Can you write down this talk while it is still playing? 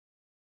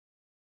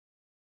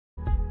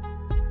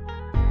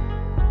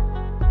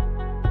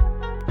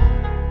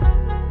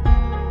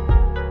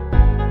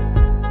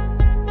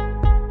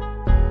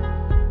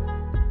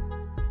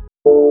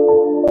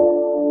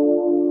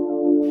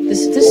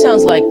This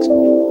sounds like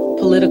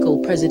political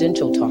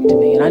presidential talk to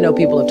me, and I know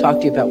people have talked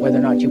to you about whether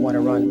or not you want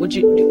to run. Would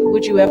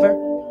you ever?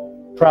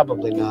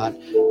 Probably not,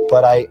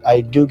 but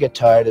I do get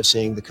tired of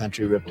seeing the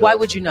country ripped off. Why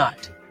would you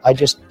not? I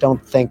just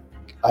don't think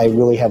I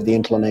really have the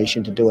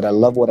inclination to do it. I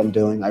love what I'm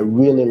doing. I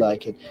really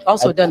like it.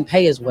 Also, it doesn't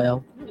pay as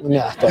well.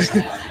 No, it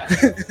doesn't.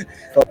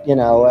 But,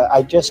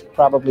 I just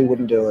probably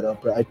wouldn't do it,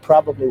 Oprah. I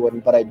probably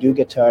wouldn't, but I do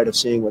get tired of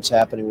seeing what's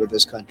happening with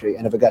this country.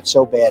 And if it got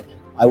so bad,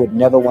 I would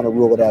never want to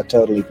rule it out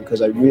totally,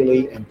 because I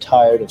really am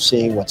tired of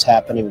seeing what's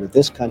happening with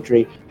this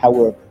country, how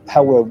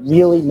we're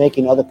really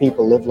making other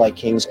people live like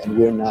kings and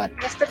we're not.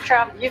 Mr.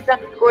 Trump, you've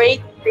done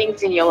great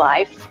things in your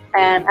life,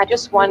 and I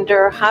just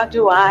wonder, how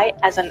do I,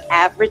 as an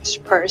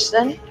average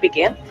person,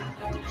 begin?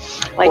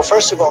 Well,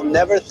 first of all,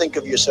 never think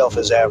of yourself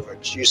as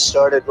average. You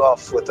started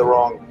off with the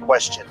wrong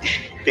question,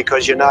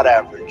 because you're not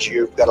average.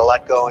 You've got a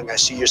lot going. I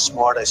see you're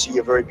smart. I see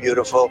you're very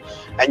beautiful.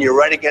 And you're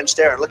right against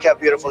Erin. Look how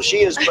beautiful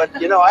she is. But, I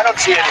don't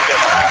see any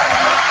difference.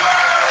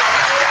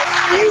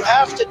 You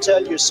have to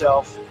tell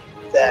yourself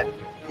that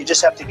you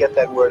just have to get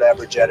that word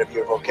average out of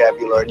your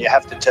vocabulary. And you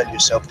have to tell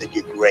yourself that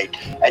you're great.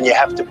 And you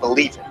have to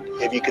believe it.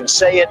 If you can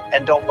say it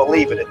and don't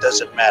believe it, it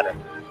doesn't matter.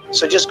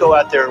 So just go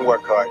out there and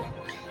work hard.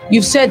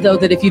 You've said, though,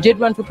 that if you did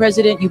run for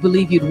president, you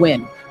believe you'd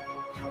win.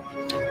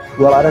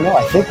 Well, I don't know.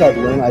 I think I'd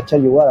win. I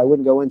tell you what, I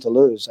wouldn't go in to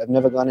lose. I've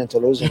never gone in to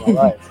lose in my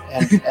life.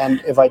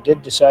 And if I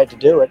did decide to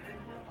do it,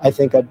 I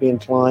think I'd be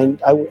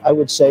inclined. I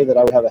would say that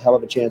I would have a hell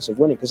of a chance of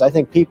winning, because I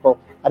think people,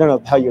 I don't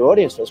know how your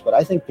audience feels, but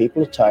I think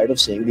people are tired of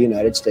seeing the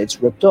United States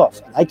ripped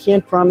off. And I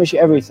can't promise you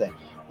everything,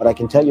 but I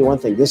can tell you one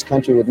thing. This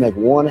country would make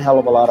one hell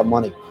of a lot of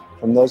money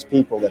from those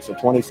people that for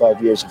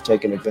 25 years have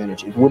taken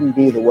advantage. It wouldn't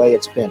be the way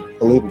it's been,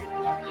 believe me.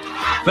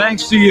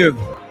 Thanks to you,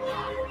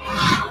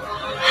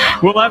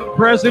 we'll have a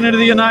president of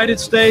the United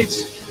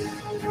States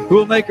who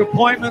will make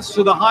appointments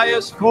to the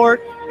highest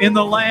court in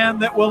the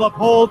land, that will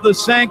uphold the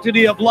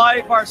sanctity of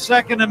life, our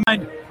Second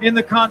Amendment in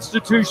the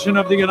Constitution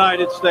of the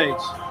United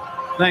States.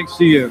 Thanks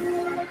to you.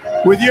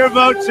 With your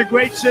votes, the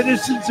great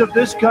citizens of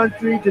this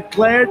country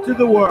declare to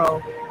the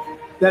world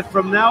that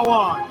from now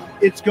on,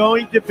 it's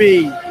going to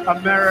be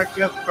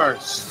America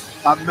first.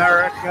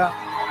 America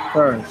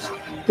first.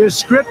 The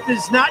script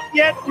is not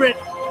yet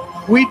written.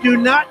 We do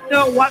not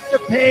know what the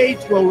page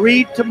will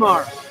read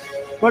tomorrow.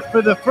 But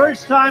for the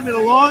first time in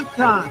a long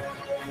time,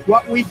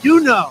 what we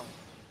do know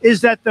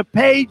is that the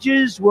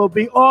pages will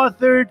be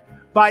authored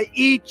by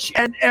each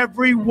and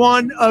every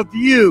one of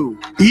you.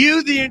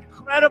 You, the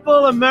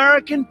incredible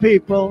American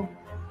people,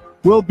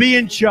 will be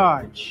in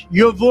charge.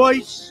 Your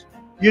voice,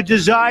 your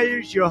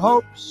desires, your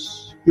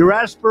hopes, your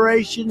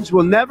aspirations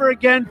will never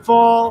again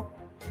fall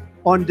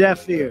on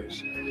deaf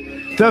ears.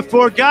 The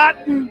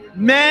forgotten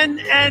men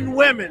and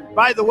women,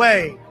 by the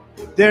way,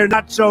 they're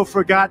not so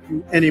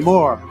forgotten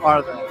anymore,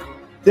 are they?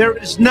 There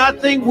is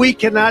nothing we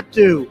cannot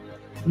do.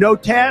 No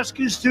task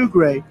is too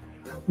great,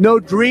 no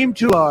dream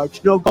too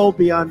large, no goal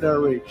beyond our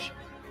reach.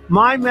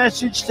 My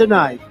message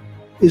tonight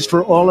is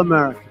for all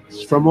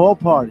Americans, from all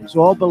parties,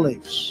 all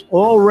beliefs,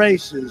 all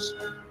races,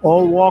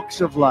 all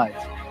walks of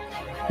life.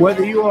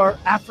 Whether you are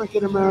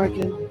African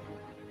American,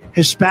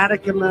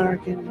 Hispanic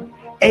American,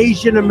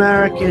 Asian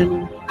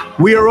American,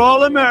 we are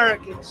all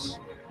Americans,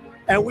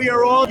 and we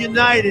are all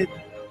united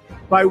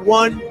by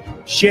one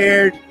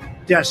shared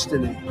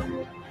destiny.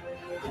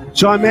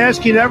 So I'm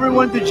asking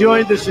everyone to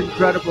join this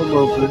incredible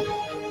movement.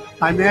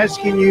 I'm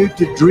asking you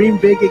to dream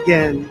big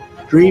again,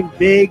 dream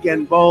big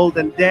and bold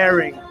and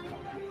daring,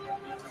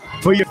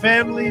 for your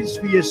families,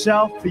 for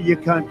yourself, for your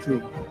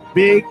country,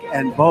 big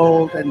and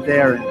bold and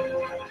daring.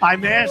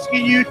 I'm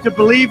asking you to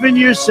believe in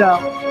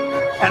yourself,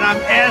 and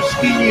I'm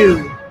asking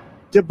you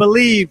to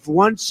believe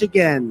once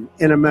again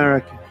in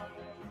America.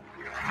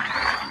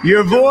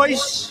 Your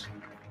voice,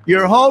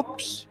 your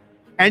hopes,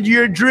 and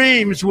your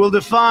dreams will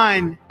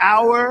define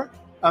our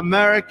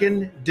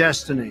American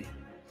destiny.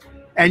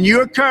 And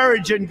your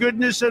courage and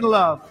goodness and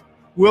love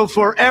will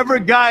forever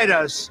guide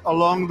us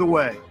along the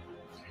way.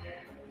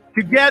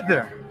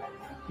 Together,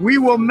 we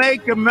will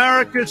make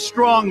America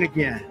strong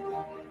again.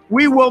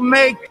 We will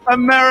make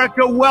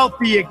America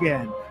wealthy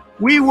again.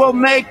 We will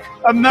make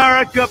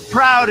America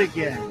proud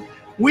again.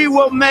 We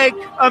will make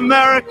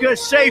America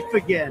safe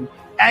again.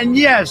 And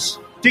yes,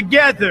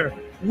 together,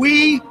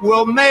 we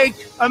will make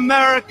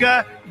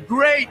America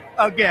great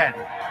again.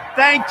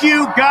 Thank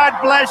you,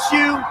 God bless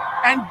you,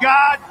 and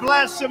God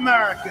bless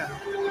America.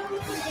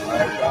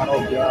 I,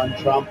 Donald John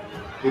Trump,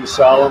 do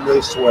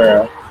solemnly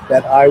swear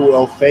that I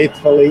will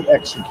faithfully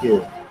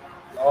execute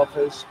the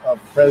office of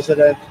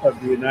President of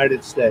the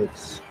United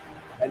States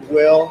and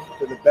will,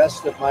 to the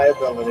best of my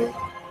ability,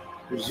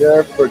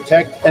 preserve,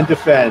 protect, and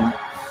defend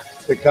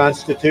the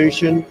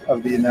Constitution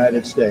of the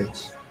United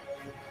States.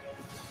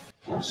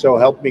 So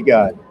help me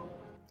God.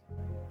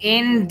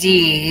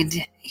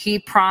 Indeed, he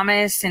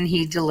promised and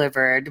he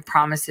delivered.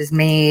 Promises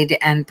made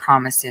and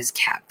promises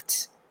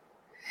kept.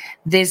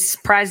 This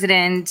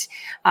president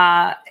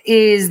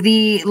is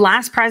the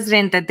last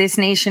president that this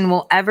nation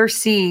will ever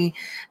see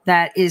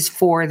that is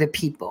for the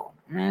people.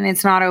 And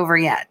it's not over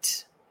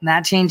yet.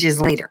 That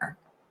changes later.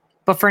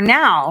 But for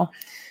now,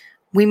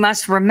 we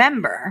must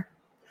remember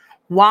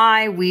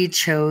why we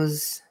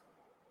chose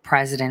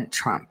President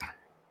Trump.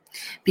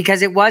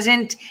 Because he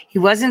wasn't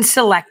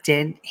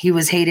selected. He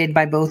was hated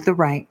by both the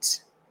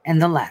right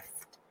and the left.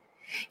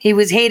 He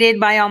was hated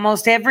by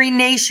almost every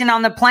nation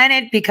on the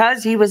planet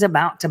because he was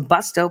about to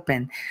bust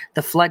open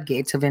the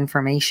floodgates of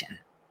information.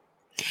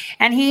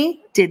 And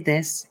he did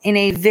this in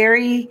a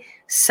very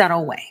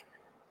subtle way.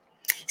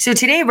 So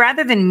today,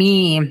 rather than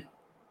me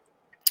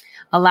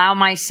allow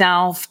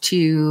myself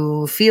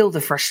to feel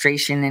the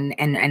frustration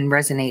and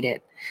resonate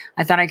it,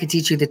 I thought I could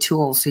teach you the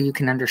tools so you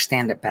can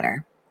understand it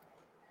better.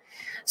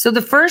 So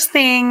the first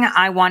thing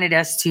I wanted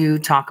us to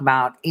talk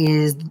about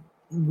is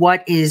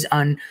what is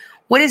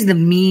the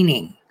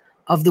meaning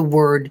of the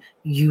word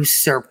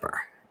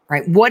usurper,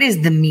 right? What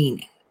is the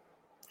meaning?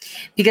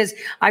 Because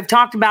I've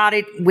talked about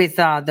it with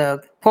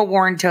the quo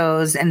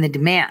warrantos and the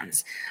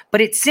demands,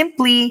 but it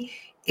simply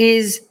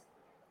is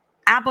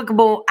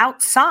applicable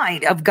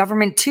outside of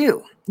government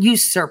too.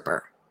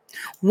 Usurper,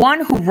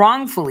 one who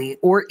wrongfully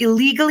or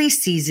illegally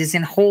seizes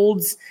and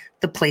holds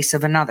the place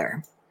of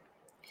another.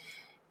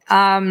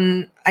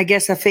 I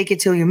guess a fake it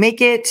till you make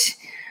it,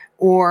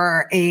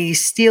 or a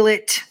steal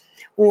it,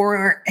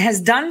 or has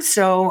done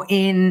so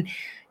in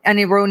an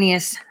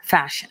erroneous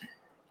fashion.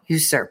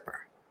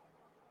 Usurper.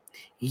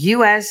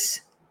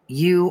 USURPER.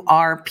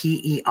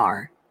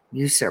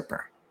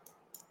 Usurper.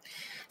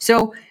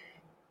 So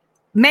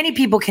many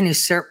people can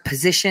usurp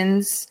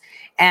positions,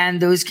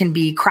 and those can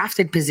be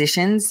crafted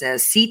positions,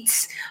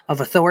 seats of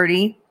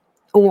authority,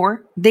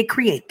 or they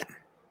create them.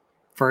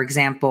 For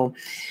example,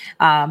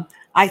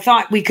 I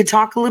thought we could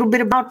talk a little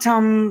bit about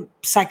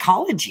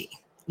psychology,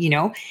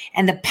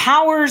 and the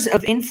powers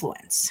of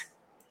influence.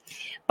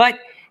 But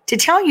to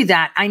tell you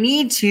that, I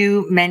need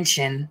to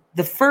mention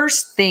the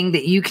first thing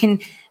that you can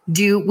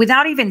do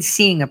without even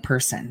seeing a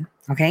person,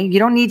 okay? You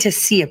don't need to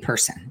see a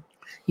person.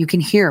 You can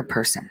hear a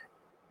person.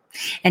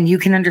 And you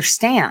can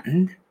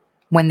understand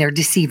when they're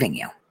deceiving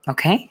you,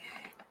 okay?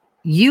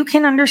 You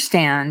can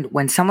understand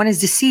when someone is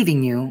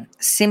deceiving you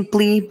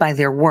simply by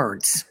their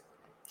words.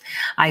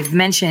 I've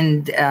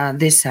mentioned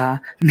this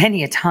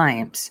many a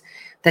times,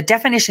 that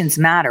definitions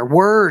matter,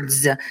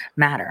 words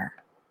matter.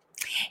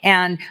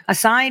 And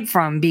aside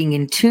from being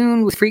in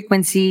tune with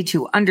frequency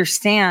to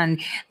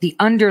understand the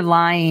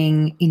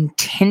underlying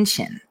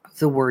intention of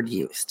the word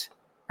used,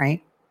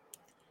 right?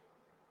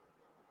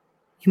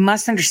 You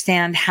must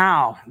understand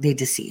how they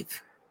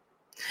deceive.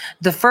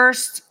 The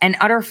first and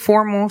utter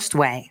foremost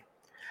way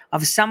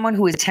of someone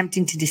who is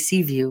attempting to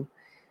deceive you,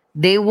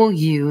 they will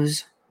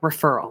use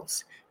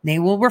referrals. They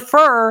will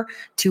refer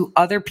to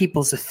other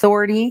people's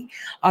authority,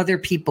 other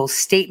people's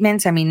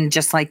statements. I mean,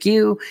 just like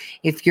you,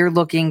 if you're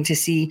looking to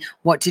see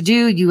what to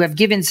do, you have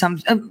given some,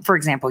 for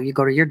example, you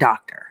go to your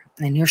doctor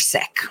and you're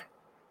sick.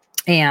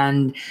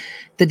 And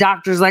the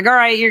doctor's like, all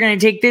right, you're going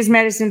to take this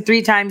medicine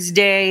 3 times a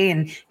day.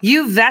 And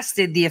you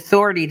vested the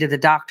authority to the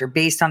doctor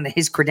based on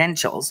his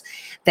credentials,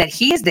 that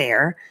he is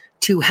there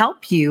to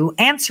help you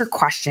answer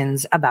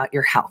questions about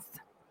your health.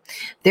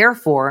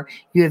 Therefore,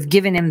 you have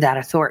given him that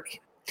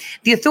authority.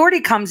 The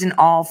authority comes in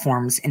all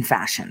forms and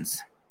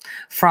fashions,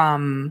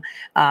 from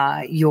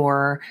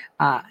your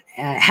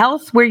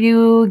health, where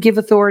you give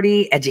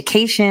authority,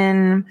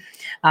 education,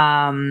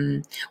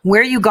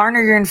 where you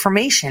garner your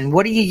information.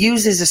 What do you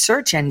use as a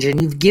search engine?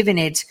 You've given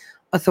it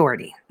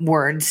authority.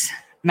 Words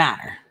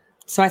matter.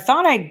 So I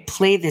thought I'd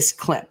play this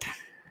clip.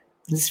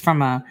 This is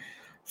from a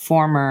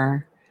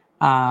former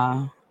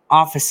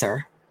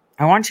officer.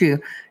 I want you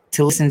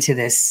to listen to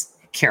this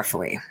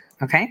carefully,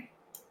 okay?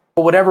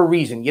 For whatever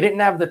reason, you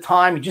didn't have the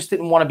time, you just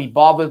didn't want to be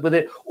bothered with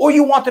it, or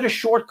you wanted a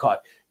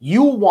shortcut.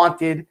 You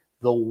wanted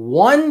the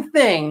one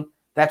thing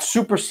that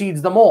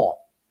supersedes them all.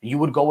 You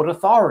would go with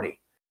authority.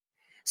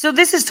 So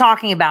this is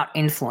talking about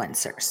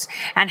influencers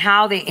and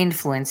how they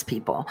influence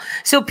people.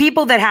 So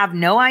people that have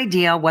no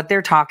idea what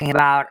they're talking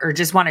about, or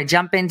just want to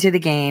jump into the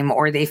game,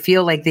 or they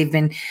feel like they've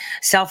been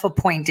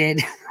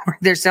self-appointed, or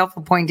they're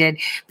self-appointed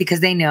because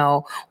they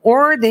know,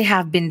 or they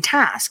have been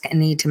tasked and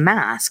need to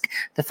mask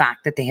the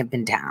fact that they have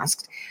been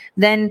tasked.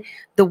 Then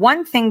the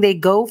one thing they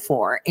go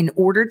for in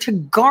order to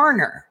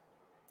garner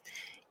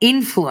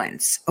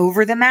influence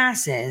over the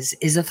masses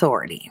is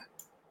authority.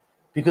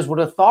 Because with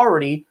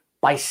authority,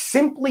 by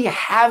simply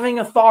having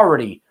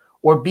authority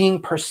or being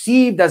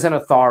perceived as an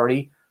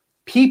authority,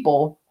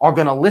 people are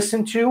going to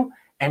listen to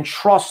and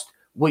trust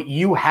what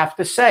you have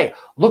to say.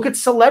 Look at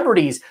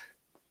celebrities.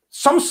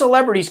 Some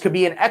celebrities could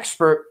be an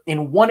expert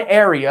in one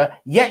area,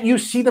 yet you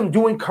see them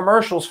doing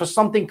commercials for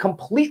something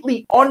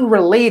completely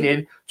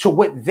unrelated to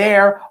what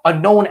they're a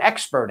known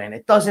expert in.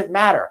 It doesn't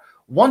matter.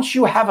 Once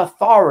you have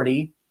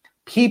authority,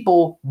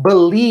 people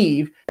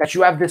believe that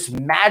you have this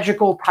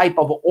magical type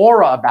of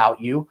aura about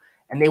you,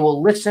 and they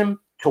will listen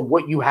to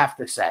what you have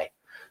to say.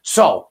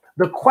 So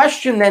the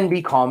question then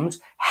becomes,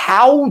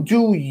 how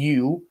do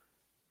you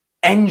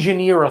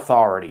engineer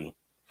authority?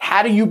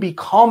 How do you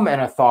become an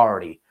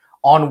authority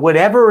on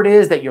whatever it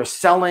is that you're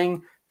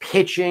selling,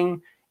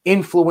 pitching,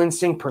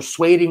 influencing,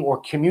 persuading,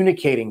 or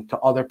communicating to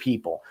other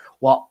people?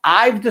 Well,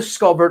 I've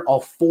discovered a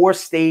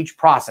 4-stage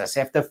process.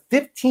 After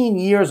 15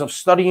 years of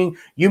studying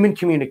human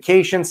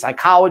communication,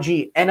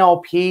 psychology,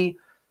 NLP,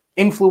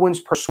 influence,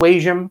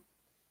 persuasion,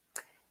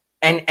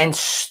 and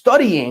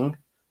studying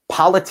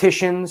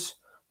politicians,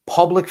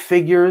 public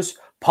figures,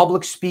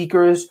 public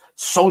speakers,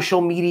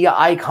 social media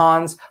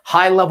icons,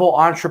 high-level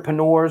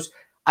entrepreneurs,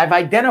 I've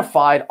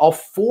identified a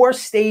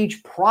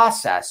 4-stage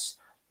process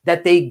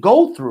that they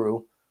go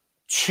through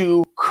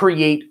to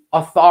create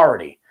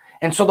authority.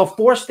 And so the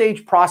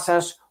 4-stage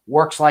process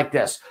works like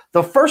this.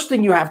 The first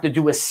thing you have to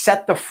do is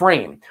set the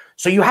frame.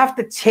 So you have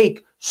to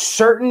take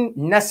certain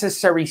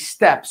necessary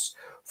steps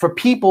for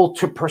people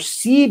to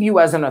perceive you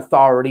as an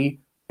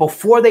authority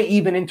before they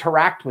even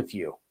interact with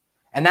you.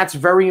 And that's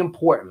very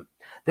important.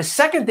 The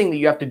second thing that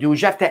you have to do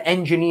is you have to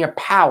engineer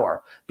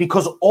power,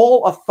 because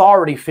all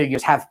authority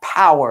figures have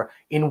power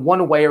in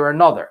one way or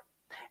another.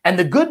 And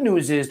the good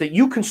news is that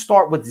you can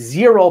start with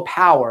 0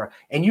 power,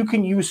 and you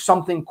can use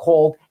something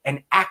called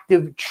an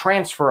active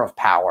transfer of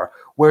power,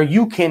 where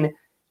you can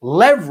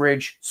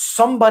leverage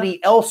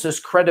somebody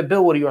else's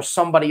credibility or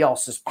somebody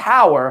else's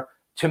power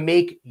to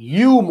make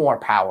you more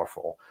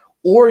powerful.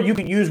 Or you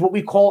could use what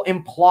we call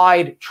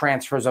implied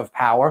transfers of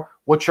power,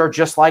 which are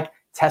just like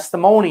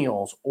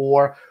testimonials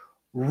or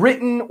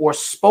written or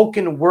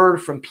spoken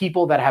word from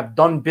people that have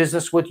done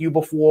business with you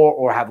before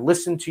or have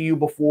listened to you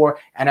before,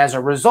 and as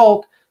a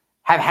result,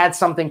 have had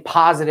something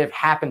positive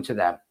happen to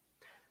them.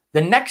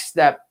 The next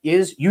step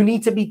is you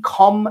need to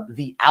become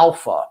the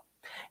alpha.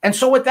 And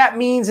so what that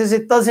means is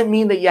it doesn't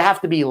mean that you have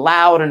to be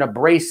loud and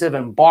abrasive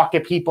and bark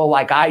at people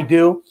like I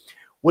do.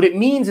 What it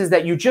means is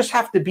that you just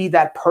have to be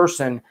that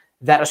person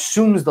that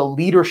assumes the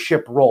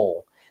leadership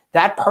role,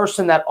 that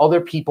person that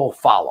other people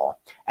follow.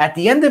 At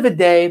the end of the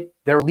day,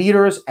 there are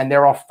leaders and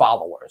there are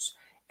followers,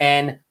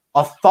 and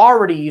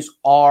authorities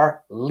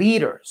are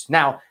leaders.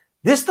 Now,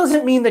 this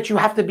doesn't mean that you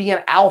have to be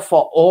an alpha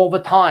all the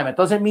time. It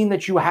doesn't mean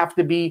that you have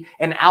to be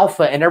an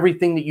alpha in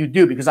everything that you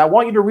do, because I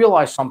want you to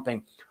realize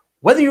something.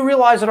 Whether you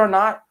realize it or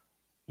not,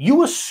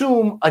 you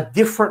assume a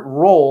different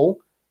role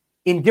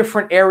in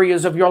different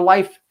areas of your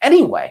life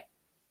anyway.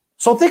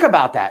 So think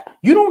about that.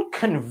 You don't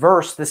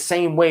converse the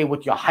same way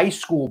with your high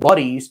school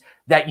buddies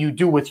that you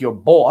do with your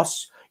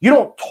boss. You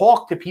don't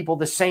talk to people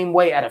the same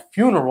way at a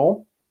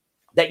funeral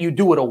that you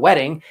do at a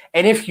wedding.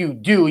 And if you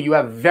do, you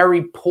have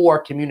very poor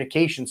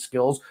communication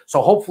skills.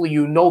 So hopefully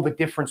you know the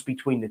difference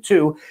between the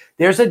two.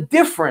 There's a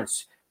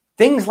difference.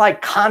 Things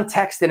like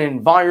context and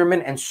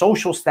environment and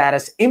social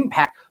status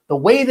impact the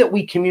way that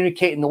we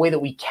communicate and the way that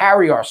we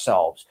carry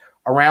ourselves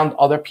around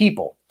other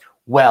people.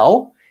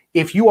 Well,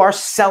 if you are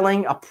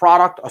selling a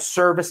product, a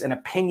service, an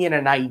opinion,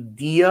 an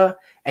idea,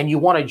 and you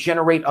want to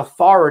generate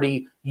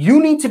authority,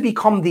 you need to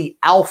become the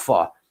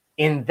alpha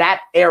in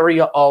that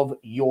area of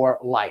your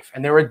life.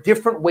 And there are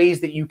different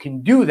ways that you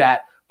can do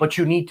that, but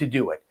you need to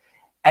do it.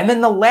 And then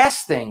the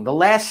last thing, the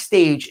last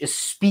stage is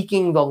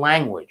speaking the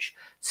language,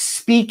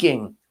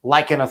 speaking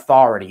like an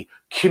authority,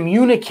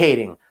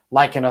 communicating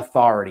like an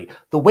authority.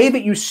 The way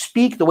that you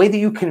speak, the way that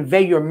you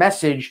convey your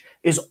message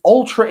is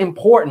ultra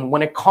important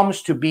when it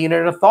comes to being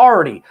an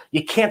authority.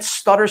 You can't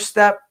stutter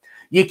step.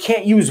 You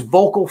can't use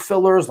vocal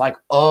fillers like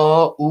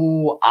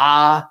ooh,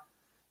 ah.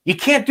 You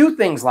can't do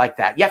things like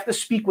that. You have to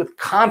speak with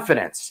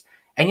confidence,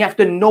 and you have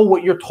to know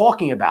what you're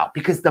talking about,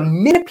 because the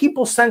minute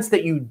people sense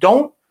that you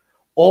don't,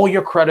 all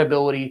your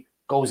credibility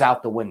goes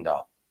out the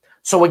window.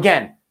 So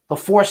again, the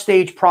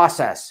 4-stage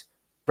process,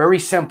 very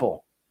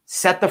simple.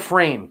 Set the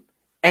frame,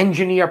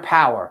 engineer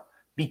power,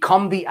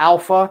 become the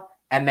alpha,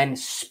 and then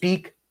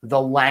speak the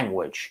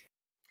language.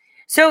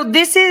 So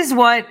this is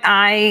what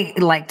I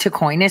like to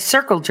coin as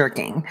circle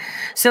jerking.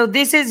 So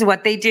this is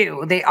what they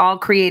do. They all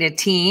create a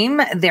team.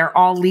 They're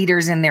all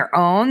leaders in their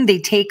own. They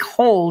take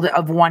hold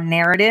of one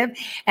narrative,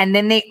 and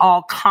then they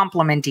all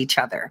complement each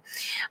other,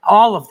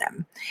 all of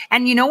them.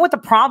 And you know what the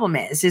problem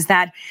is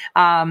that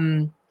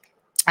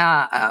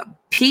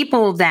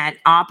people that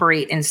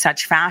operate in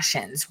such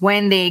fashions,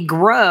 when they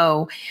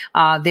grow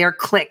their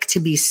clique to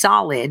be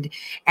solid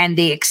and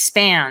they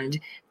expand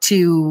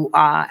to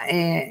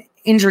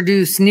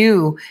introduce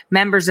new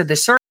members of the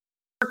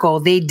circle,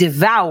 they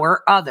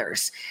devour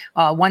others.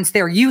 Once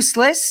they're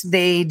useless,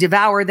 they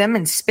devour them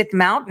and spit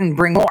them out and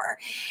bring more.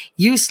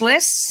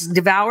 Useless,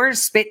 devour,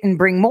 spit, and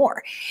bring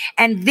more.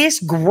 And this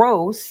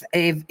growth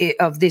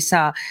of this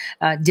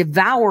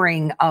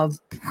devouring of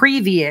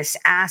previous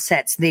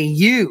assets they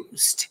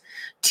used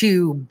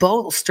to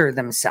bolster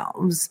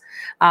themselves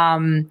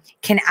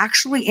can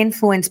actually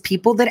influence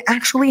people that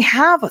actually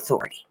have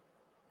authority.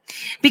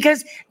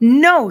 Because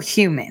no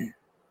human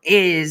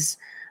is,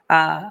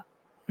 how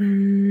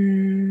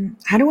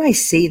do I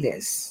say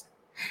this?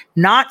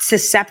 Not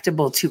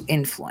susceptible to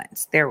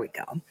influence. There we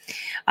go.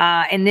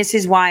 And this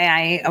is why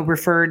I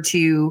referred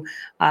to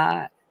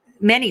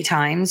many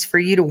times for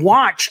you to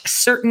watch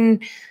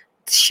certain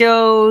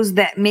shows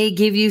that may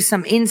give you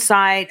some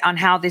insight on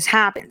how this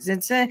happens.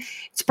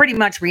 It's pretty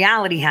much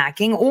reality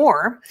hacking,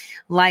 or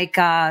like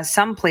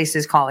some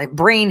places call it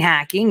brain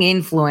hacking,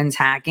 influence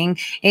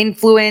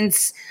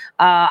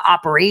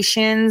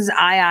operations,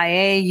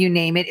 IIA, you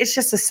name it. It's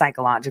just a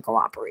psychological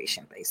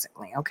operation,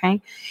 basically.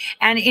 Okay.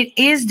 And it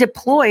is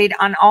deployed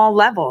on all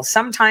levels.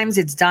 Sometimes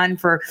it's done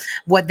for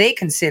what they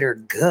consider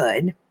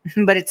good,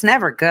 but it's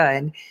never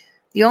good.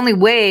 The only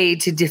way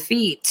to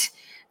defeat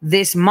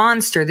this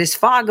monster, this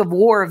fog of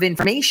war of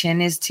information,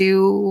 is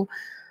to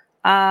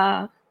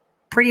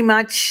pretty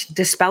much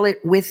dispel it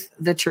with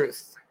the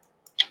truth.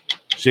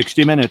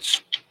 60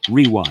 Minutes,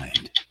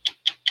 Rewind.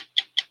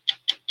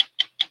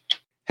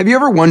 Have you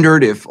ever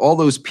wondered if all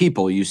those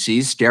people you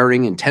see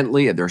staring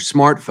intently at their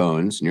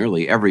smartphones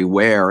nearly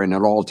everywhere and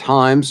at all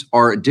times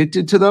are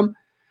addicted to them?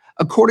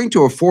 According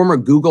to a former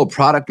Google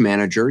product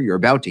manager you're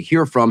about to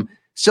hear from,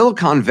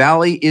 Silicon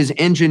Valley is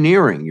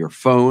engineering your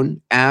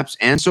phone, apps,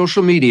 and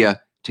social media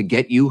to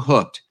get you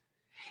hooked.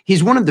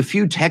 He's one of the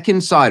few tech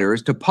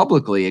insiders to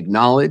publicly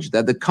acknowledge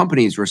that the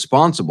companies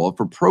responsible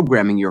for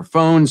programming your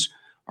phones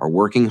are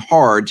working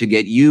hard to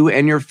get you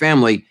and your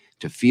family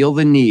to feel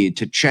the need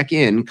to check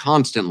in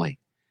constantly.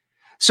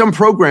 Some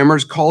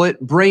programmers call it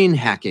brain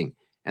hacking,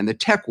 and the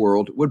tech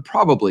world would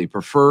probably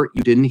prefer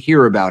you didn't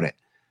hear about it.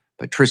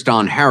 But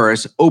Tristan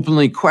Harris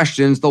openly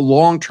questions the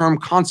long-term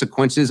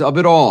consequences of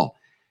it all,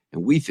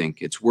 and we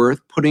think it's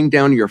worth putting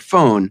down your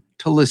phone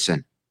to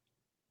listen.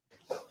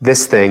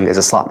 This thing is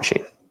a slot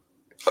machine.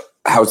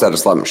 How's that a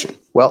slot machine?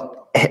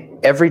 Well,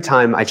 every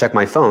time I check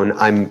my phone,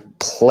 I'm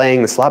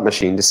playing the slot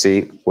machine to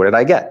see what did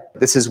I get.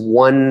 This is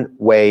one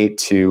way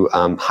to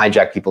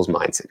hijack people's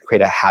minds,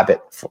 create a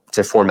habit,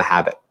 to form a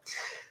habit.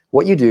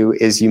 What you do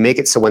is you make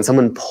it so when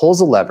someone pulls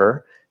a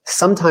lever,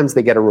 sometimes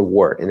they get a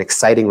reward, an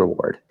exciting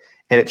reward.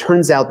 And it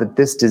turns out that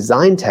this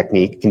design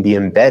technique can be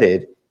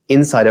embedded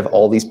inside of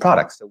all these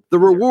products. The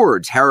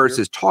rewards Harris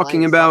is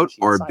talking about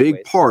are a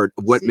big part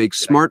of what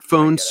makes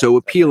smartphones so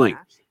appealing.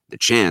 The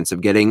chance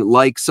of getting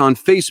likes on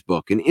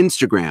Facebook and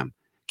Instagram,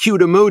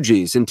 cute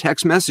emojis and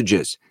text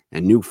messages,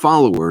 and new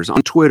followers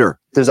on Twitter.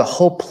 There's a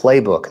whole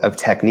playbook of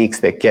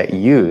techniques that get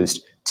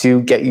used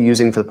to get you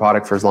using the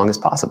product for as long as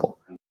possible.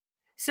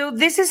 So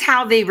this is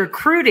how they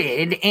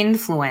recruited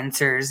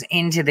influencers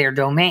into their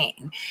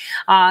domain.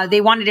 They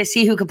wanted to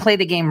see who could play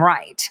the game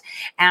right.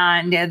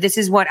 And this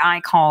is what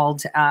I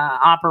called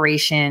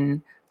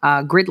Operation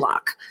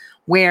Gridlock,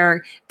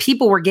 where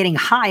people were getting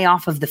high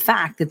off of the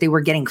fact that they were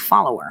getting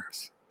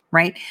followers.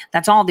 Right?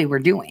 That's all they were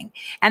doing.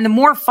 And the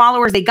more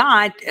followers they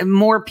got,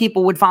 more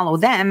people would follow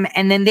them.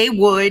 And then they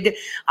would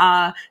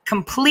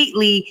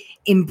completely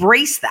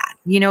embrace that.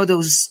 You know,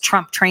 those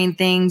Trump train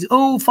things.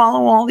 Oh,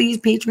 follow all these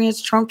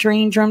patriots, Trump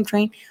train, Trump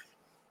train.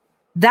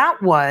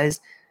 That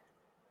was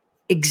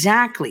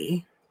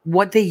exactly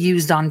what they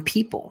used on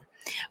people.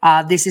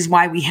 This is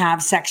why we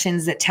have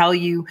sections that tell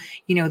you,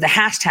 you know, the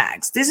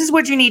hashtags. This is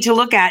what you need to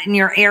look at in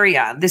your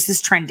area. This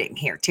is trending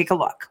here. Take a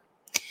look.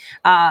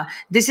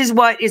 This is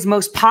what is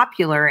most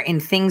popular in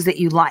things that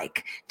you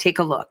like. Take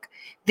a look.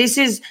 This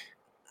is,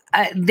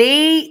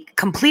 they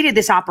completed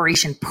this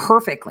operation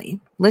perfectly.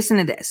 Listen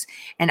to this.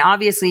 And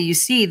obviously you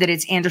see that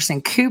it's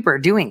Anderson Cooper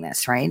doing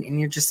this, right? And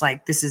you're just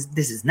like, this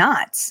is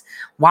nuts.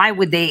 Why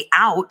would they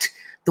out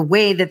the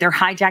way that they're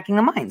hijacking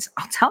the minds?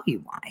 I'll tell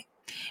you why.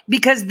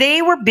 Because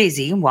they were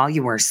busy while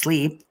you were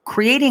asleep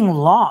creating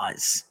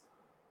laws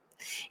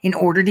in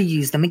order to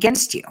use them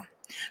against you.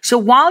 So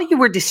while you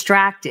were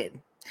distracted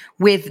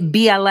with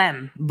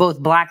BLM, both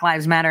Black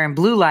Lives Matter and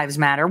Blue Lives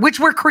Matter,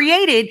 which were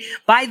created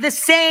by the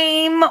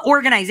same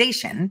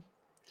organization,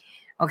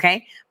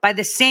 okay? By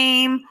the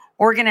same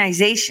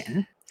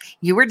organization.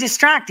 You were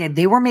distracted.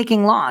 They were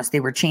making laws. They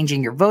were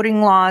changing your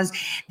voting laws.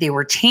 They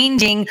were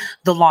changing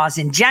the laws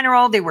in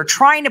general. They were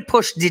trying to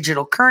push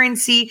digital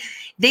currency.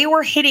 They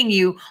were hitting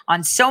you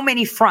on so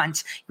many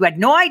fronts. You had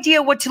no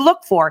idea what to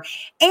look for.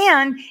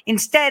 And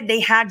instead,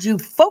 they had you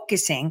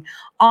focusing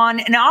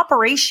on an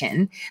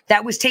operation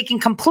that was taken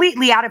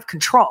completely out of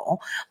control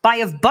by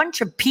a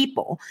bunch of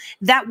people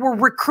that were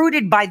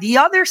recruited by the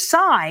other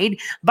side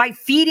by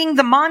feeding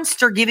the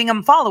monster, giving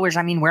them followers.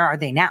 I mean, where are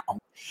they now?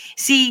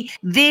 See,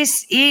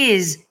 this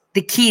is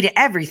the key to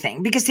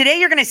everything, because today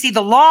you're going to see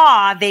the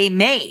law they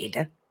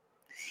made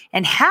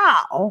and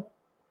how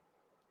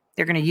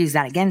they're going to use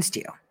that against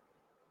you.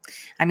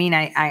 I mean,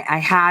 I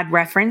had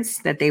reference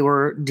that they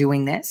were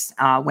doing this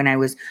when I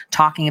was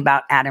talking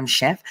about Adam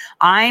Schiff.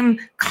 I'm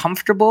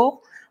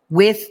comfortable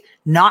with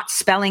not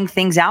spelling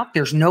things out.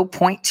 There's no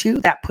point to.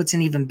 That puts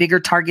an even bigger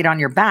target on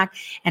your back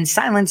and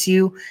silences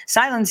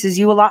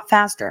you a lot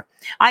faster.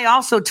 I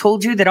also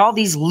told you that all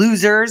these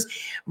losers,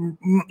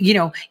 you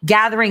know,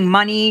 gathering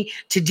money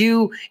to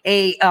do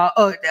a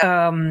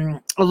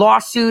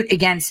lawsuit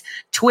against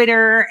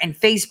Twitter and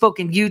Facebook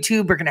and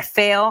YouTube are going to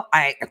fail.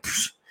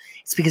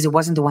 It's because it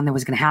wasn't the one that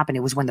was going to happen.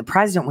 It was when the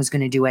president was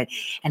going to do it.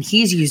 And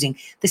he's using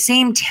the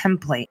same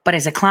template, but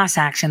as a class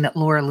action that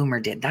Laura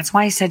Loomer did. That's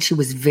why I said she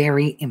was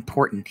very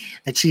important,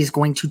 that she is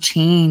going to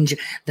change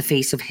the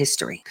face of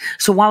history.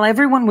 So while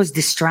everyone was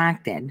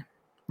distracted,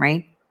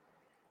 right?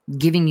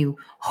 Giving you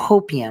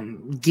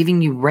hopium,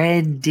 giving you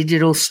red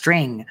digital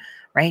string,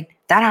 right?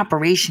 That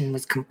operation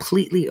was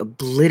completely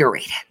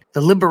obliterated.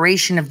 The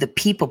liberation of the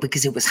people,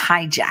 because it was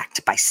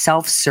hijacked by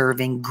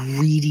self-serving,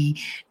 greedy,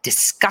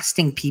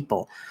 disgusting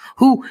people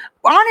who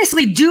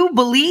honestly do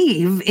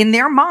believe in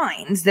their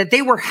minds that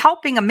they were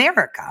helping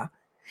America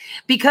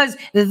because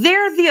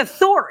they're the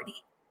authority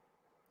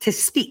to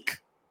speak,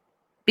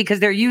 because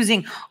they're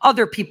using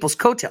other people's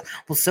coattail.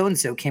 Well,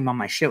 so-and-so came on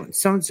my show and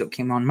so-and-so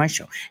came on my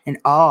show. And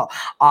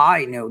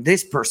I know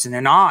this person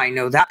and I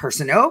know that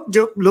person. Oh,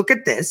 look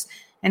at this.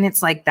 And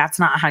it's like, that's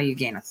not how you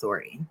gain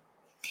authority.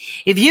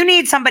 If you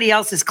need somebody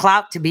else's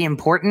clout to be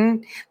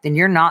important, then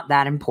you're not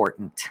that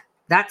important.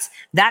 That's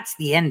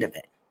the end of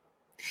it.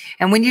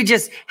 And when you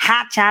just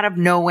hatch out of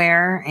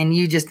nowhere and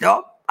you just,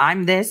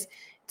 I'm this,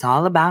 it's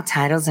all about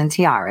titles and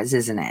tiaras,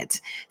 isn't it?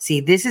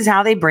 See, this is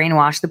how they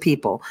brainwash the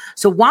people.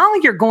 So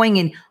while you're going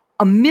in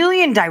a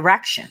million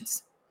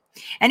directions,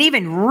 and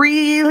even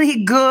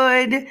really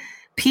good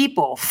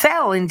people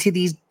fell into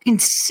these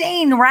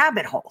insane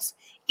rabbit holes,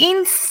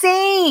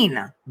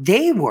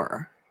 they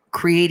were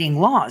creating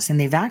laws, and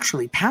they've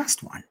actually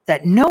passed one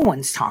that no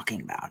one's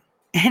talking about.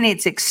 And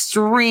it's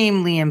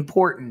extremely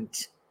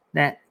important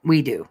that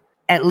we do,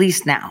 at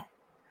least now.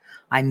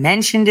 I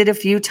mentioned it a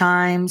few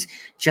times,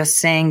 just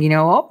saying,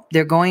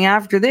 they're going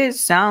after this.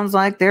 Sounds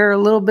like they're a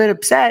little bit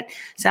upset.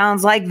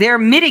 Sounds like they're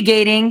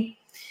mitigating.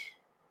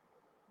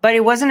 But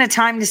it wasn't a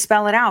time to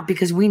spell it out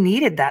because we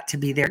needed that to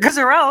be there. Because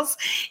or else,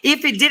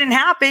 if it didn't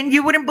happen,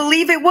 you wouldn't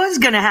believe it was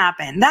going to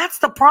happen. That's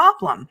the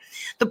problem.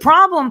 The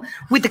problem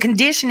with the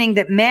conditioning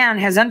that man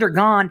has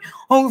undergone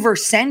over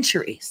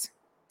centuries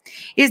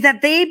is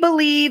that they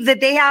believe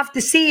that they have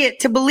to see it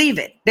to believe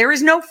it. There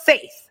is no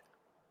faith.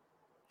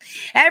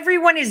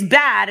 Everyone is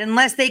bad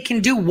unless they can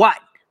do what?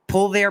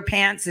 Pull their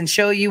pants and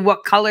show you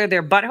what color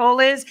their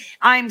butthole is?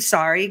 I'm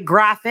sorry,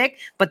 graphic,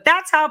 but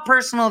that's how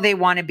personal they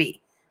want to be.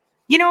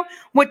 You know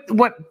what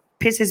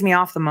pisses me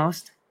off the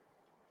most?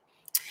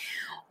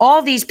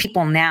 All these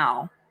people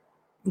now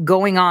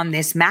going on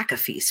this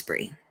McAfee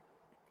spree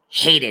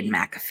hated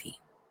McAfee.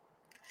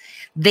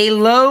 They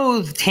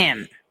loathed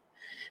him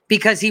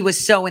because he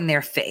was so in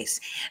their face.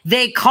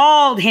 They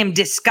called him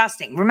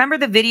disgusting. Remember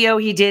the video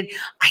he did?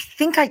 I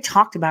think I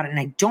talked about it and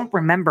I don't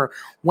remember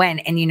when.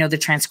 And the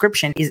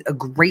transcription is a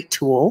great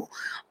tool,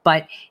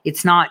 but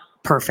it's not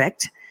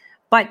perfect.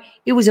 But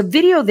it was a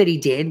video that he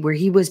did where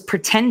he was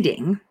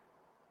pretending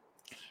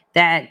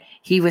that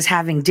he was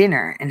having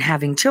dinner and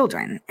having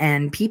children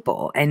and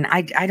people. And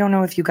I don't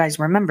know if you guys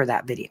remember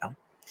that video.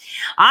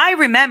 I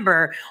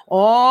remember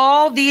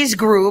all these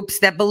groups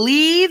that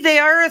believe they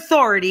are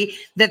authority,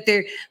 that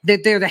they're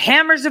the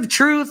hammers of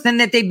truth and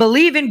that they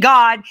believe in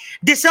God,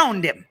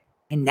 disowned him.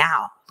 And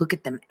now look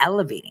at them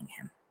elevating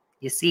him.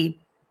 You see,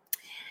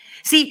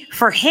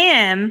 for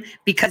him,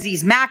 because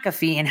he's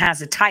McAfee and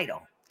has a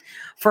title,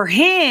 for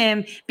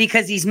him,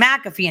 because he's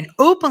McAfee and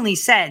openly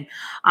said,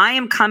 I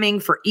am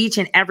coming for each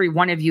and every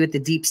one of you at the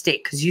deep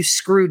state because you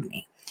screwed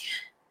me.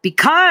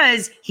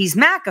 Because he's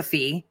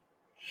McAfee,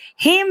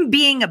 him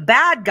being a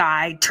bad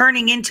guy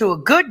turning into a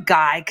good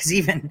guy, because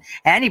even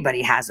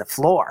anybody has a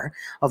floor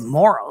of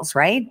morals,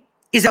 right,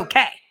 is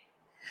okay.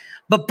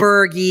 But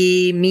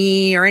Bergie,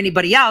 me, or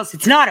anybody else,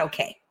 it's not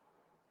okay.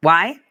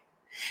 Why?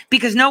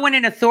 Because no one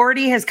in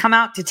authority has come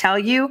out to tell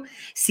you,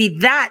 see,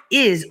 that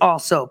is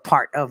also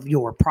part of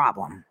your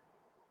problem.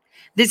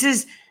 This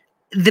is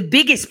the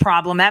biggest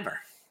problem ever.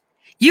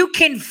 You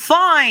can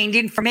find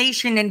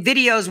information and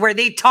videos where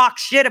they talk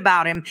shit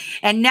about him,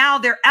 and now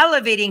they're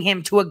elevating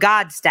him to a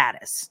God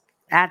status.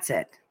 That's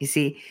it. You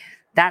see,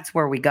 that's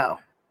where we go.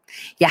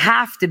 You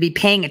have to be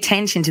paying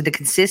attention to the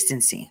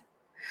consistency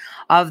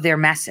of their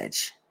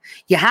message.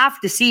 You have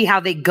to see how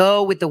they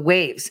go with the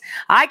waves.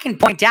 I can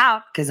point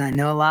out, because I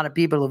know a lot of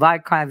people have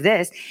archived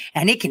this,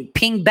 and it can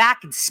ping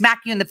back and smack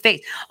you in the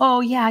face.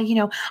 Oh, yeah,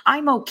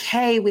 I'm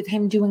okay with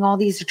him doing all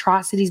these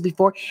atrocities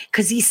before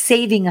because he's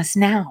saving us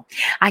now.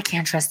 I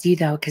can't trust you,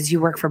 though, because you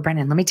work for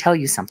Brennan. Let me tell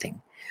you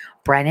something.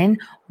 Brennan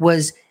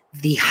was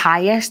the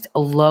highest,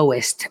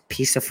 lowest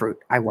piece of fruit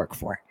I work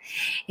for.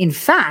 In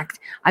fact,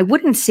 I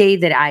wouldn't say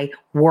that I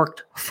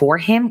worked for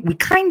him. We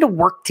kind of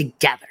worked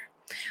together.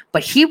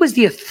 But he was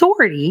the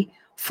authority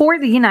for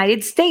the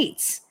United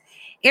States.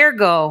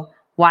 Ergo,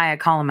 why I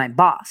call him my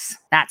boss.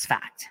 That's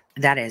fact.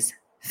 That is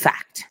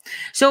fact.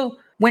 So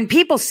when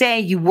people say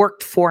you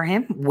worked for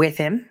him, with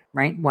him,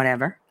 right,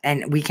 whatever,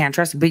 and we can't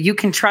trust him, but you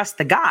can trust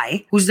the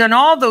guy who's done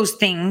all those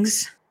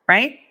things,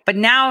 right? But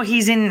now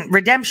he's in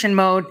redemption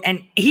mode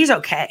and he's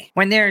okay.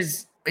 When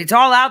it's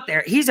all out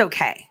there, he's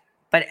okay.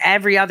 But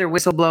every other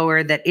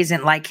whistleblower that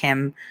isn't like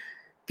him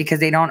because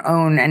they don't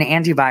own an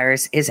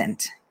antivirus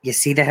isn't. You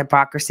see the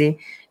hypocrisy?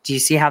 Do you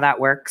see how that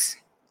works?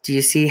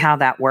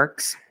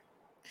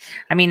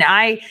 I mean,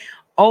 I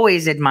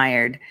always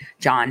admired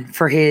John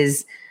for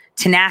his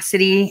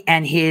tenacity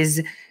and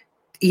his,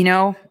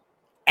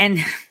 and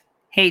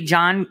hey,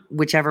 John,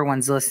 whichever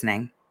one's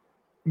listening,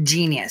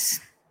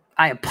 genius.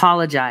 I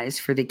apologize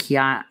for the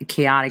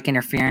chaotic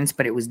interference,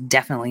 but it was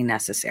definitely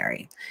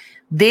necessary.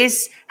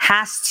 This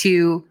has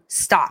to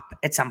stop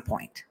at some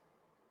point.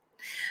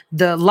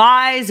 The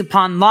lies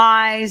upon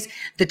lies,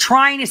 the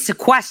trying to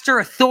sequester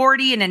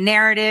authority in a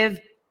narrative,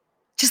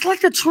 just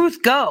let the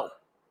truth go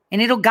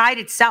and it'll guide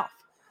itself.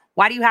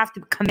 Why do you have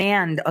to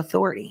command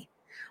authority?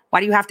 Why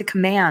do you have to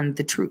command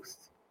the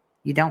truth?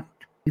 You don't.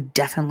 You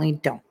definitely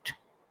don't.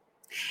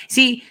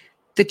 See,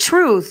 the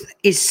truth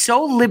is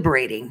so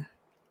liberating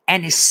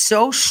and is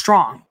so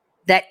strong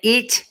that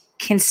it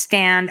can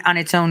stand on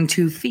its own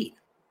 2 feet.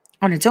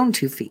 On its own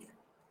 2 feet.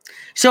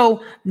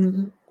 So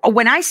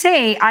when I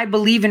say I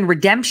believe in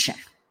redemption,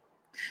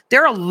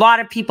 there are a lot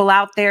of people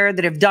out there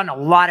that have done a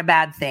lot of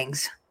bad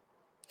things.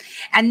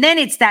 And then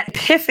it's that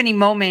epiphany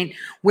moment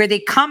where they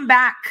come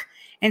back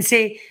and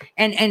say,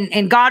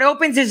 and God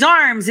opens his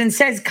arms and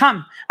says,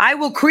 come, I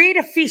will create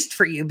a feast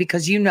for you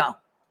because you know.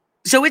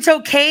 So it's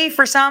okay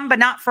for some, but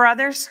not for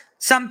others.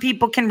 Some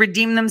people can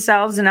redeem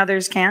themselves and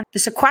others can't. The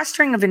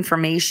sequestering of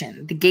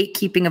information, the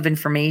gatekeeping of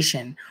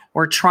information,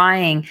 or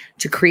trying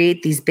to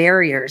create these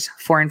barriers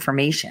for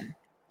information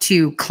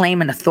to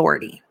claim an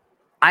authority,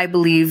 I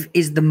believe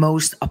is the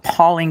most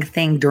appalling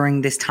thing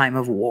during this time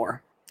of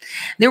war.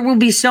 There will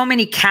be so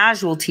many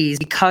casualties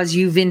because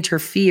you've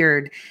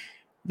interfered,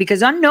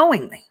 because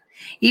unknowingly,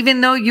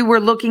 even though you were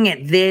looking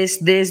at this,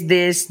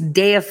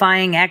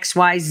 deifying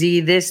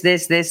XYZ,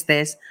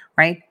 this,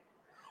 right?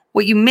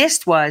 What you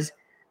missed was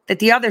that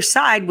the other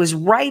side was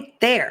right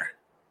there,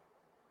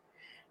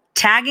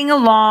 tagging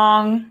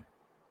along,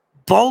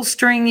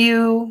 bolstering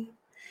you,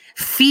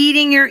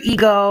 feeding your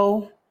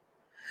ego.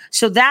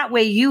 So that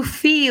way you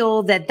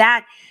feel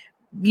that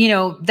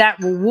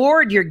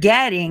reward you're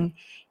getting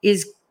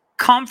is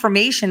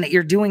confirmation that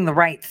you're doing the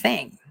right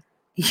thing.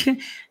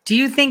 Do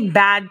you think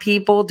bad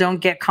people don't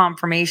get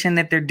confirmation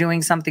that they're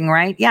doing something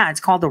right? Yeah, it's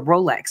called a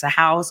Rolex, a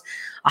house,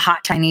 a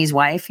hot Chinese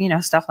wife,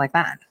 stuff like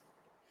that.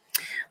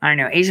 I don't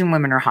know. Asian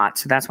women are hot,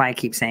 so that's why I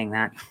keep saying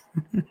that.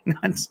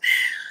 That's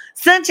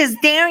such a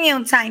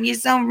stereotype. You're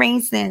so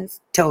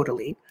racist.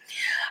 Totally.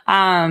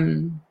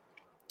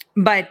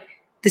 But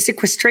the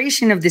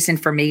sequestration of this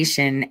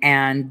information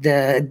and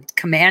the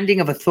commanding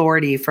of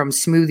authority from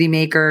Smoothie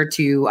Maker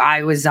to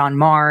I was on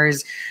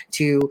Mars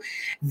to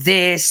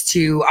this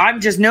to I'm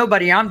just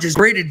nobody, I'm just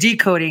great at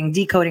decoding.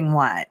 Decoding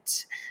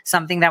what?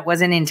 Something that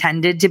wasn't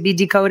intended to be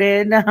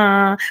decoded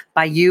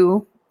by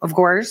you, of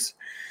course.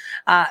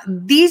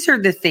 These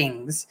are the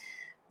things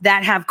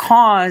that have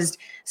caused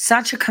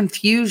such a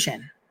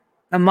confusion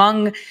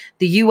among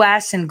the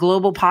US and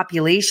global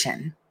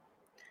population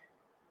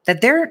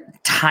that they're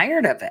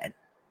tired of it.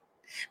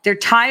 They're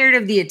tired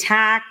of the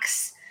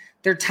attacks.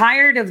 They're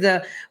tired of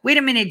wait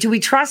a minute, do we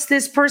trust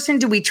this person?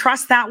 Do we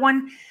trust that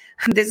one?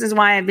 This is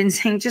why I've been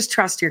saying, just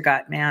trust your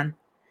gut, man.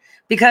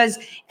 Because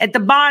at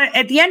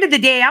the end of the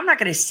day, I'm not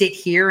going to sit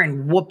here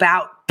and whoop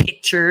out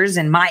pictures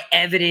and my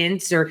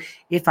evidence, or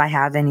if I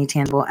have any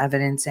tangible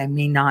evidence, I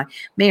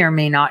may or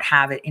may not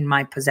have it in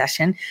my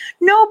possession.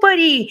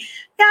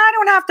 I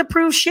don't have to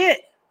prove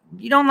shit.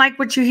 You don't like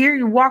what you hear,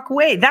 you walk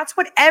away. That's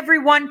what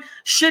everyone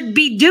should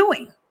be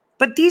doing.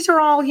 But these are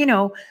all,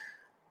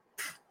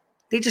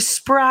 they just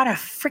spur out of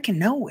freaking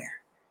nowhere.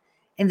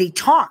 And they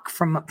talk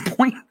from a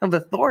point of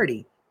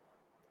authority.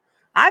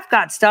 I've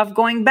got stuff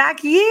going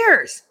back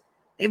years.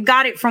 They've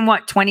got it from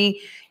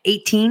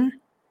 2018?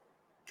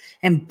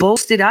 And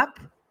boasted up.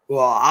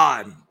 Well,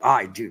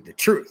 I do the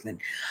truth.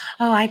 And,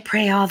 I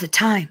pray all the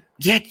time.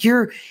 Yet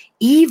you're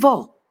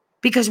evil.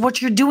 Because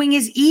what you're doing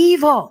is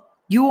evil.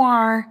 You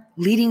are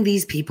leading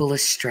these people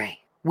astray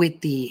with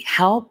the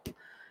help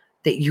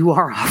that you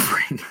are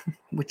offering,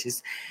 which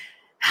is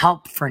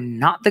help for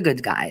not the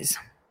good guys.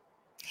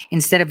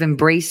 Instead of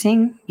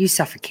embracing, you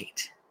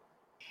suffocate.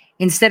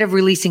 Instead of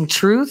releasing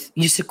truth,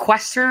 you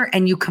sequester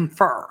and you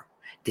confer.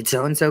 Did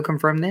so-and-so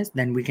confirm this?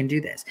 Then we can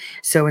do this.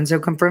 So-and-so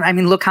confirm. I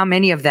mean, look how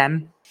many of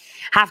them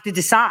have to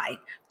decide.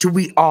 Do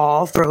we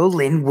all throw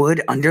Lynn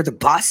Wood under the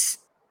bus?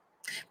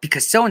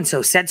 Because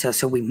so-and-so said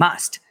so we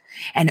must.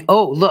 And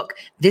look,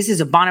 this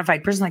is a bona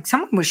fide person. Like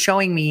someone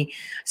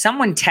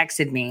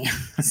texted me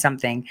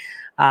something,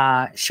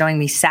 showing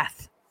me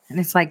Seth. And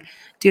it's like,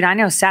 dude, I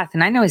know Seth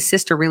and I know his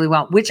sister really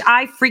well, which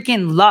I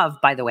freaking love,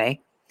 by the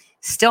way.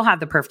 Still have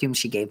the perfume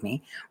she gave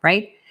me,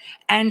 right?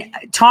 And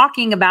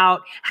talking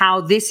about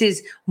how this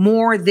is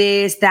more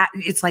this, that.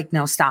 It's like,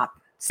 no, stop.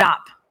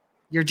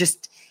 You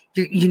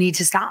need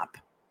to stop.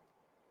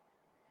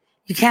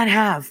 You can't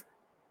have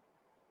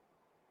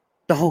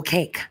the whole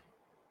cake.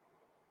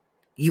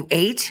 You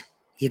ate,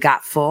 you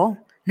got full.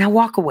 Now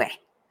walk away.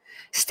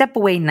 Step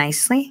away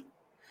nicely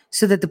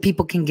so that the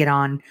people can get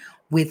on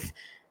with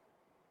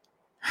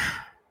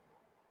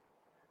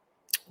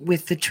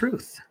the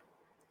truth.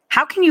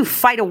 How can you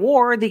fight a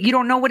war that you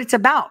don't know what it's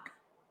about?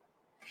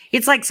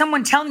 It's like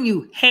someone telling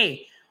you,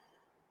 hey,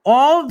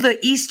 all the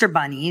Easter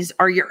bunnies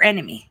are your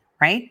enemy,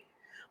 right?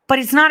 But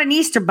it's not an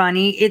Easter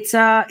bunny, it's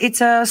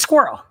a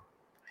squirrel,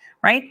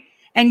 right?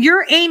 And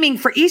you're aiming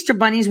for Easter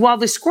bunnies while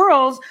the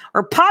squirrels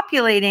are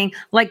populating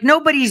like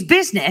nobody's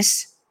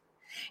business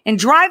and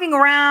driving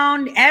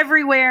around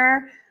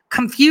everywhere,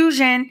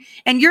 confusion,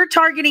 and you're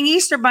targeting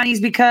Easter bunnies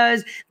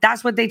because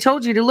that's what they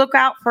told you to look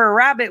out for a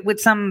rabbit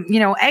with some,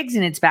 eggs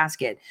in its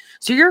basket.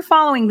 So you're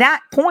following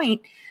that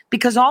point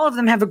because all of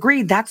them have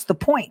agreed that's the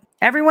point.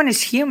 Everyone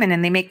is human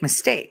and they make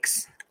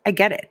mistakes. I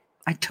get it.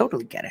 I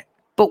totally get it.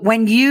 But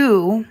when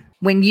you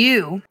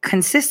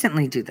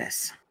consistently do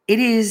this, it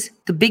is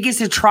the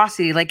biggest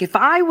atrocity. Like if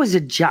I was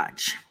a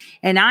judge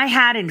and I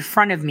had in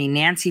front of me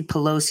Nancy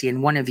Pelosi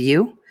and one of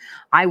you,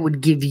 I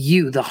would give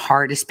you the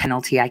hardest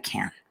penalty I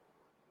can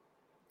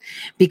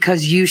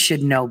because you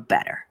should know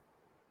better.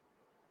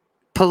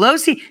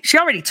 Pelosi, she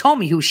already told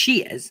me who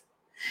she is.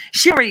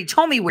 She already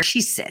told me where she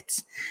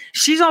sits.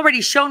 She's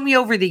already shown me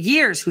over the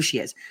years who she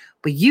is.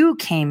 But you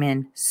came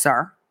in,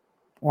 sir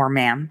or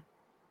ma'am,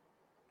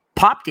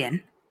 popped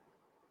in,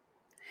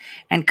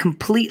 and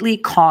completely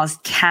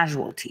caused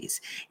casualties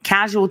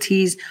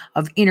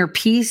of inner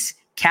peace,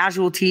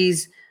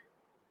 casualties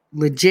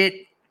legit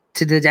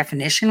to the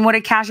definition what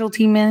a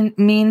casualty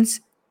means.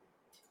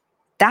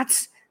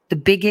 That's the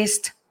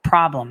biggest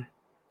problem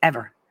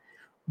ever.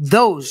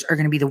 Those are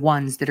going to be the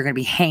ones that are going to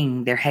be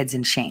hanging their heads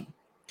in shame.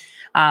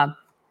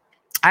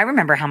 I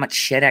remember how much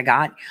shit I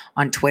got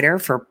on Twitter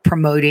for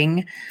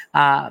promoting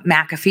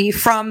McAfee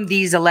from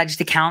these alleged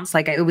accounts.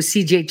 Like it was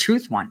CJ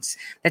Truth once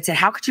that said,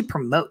 how could you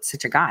promote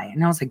such a guy?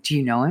 And I was like, do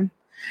you know him?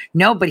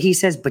 No, but he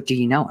says, but do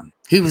you know him?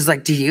 He was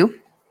like, do you?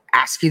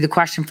 Ask you the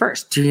question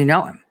first. Do you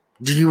know him?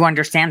 Do you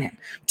understand him?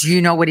 Do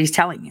you know what he's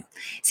telling you?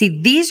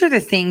 See, these are the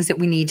things that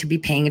we need to be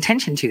paying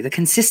attention to. The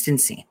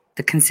consistency.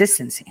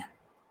 And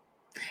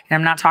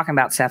I'm not talking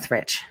about Seth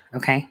Rich,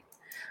 okay?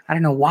 I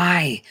don't know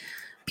why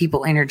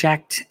people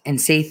interject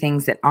and say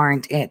things that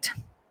aren't it.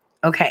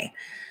 Okay.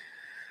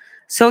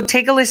 So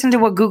take a listen to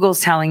what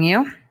Google's telling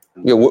you.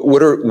 Yeah,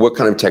 what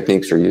kind of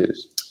techniques are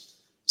used?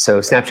 So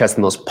Snapchat's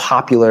the most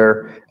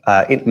popular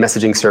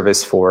messaging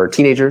service for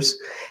teenagers,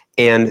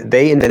 and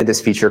they invented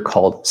this feature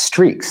called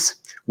Streaks,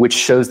 which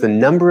shows the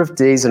number of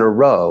days in a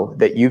row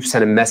that you've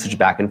sent a message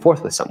back and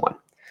forth with someone.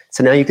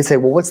 So now you can say,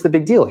 well, what's the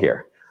big deal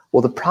here?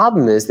 Well, the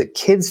problem is that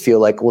kids feel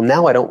like, well,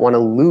 now I don't want to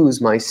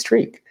lose my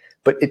streak.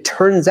 But it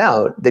turns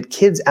out that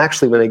kids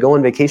actually, when they go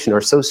on vacation,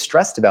 are so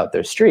stressed about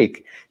their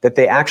streak that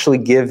they actually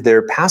give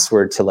their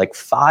password to like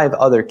 5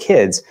 other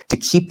kids to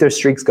keep their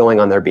streaks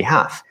going on their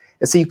behalf.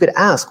 And so you could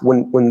ask,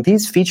 when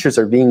these features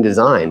are being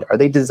designed, are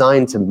they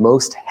designed to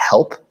most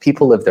help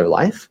people live their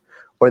life?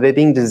 Or are they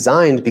being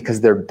designed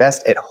because they're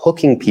best at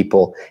hooking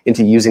people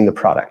into using the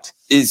product?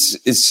 Is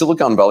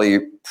Silicon Valley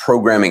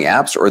programming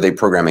apps, or are they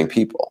programming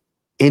people?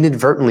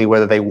 Inadvertently,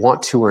 whether they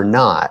want to or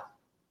not,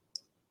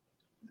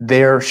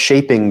 they're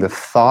shaping the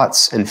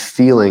thoughts and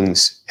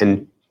feelings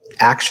and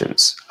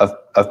actions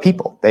of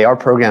people. They are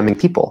programming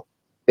people.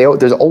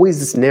 There's always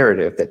this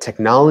narrative that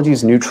technology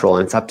is neutral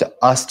and it's up to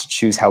us to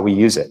choose how we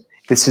use it.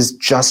 This is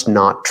just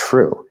not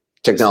true.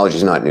 Technology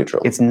is not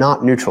neutral. It's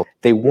not neutral.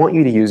 They want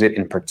you to use it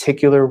in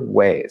particular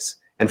ways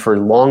and for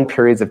long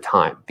periods of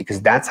time because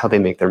that's how they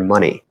make their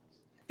money.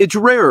 It's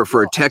rare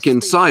for a tech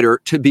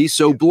insider to be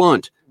so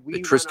blunt.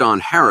 But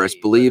Tristan Harris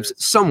believes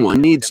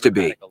someone needs to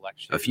be.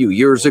 A few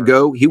years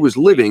ago, he was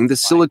living the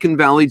Silicon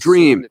Valley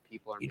dream.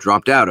 He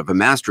dropped out of a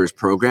master's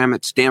program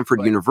at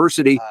Stanford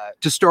University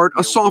to start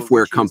a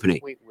software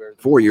company.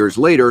 4 years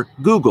later,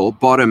 Google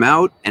bought him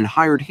out and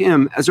hired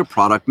him as a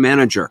product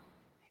manager.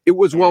 It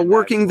was while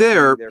working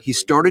there, he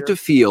started to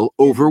feel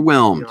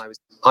overwhelmed.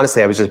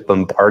 Honestly, I was just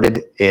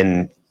bombarded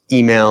in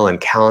email and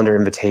calendar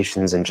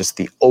invitations and just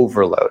the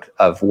overload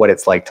of what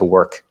it's like to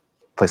work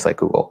at a place like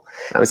Google.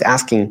 I was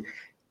asking,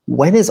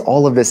 when is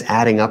all of this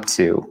adding up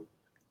to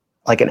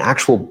like an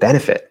actual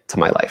benefit to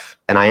my life?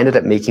 And I ended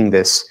up making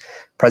this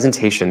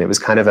presentation. It was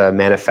kind of a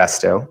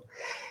manifesto.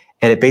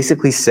 And it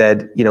basically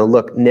said,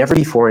 look, never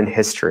before in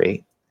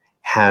history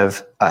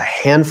have a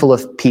handful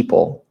of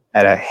people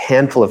at a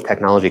handful of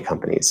technology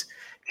companies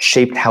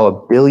shaped how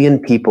 1 billion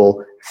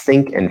people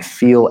think and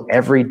feel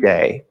every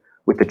day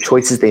with the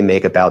choices they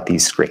make about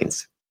these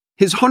screens.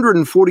 His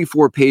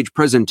 144-page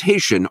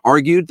presentation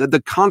argued that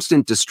the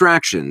constant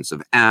distractions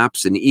of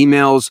apps and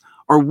emails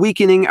are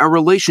weakening our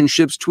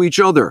relationships to each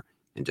other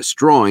and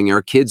destroying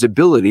our kids'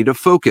 ability to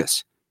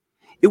focus.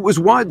 It was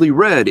widely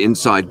read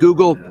inside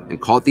Google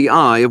and caught the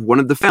eye of one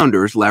of the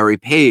founders, Larry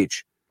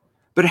Page.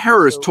 But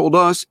Harris told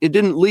us it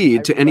didn't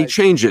lead to any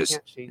changes,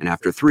 and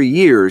after 3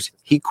 years,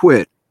 he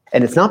quit.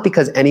 And it's not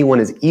because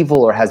anyone is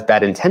evil or has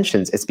bad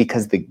intentions. It's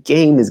because the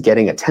game is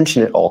getting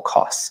attention at all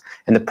costs.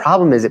 And the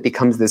problem is it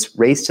becomes this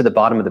race to the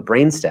bottom of the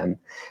brainstem,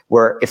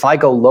 where if I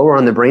go lower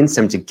on the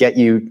brainstem to get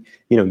you,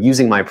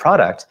 using my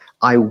product,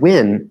 I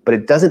win, but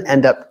it doesn't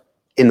end up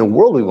in the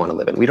world we want to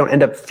live in. We don't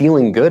end up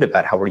feeling good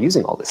about how we're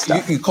using all this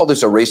stuff. You call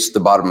this a race to the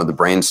bottom of the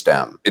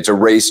brainstem. It's a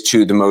race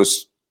to the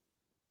most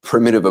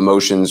primitive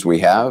emotions we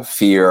have: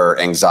 fear,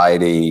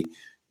 anxiety,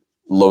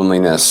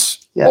 loneliness.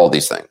 Yeah. All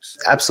these things.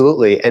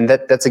 Absolutely. And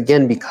that's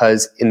again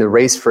because in the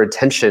race for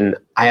attention,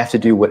 I have to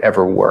do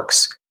whatever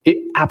works. It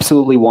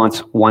absolutely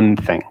wants one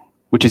thing,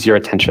 which is your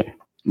attention.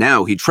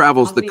 Now he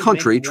travels the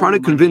country trying to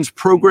convince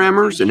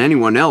programmers and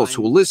anyone else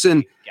who will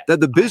listen that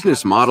the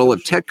business model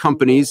of tech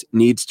companies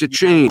needs to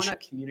change.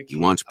 He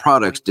wants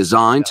products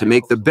designed to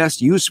make the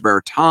best use of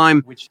our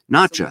time,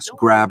 not just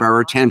grab our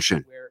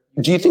attention.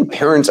 Do you think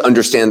parents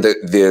understand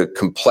the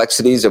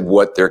complexities of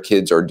what their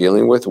kids are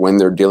dealing with when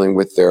they're dealing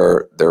with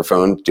their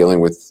phone, dealing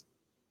with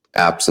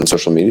apps and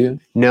social media?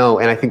 No,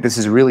 and I think this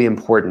is really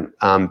important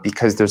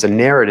because there's a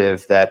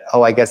narrative that,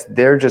 oh, I guess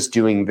they're just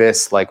doing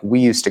this like we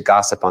used to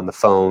gossip on the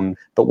phone.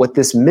 But what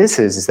this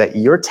misses is that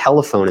your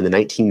telephone in the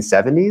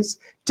 1970s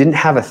didn't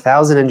have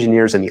 1,000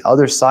 engineers on the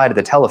other side of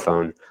the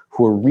telephone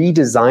who were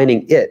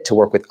redesigning it to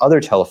work with other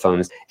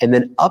telephones and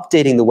then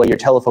updating the way your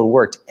telephone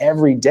worked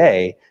every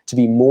day to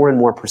be more and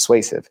more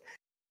persuasive.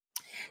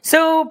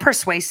 So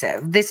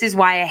persuasive. This is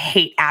why I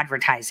hate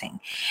advertising.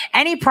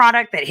 Any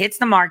product that hits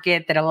the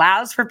market that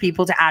allows for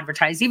people to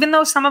advertise, even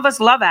though some of us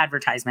love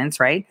advertisements,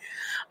 right?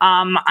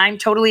 I'm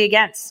totally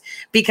against,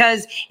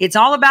 because it's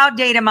all about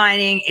data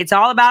mining. It's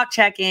all about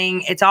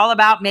checking. It's all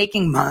about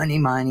making money.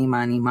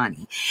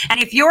 And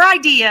if your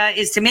idea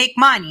is to make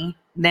money,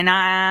 then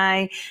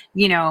I,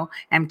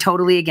 am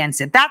totally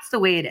against it. That's the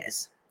way it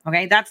is.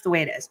 Okay, that's the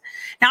way it is.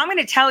 Now I'm going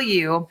to tell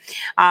you,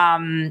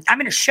 I'm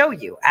going to show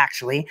you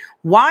actually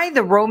why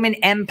the Roman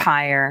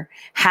Empire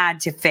had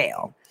to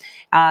fail.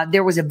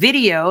 There was a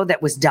video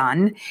that was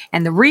done,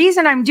 and the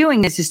reason I'm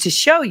doing this is to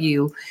show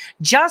you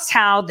just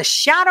how the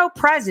shadow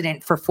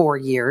president for 4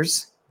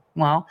 years,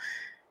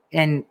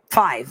 and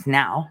 5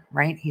 now,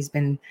 right? He's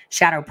been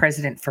shadow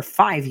president for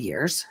 5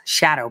 years,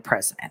 shadow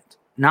president,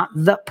 not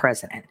the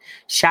president,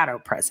 shadow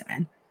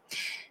president.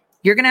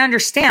 You're going to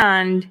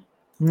understand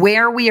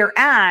where we are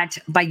at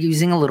by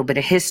using a little bit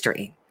of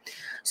history.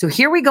 So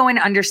here we go in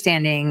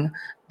understanding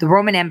the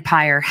Roman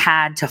Empire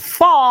had to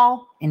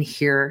fall, and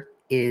here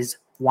is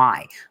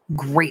why.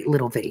 Great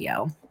little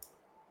video.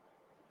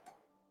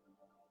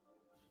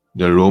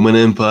 The Roman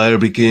Empire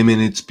became in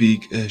its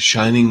peak a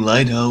shining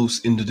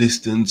lighthouse in the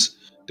distance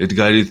that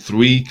guided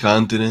 3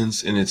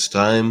 continents in its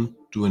time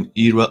to an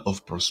era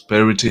of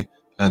prosperity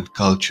and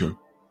culture.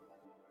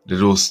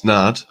 That was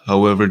not,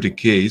 however, the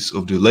case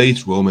of the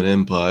late Roman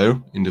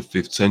Empire in the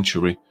 5th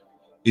century.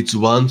 Its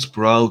once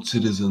proud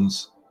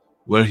citizens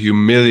were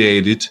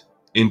humiliated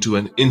into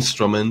an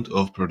instrument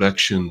of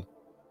production.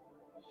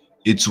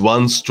 Its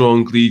once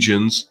strong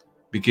legions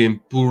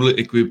became poorly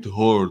equipped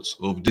hordes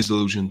of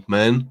disillusioned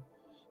men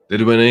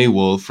that went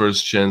AWOL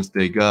first chance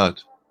they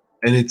got.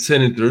 And its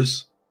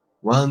senators,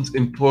 once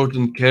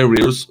important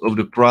carriers of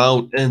the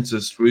proud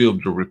ancestry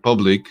of the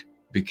Republic,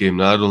 became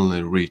not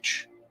only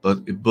rich, but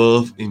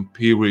above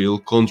imperial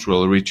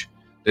control rich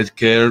that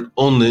cared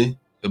only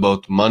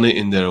about money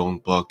in their own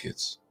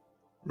pockets.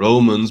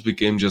 Romans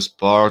became just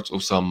part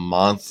of some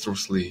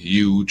monstrously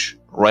huge,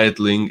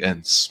 rattling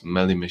and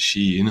smelly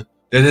machine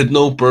that had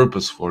no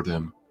purpose for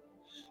them.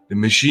 The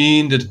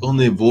machine that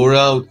only wore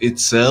out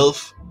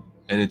itself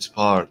and its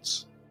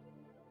parts.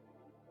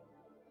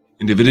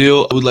 In the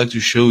video, I would like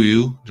to show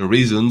you the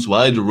reasons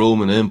why the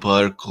Roman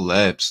Empire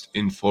collapsed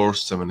in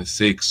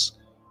 476,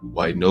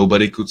 why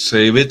nobody could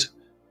save it,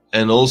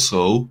 and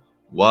also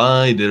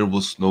why there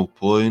was no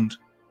point.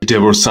 If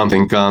there was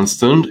something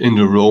constant in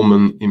the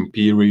Roman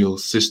imperial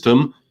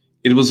system,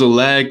 it was a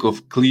lack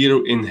of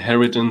clear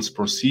inheritance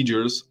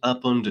procedures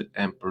upon the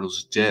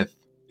emperor's death.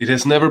 It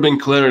has never been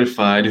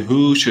clarified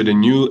who should a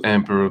new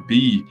emperor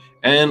be,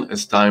 and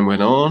as time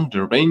went on,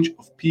 the range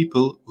of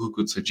people who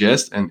could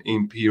suggest an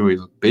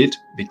imperial bid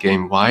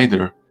became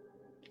wider.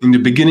 In the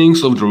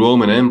beginnings of the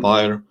Roman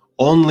Empire,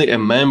 only a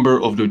member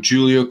of the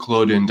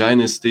Julio-Claudian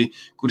dynasty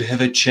could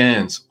have a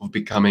chance of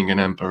becoming an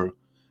emperor.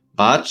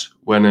 But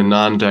when a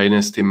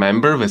non-dynasty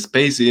member,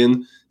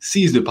 Vespasian,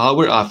 seized the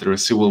power after a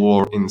civil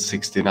war in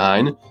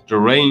 69, the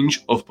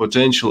range of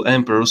potential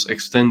emperors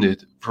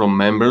extended from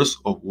members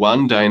of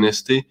one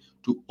dynasty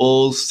to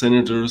all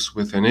senators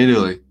within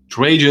Italy.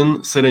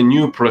 Trajan set a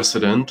new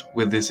precedent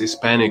with his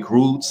Hispanic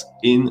roots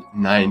in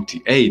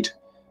 98.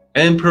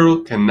 Emperor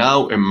can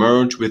now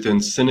emerge within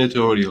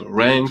senatorial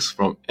ranks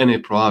from any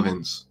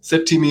province.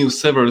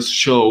 Septimius Severus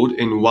showed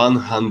in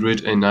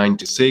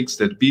 196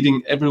 that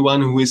beating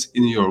everyone who is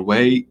in your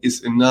way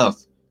is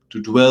enough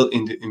to dwell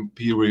in the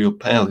imperial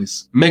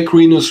palace.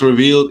 Macrinus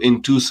revealed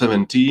in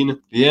 217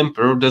 the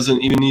emperor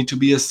doesn't even need to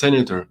be a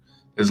senator,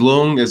 as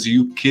long as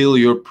you kill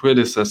your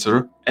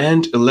predecessor,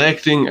 and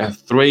electing a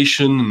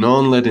Thracian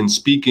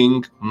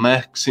non-Latin-speaking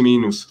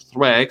Maximinus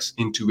Thrax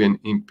into an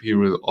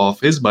imperial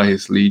office by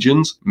his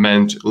legions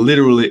meant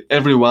literally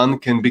everyone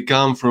can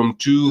become from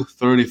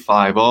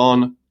 235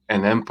 on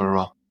an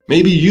emperor.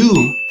 Maybe you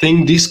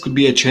think this could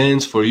be a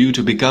chance for you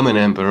to become an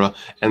emperor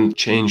and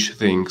change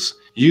things.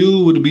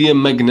 You would be a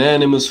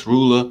magnanimous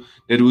ruler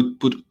that would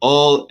put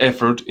all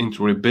effort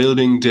into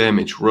rebuilding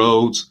damaged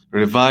roads,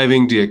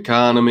 reviving the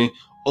economy,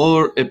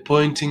 or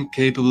appointing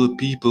capable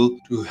people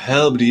to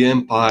help the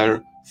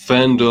empire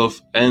fend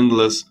off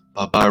endless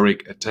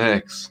barbaric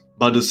attacks.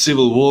 But the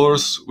civil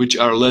wars, which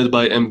are led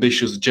by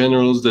ambitious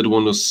generals that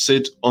want to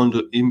sit on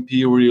the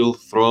imperial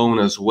throne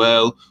as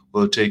well,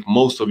 will take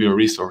most of your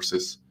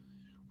resources.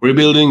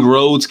 Rebuilding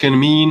roads can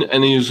mean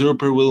an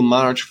usurper will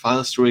march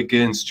faster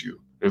against you.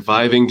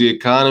 Reviving the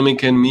economy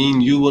can mean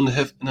you won't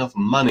have enough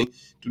money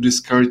to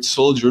discourage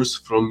soldiers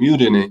from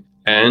mutiny.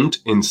 And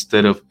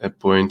instead of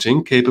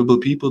appointing capable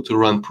people to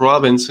run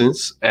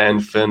provinces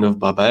and fend off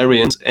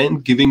barbarians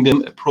and giving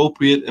them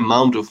appropriate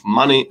amount of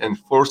money and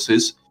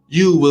forces,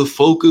 you will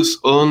focus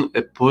on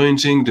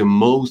appointing the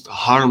most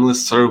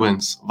harmless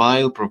servants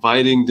while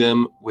providing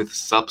them with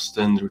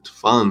substandard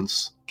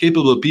funds.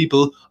 Capable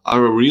people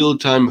are a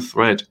real-time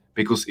threat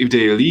because if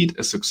they lead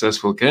a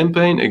successful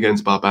campaign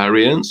against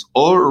barbarians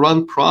or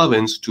run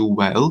province too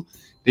well,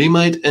 they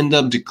might end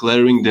up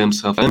declaring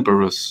themselves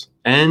emperors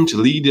and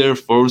lead their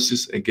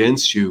forces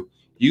against you,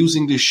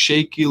 using the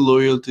shaky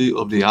loyalty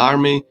of the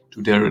army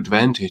to their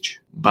advantage.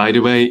 By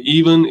the way,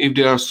 even if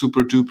they are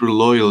super-duper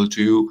loyal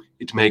to you,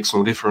 it makes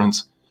no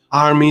difference.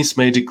 Armies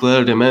may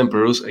declare them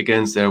emperors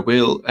against their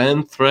will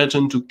and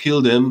threaten to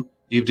kill them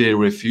if they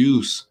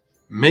refuse.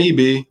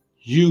 Maybe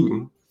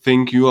you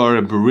think you are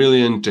a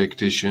brilliant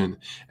tactician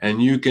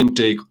and you can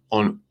take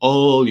on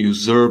all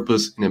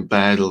usurpers in a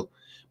battle,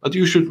 but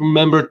you should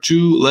remember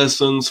 2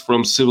 lessons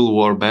from Civil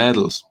War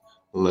battles.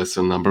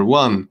 Lesson number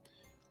 1.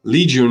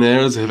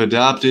 Legionnaires have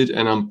adopted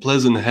an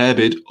unpleasant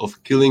habit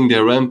of killing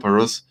their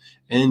emperors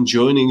and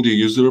joining the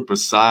usurper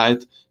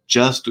side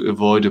just to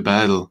avoid a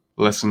battle.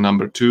 Lesson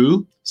number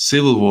 2.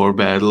 Civil War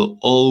battle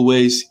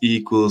always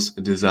equals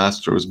a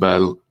disastrous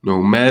battle,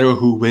 no matter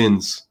who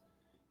wins.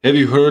 Have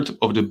you heard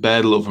of the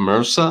Battle of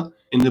Mursa?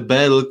 In the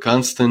battle,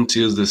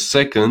 Constantius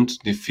II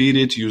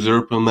defeated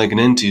usurper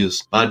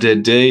Magnentius, but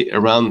that day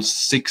around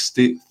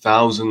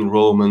 60,000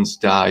 Romans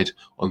died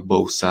on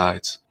both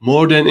sides.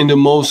 More than in the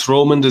most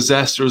Roman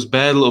disastrous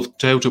battle of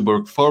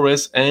Teutoburg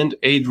Forest and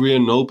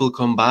Adrianople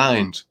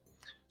combined.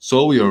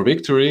 So your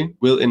victory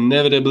will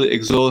inevitably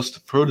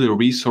exhaust further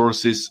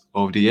resources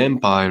of the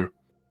empire.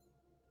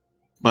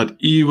 But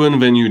even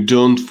when you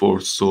don't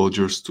force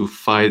soldiers to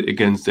fight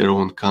against their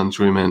own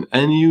countrymen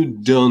and you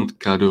don't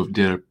cut off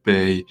their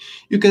pay,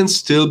 you can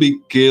still be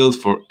killed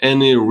for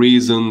any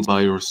reason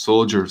by your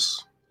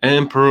soldiers.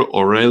 Emperor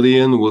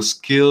Aurelian was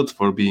killed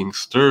for being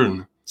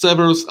stern.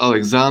 Severus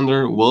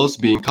Alexander was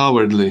being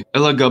cowardly.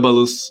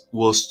 Elagabalus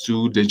was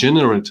too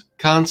degenerate.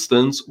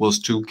 Constans was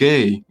too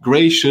gay.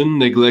 Gratian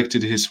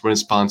neglected his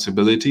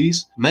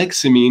responsibilities.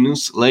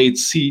 Maximinus laid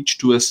siege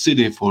to a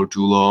city for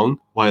too long,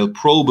 while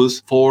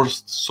Probus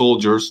forced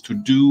soldiers to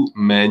do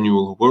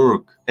manual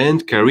work.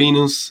 And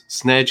Carinus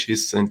snatched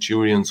his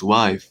centurion's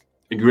wife.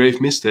 A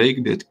grave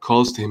mistake that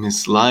cost him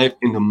his life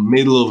in the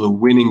middle of a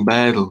winning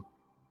battle.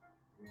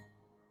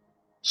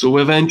 So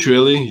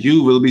eventually,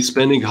 you will be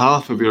spending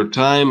half of your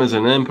time as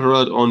an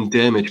emperor on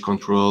damage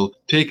control,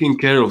 taking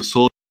care of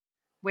soldiers.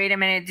 Wait a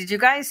minute. Did you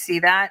guys see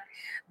that?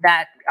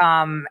 That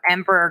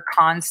Emperor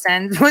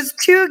Constans was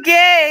too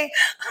gay.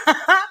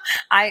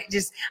 I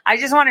just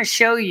want to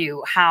show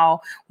you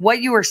how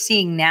what you are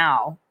seeing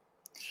now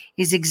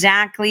is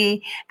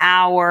exactly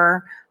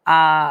our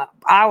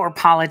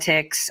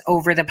politics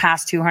over the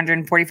past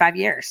 245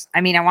 years. I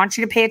mean, I want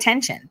you to pay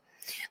attention.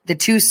 The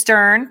too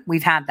stern,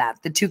 we've had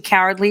that. The too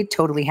cowardly,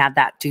 totally had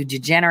that. Too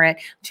degenerate,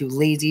 too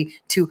lazy,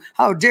 too,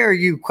 how dare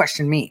you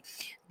question me?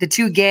 The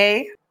too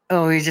gay,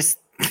 oh, you're just,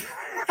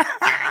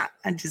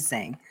 I'm just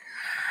saying.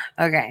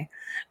 Okay,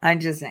 I'm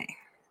just saying.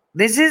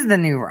 This is the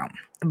new Rome,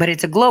 but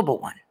it's a global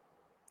one.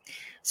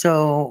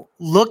 So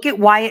look at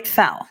why it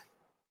fell.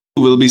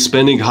 You will be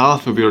spending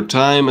half of your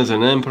time as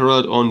an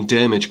emperor on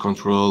damage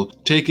control,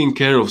 taking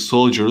care of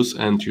soldiers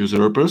and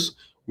usurpers,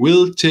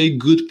 will take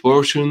good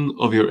portion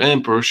of your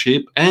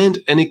emperorship, and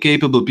any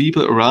capable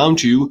people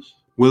around you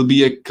will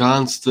be a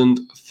constant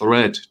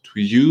threat to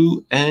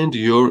you and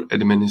your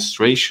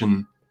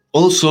administration.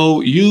 Also,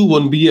 you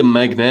won't be a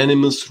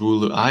magnanimous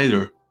ruler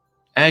either.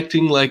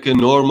 Acting like a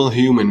normal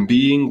human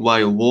being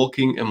while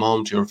walking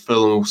among your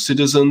fellow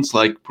citizens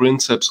like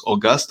Princeps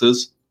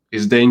Augustus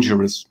is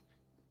dangerous.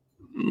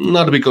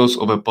 Not because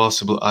of a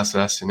possible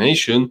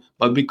assassination,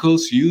 but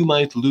because you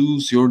might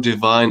lose your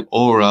divine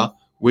aura,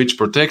 which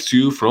protects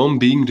you from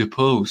being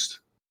deposed.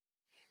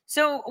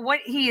 So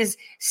what he is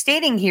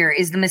stating here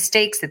is the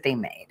mistakes that they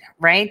made,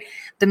 right?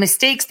 The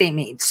mistakes they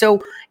made.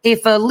 So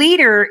if a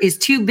leader is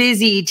too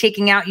busy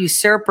taking out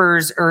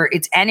usurpers or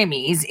its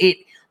enemies, it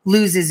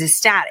loses his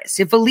status.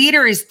 If a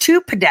leader is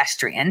too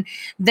pedestrian,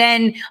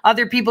 then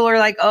other people are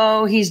like,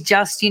 oh, he's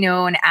just,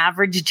 an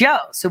average Joe,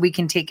 so we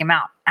can take him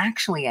out.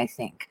 Actually, I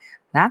think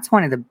that's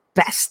one of the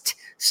best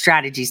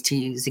strategies to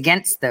use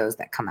against those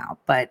that come out.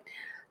 But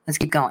let's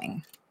keep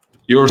going.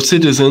 Your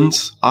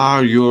citizens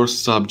are your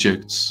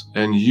subjects,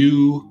 and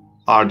you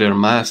are their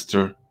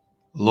master,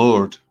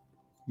 Lord,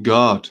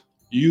 God.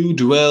 You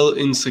dwell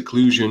in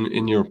seclusion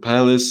in your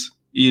palace,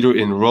 either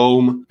in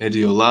Rome,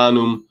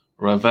 Mediolanum,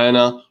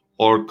 Ravenna,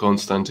 or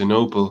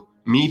Constantinople,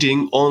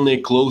 meeting only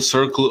a close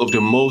circle of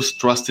the most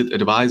trusted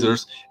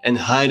advisors and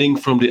hiding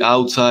from the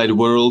outside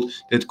world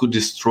that could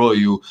destroy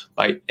you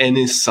by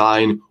any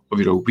sign of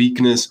your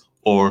weakness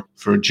or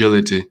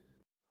fragility.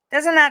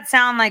 Doesn't that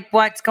sound like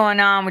what's going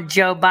on with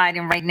Joe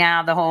Biden right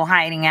now? The whole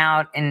hiding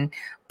out and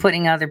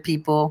putting other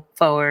people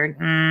forward.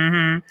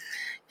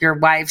 Your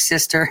wife's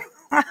sister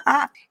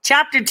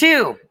Chapter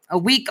 2, a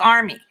weak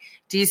army.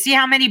 Do you see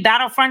how many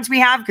battlefronts we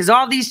have? Because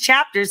all these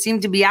chapters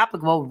seem to be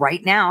applicable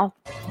right now.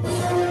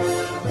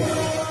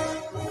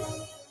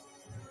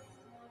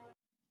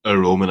 A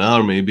Roman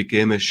army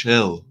became a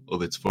shell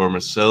of its former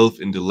self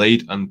in the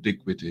late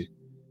antiquity.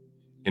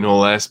 In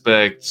all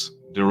aspects,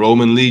 the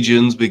Roman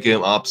legions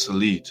became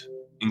obsolete,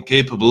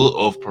 incapable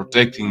of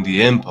protecting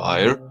the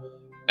empire,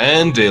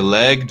 and they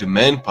lacked the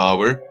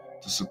manpower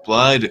to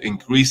supply the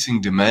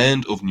increasing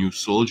demand of new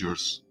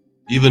soldiers.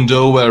 Even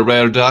though a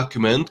rare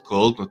document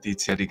called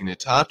Notitia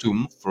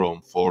Dignitatum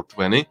from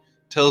 420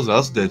 tells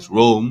us that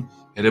Rome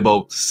had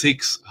about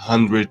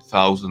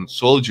 600,000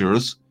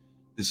 soldiers,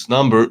 this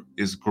number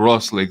is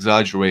grossly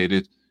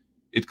exaggerated.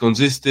 It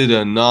consisted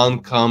of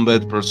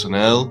non-combat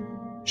personnel,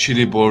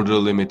 border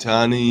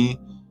limitani,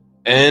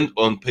 and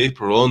on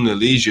paper only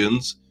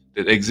legions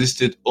that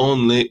existed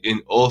only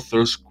in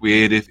author's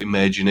creative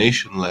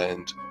imagination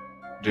land.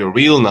 The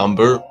real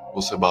number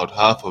was about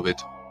half of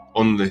it,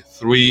 only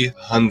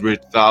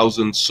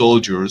 300,000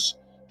 soldiers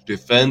to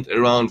defend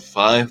around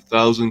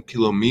 5,000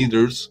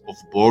 kilometers of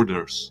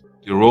borders.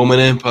 The Roman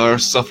Empire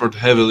suffered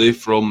heavily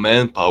from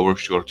manpower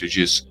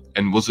shortages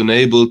and was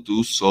unable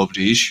to solve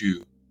the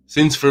issue.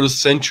 Since 1st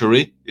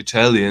century,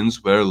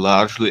 Italians were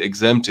largely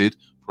exempted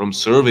from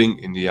serving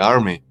in the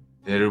army.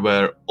 They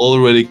were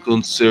already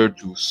considered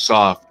too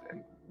soft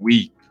and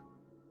weak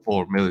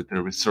for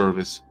military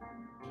service.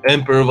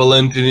 Emperor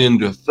Valentinian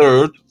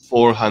III,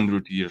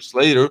 400 years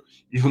later,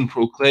 even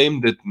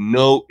proclaimed that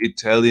no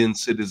Italian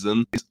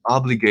citizen is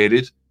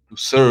obligated to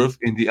serve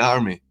in the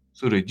army,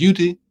 so the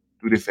duty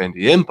to defend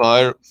the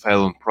empire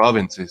fell on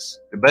provinces.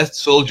 The best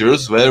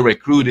soldiers were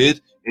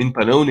recruited in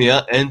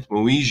Pannonia and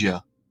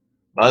Moesia.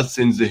 But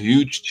since the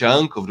huge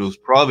chunk of those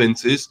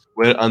provinces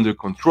were under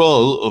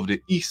control of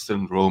the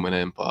Eastern Roman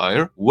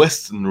Empire,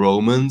 Western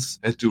Romans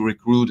had to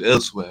recruit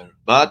elsewhere.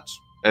 But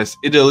as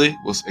Italy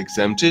was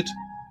exempted,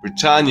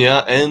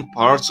 Britannia and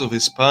parts of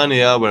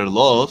Hispania were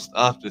lost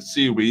after a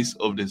series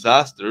of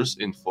disasters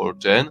in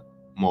 410,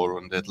 more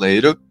on that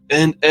later,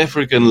 and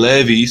African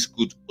levies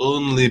could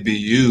only be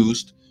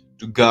used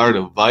to guard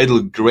a vital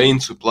grain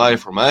supply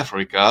from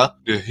Africa.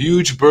 The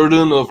huge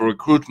burden of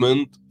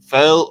recruitment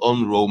fell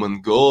on Roman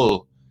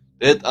Gaul,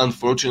 that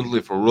unfortunately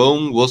for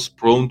Rome was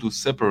prone to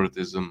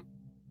separatism.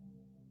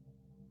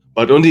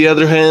 But on the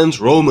other hand,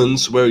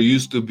 Romans were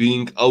used to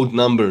being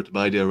outnumbered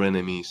by their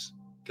enemies,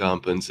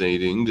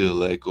 compensating the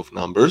lack of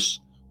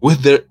numbers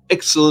with their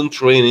excellent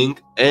training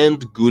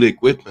and good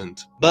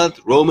equipment. But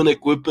Roman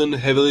equipment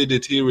heavily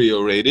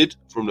deteriorated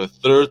from the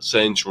 3rd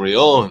century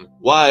on,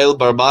 while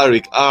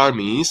barbaric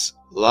armies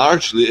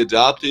largely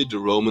adopted the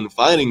Roman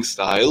fighting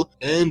style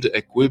and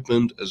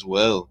equipment as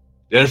well.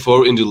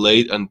 Therefore, in the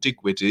late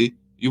antiquity,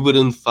 you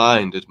wouldn't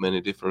find that many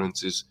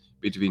differences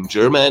between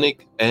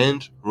Germanic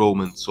and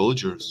Roman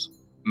soldiers.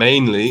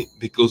 Mainly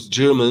because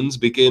Germans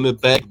became a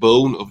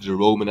backbone of the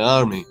Roman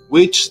army,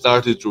 which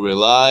started to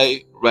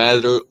rely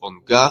rather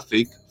on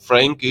Gothic,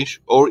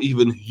 Frankish, or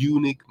even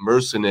Hunnic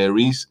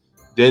mercenaries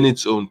than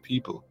its own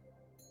people.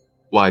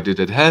 Why did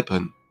that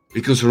happen?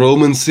 Because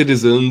Roman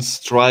citizens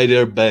tried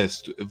their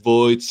best to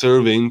avoid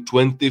serving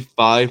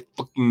 25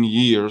 fucking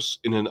years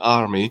in an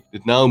army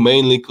that now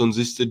mainly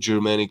consisted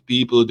Germanic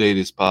people they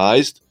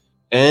despised,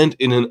 and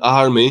in an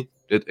army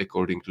that,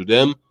 according to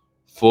them,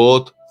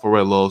 fought for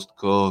a lost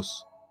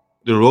cause.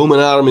 The Roman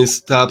army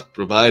stopped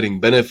providing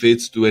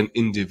benefits to an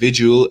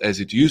individual as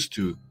it used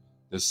to.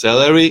 The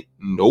salary?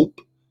 Nope.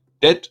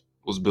 That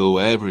was below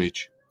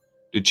average.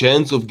 The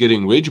chance of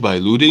getting rich by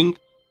looting?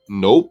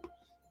 Nope.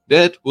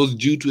 That was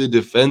due to a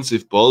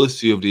defensive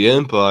policy of the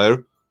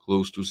empire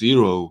close to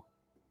zero.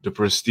 The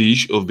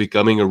prestige of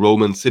becoming a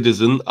Roman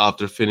citizen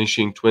after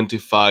finishing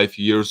 25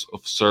 years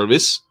of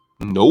service?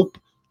 Nope.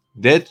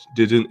 That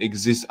didn't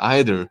exist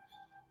either,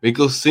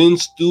 because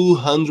since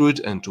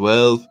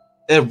 212,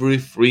 every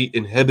free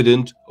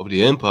inhabitant of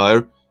the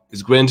empire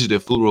is granted a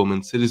full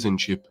Roman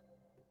citizenship.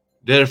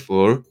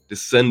 Therefore,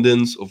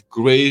 descendants of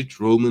great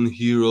Roman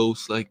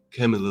heroes like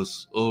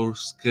Camillus or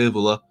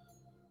Scaevola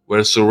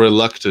were so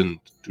reluctant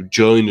to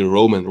join the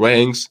Roman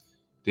ranks,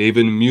 they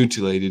even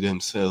mutilated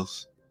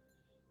themselves.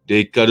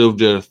 They cut off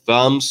their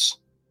thumbs,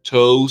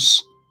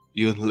 toes,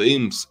 even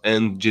limbs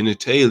and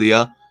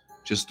genitalia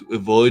just to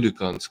avoid a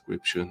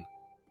conscription.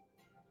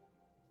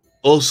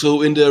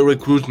 Also, in their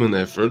recruitment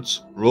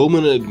efforts,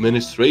 Roman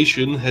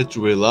administration had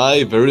to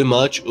rely very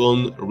much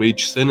on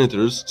rich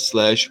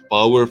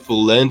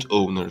senators/powerful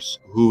landowners,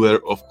 who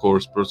were of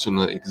course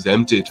personally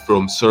exempted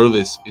from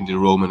service in the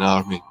Roman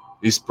army.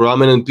 These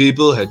prominent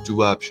people had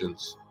two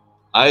options: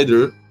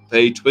 either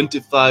pay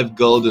 25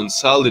 golden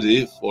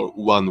solidi for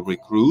one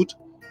recruit,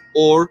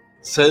 or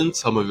send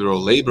some of your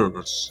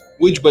laborers,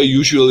 which were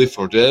usually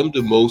for them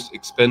the most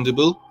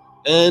expendable,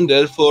 and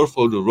therefore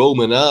for the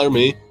Roman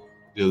army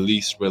the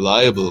least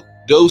reliable.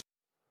 Those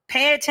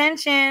Pay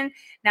attention.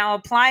 Now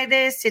apply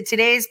this to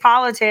today's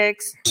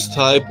politics.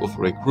 type of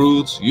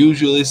recruits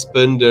usually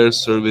spend their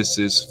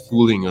services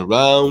fooling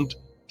around,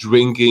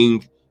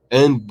 drinking,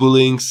 and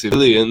bullying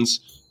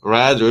civilians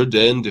rather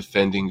than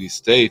defending the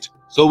state.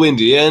 So in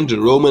the end, the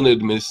Roman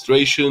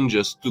administration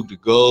just took the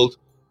gold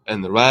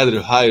and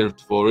rather hired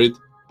for it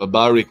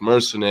barbaric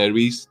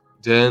mercenaries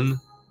than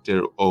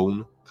their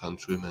own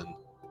countrymen.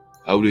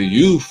 How do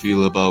you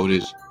feel about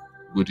it?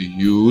 Would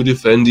you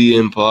defend the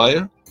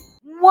empire?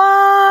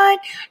 What?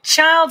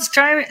 Child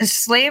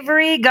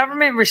slavery,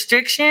 government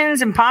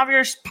restrictions,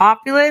 impoverished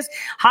populace,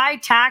 high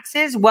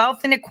taxes,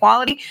 wealth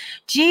inequality.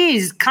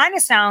 Geez, kind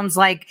of sounds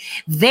like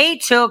they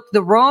took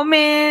the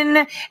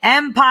Roman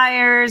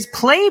Empire's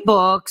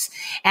playbooks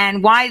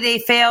and why they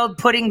failed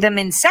putting them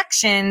in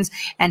sections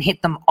and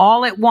hit them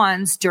all at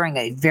once during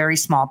a very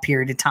small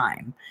period of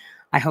time.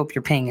 I hope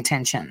you're paying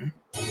attention.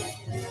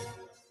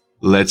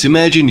 Let's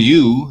imagine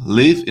you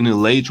live in a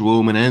late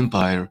Roman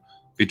Empire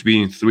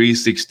between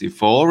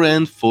 364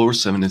 and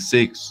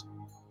 476.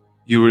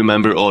 You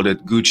remember all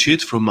that good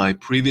shit from my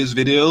previous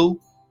video?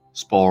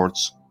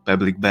 Sports,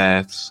 public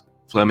baths,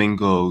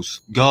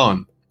 flamingos,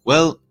 gone.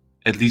 Well,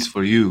 at least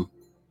for you.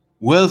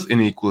 Wealth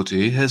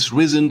inequality has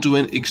risen to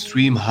an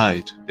extreme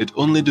height that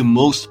only the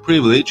most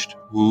privileged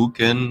who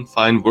can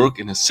find work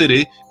in a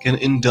city can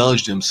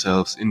indulge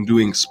themselves in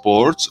doing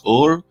sports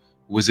or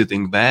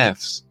visiting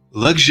baths.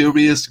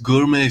 Luxurious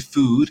gourmet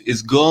food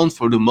is gone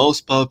for the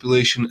most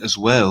population as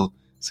well,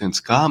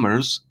 since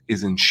commerce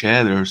is in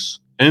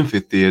shatters.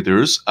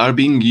 Amphitheaters are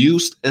being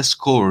used as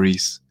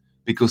quarries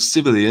because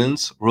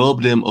civilians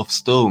rob them of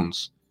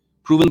stones,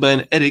 proven by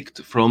an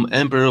edict from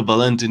Emperor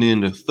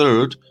Valentinian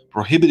III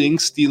prohibiting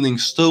stealing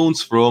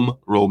stones from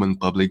Roman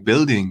public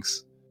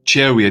buildings.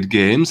 Chariot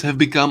games have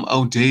become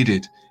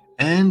outdated,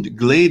 and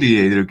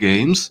gladiator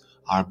games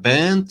are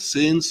banned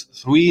since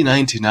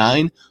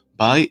 399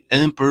 by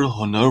Emperor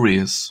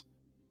Honorius.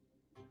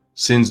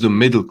 Since the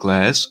middle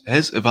class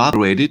has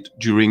evaporated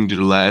during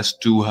the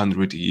last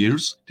 200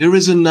 years, there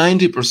is a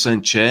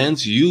 90%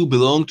 chance you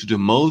belong to the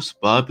most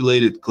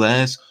populated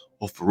class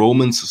of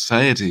Roman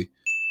society,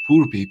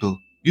 poor people.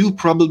 You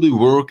probably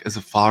work as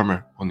a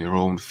farmer on your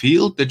own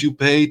field that you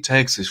pay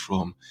taxes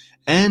from,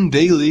 and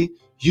daily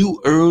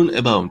you earn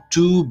about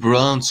 2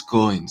 bronze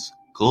coins,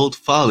 called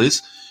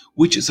thalis,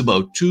 which is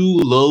about 2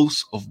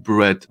 loaves of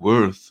bread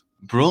worth.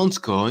 Bronze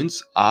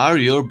coins are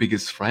your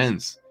biggest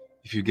friends.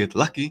 If you get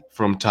lucky,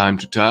 from time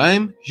to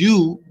time,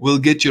 you will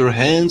get your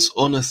hands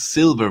on a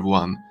silver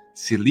one,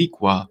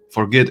 siliqua.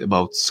 Forget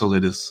about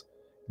solidus.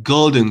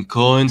 Golden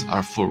coins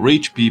are for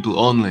rich people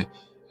only,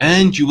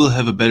 and you will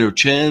have a better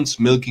chance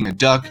milking a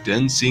duck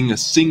than seeing a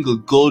single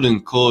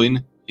golden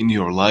coin in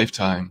your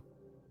lifetime.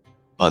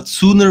 But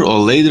sooner or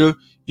later,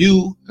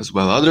 you, as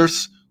well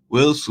others,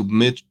 will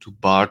submit to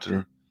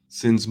barter,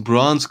 since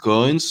bronze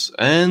coins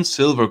and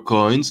silver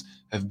coins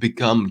have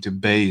become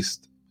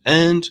debased,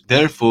 and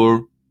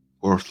therefore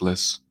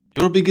worthless.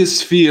 Your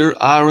biggest fear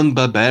aren't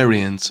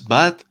barbarians,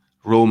 but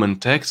Roman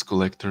tax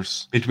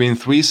collectors. Between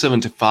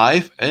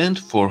 375 and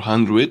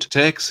 400,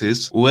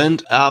 taxes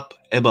went up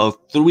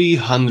about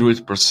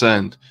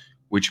 300%,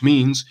 which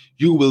means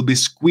you will be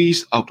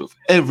squeezed out of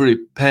every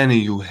penny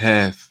you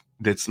have.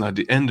 That's not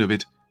the end of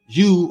it.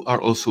 You are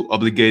also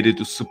obligated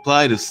to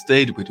supply the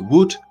state with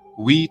wood,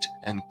 wheat,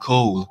 and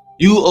coal.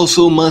 You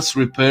also must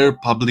repair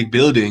public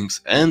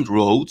buildings and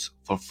roads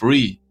for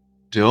free.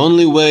 The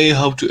only way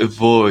how to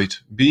avoid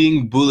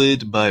being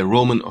bullied by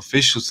Roman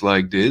officials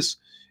like this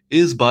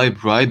is by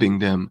bribing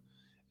them,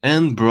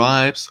 and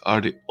bribes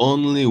are the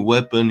only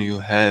weapon you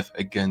have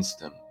against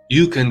them.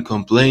 You can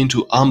complain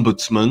to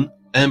Ombudsman,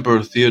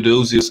 Emperor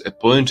Theodosius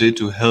appointed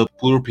to help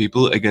poor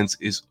people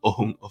against his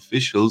own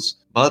officials,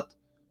 but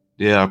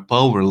they are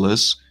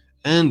powerless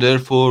and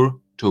therefore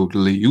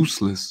totally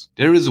useless.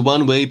 There is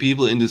one way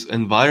people in this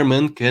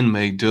environment can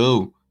make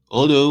dough,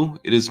 although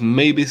it is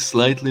maybe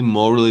slightly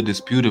morally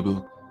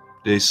disputable.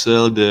 They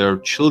sell their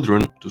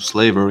children to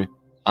slavery.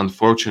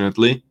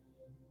 Unfortunately,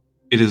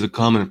 it is a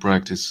common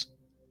practice.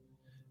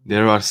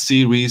 There are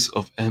series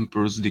of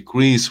emperor's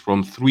decrees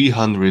from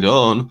 300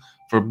 on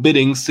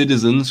forbidding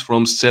citizens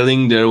from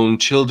selling their own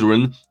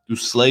children to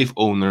slave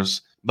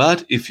owners.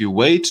 But if you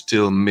wait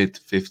till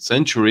mid-5th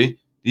century,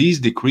 these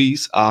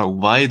decrees are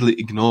widely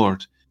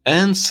ignored,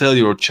 and sell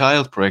your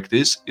child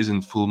practice is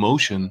in full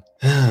motion.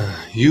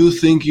 You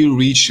think you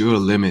reach your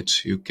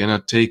limit, you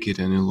cannot take it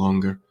any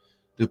longer.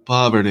 The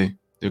poverty,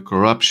 the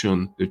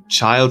corruption, the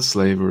child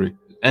slavery,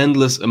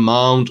 endless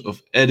amount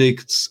of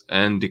edicts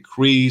and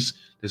decrees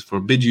that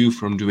forbid you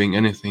from doing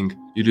anything.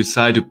 You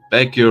decide to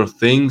pack your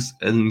things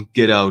and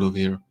get out of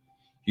here.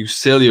 You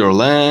sell your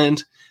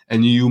land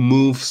and you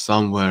move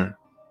somewhere,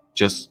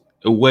 just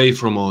away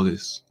from all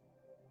this.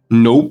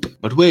 Nope,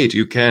 but wait,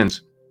 you can't.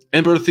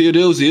 Emperor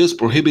Theodosius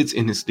prohibits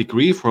in his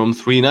decree from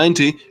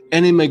 390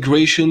 any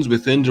migrations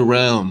within the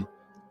realm.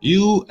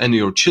 You and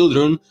your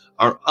children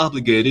are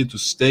obligated to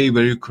stay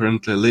where you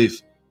currently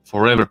live,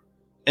 forever.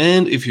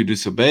 And if you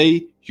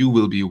disobey, you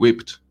will be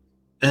whipped.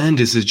 And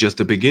this is just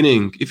the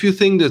beginning. If you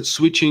think that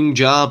switching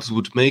jobs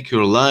would make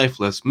your life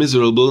less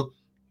miserable,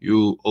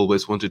 you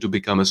always wanted to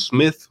become a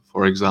smith,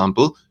 for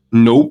example.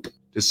 Nope.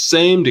 The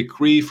same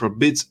decree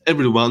forbids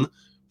everyone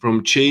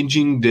from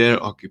changing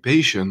their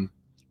occupation.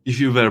 If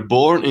you were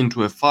born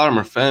into a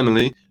farmer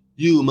family,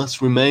 you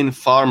must remain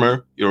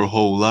farmer your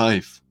whole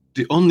life.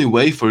 The only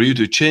way for you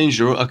to change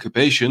your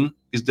occupation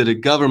is that a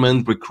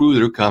government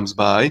recruiter comes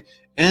by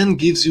and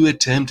gives you a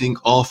tempting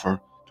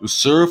offer to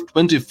serve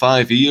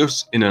 25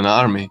 years in an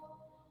army.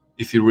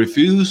 If you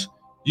refuse,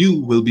 you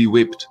will be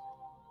whipped.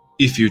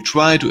 If you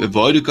try to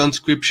avoid a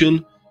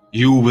conscription,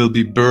 you will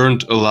be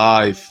burned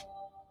alive.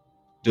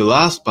 The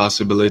last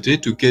possibility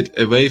to get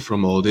away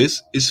from all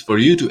this is for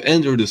you to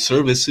enter the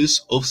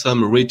services of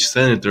some rich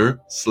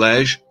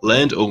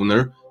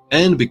senator/landowner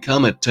and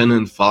become a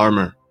tenant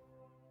farmer.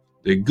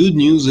 The good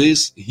news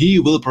is he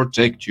will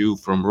protect you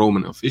from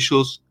Roman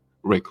officials,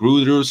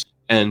 recruiters,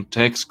 and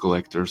tax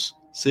collectors,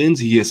 since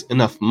he has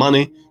enough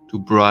money to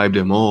bribe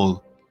them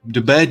all.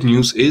 The bad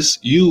news is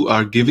you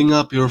are giving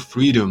up your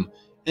freedom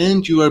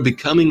and you are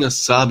becoming a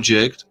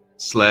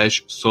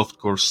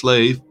subject/softcore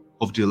slave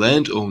of the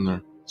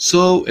landowner.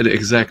 So, at the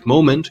exact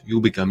moment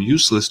you become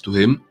useless to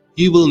him,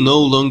 he will no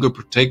longer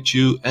protect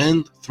you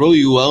and throw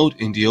you out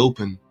in the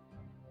open.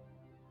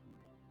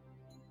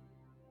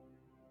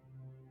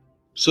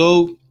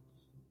 So,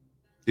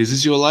 this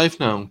is your life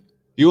now.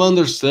 You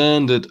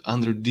understand that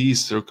under these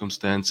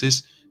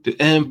circumstances, the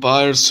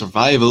empire's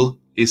survival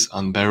is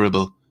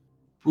unbearable.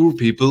 Poor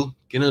people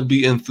cannot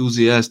be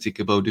enthusiastic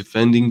about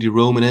defending the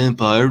Roman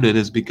Empire that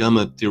has become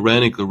a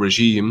tyrannical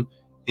regime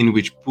in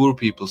which poor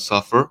people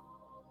suffer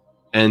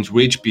and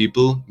rich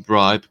people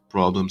bribe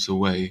problems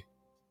away.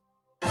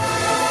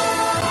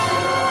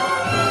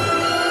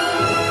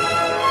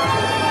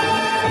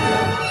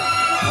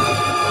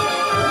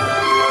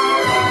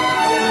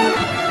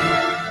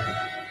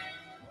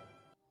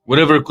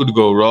 Whatever could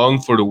go wrong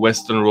for the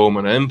Western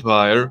Roman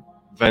Empire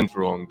went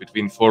wrong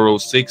between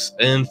 406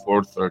 and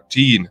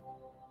 413.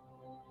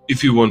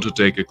 If you want to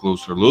take a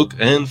closer look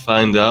and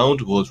find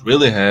out what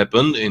really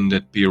happened in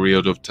that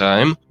period of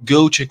time,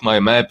 go check my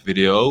map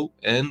video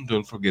and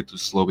don't forget to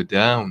slow it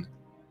down.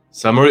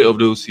 Summary of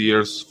those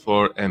years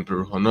for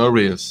Emperor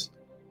Honorius.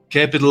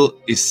 Capital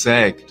is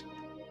sacked.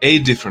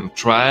 8 different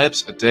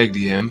tribes attack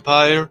the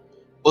empire.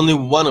 Only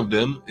one of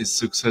them is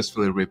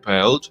successfully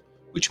repelled,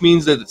 which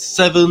means that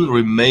 7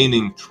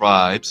 remaining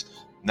tribes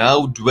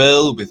now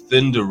dwell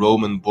within the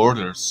Roman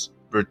borders.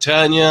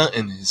 Britannia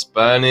and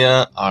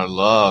Hispania are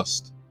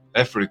lost.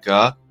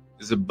 Africa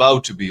is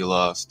about to be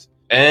lost.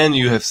 And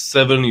you have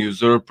 7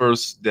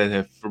 usurpers that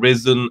have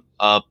risen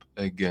up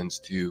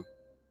against you.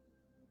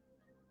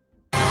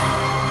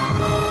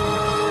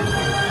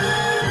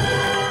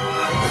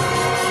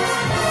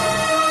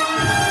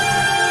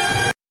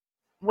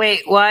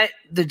 Wait, what?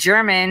 The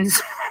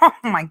Germans? Oh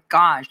my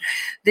gosh.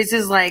 This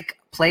is like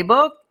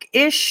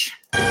playbook-ish?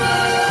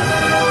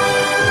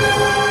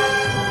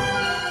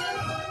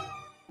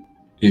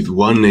 If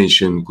one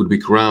nation could be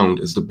crowned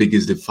as the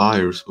biggest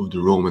defiers of the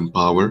Roman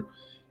power,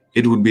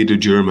 it would be the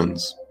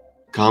Germans.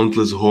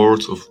 Countless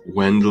hordes of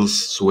Wendels,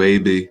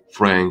 Suebi,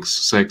 Franks,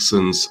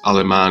 Saxons,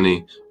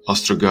 Alemanni,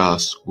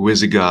 Ostrogoths,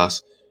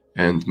 Visigoths,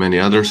 and many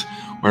others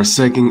were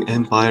sacking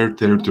empire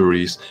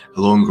territories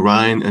along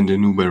Rhine and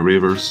Danube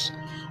rivers,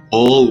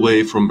 all the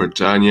way from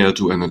Britannia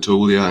to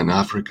Anatolia and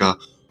Africa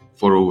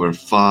for over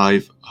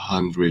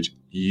 500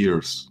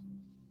 years.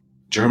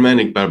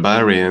 Germanic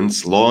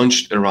barbarians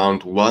launched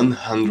around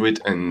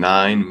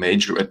 109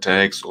 major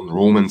attacks on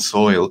Roman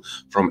soil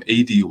from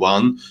AD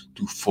 1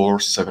 to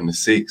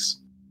 476.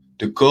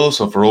 The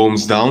cause of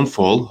Rome's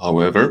downfall,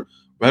 however,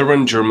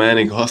 weren't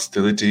Germanic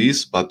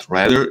hostilities but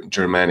rather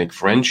Germanic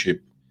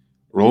friendship.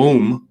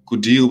 Rome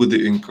could deal with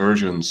the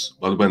incursions,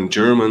 but when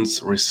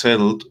Germans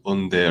resettled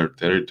on their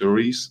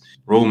territories,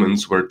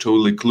 Romans were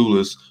totally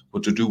clueless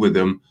what to do with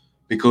them,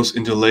 because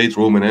in the late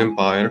Roman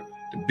Empire,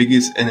 the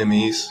biggest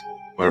enemies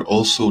were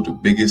also the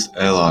biggest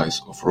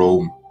allies of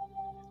Rome.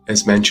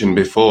 As mentioned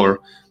before,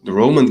 the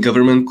Roman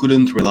government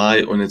couldn't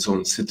rely on its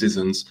own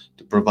citizens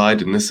to provide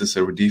the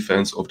necessary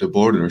defense of the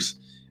borders,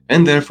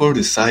 and therefore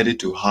decided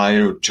to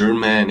hire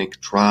Germanic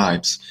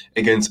tribes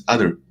against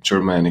other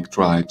Germanic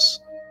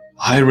tribes.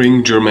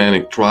 Hiring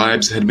Germanic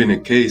tribes had been a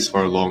case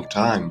for a long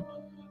time.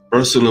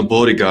 Personal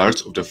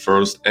bodyguards of the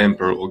first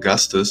Emperor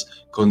Augustus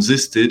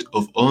consisted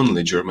of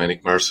only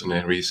Germanic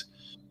mercenaries.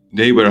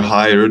 They were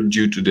hired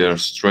due to their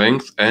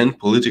strength and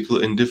political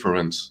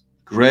indifference.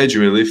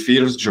 Gradually,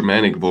 fierce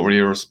Germanic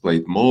warriors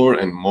played more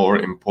and more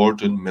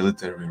important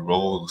military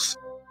roles.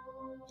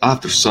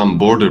 After some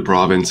border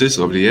provinces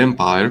of the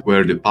empire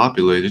were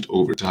depopulated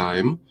over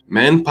time,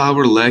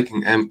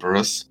 manpower-lacking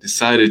emperors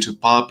decided to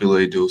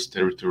populate those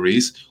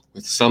territories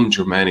with some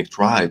Germanic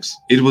tribes.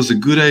 It was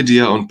a good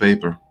idea on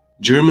paper.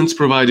 Germans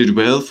provided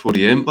wealth for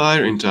the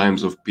empire in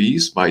times of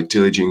peace by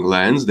tillaging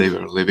lands they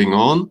were living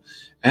on,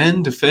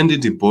 and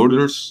defended the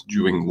borders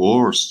during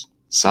wars.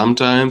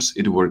 Sometimes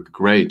it worked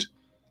great,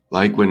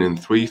 like when in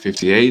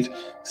 358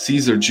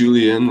 Caesar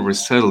Julian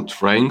resettled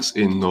Franks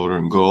in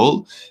northern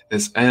Gaul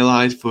as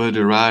allied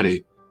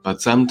foederati,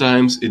 but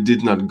sometimes it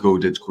did not go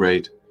that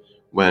great,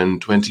 when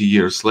 20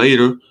 years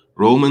later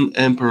Roman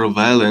Emperor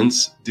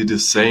Valens did the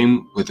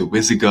same with the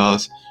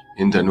Visigoths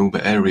in Danube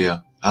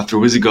area. After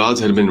Visigoths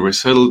had been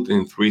resettled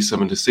in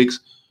 376,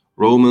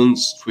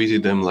 Romans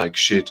treated them like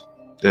shit.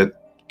 That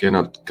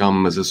cannot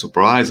come as a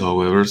surprise,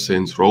 however,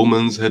 since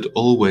Romans had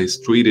always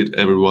treated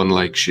everyone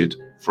like shit,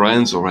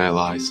 friends or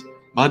allies.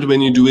 But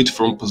when you do it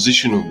from a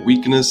position of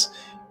weakness,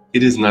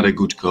 it is not a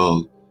good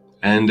call,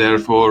 and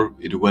therefore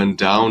it went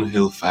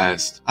downhill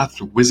fast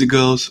after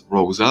Visigoths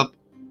rose up,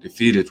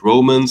 defeated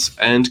Romans,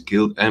 and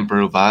killed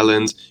Emperor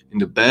Valens in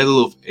the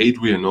Battle of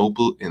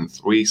Adrianople in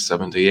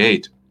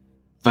 378.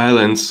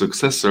 Valens'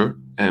 successor,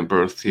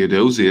 Emperor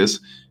Theodosius,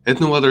 had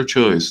no other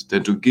choice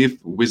than to give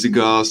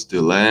Visigoths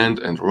the land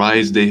and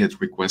rights they had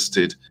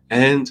requested,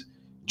 and,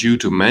 due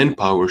to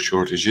manpower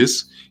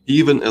shortages, he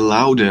even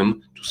allowed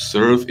them to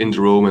serve in the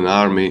Roman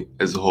army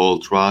as whole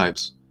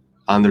tribes,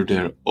 under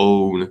their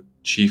own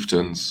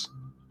chieftains.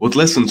 What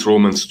lessons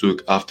Romans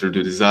took after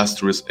the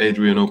disastrous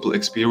Adrianople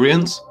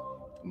experience?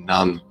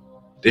 None.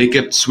 They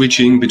kept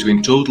switching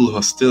between total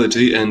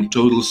hostility and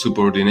total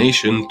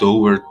subordination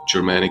toward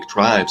Germanic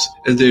tribes,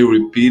 as they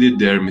repeated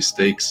their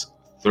mistakes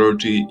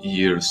 30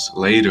 years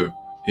later.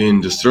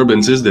 In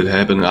disturbances that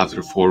happened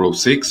after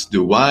 406,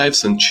 the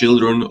wives and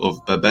children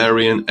of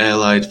barbarian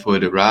allied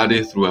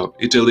foederati throughout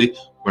Italy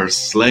were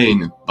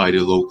slain by the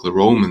local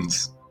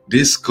Romans.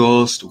 This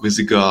caused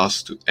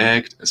Visigoths to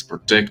act as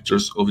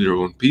protectors of their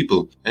own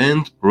people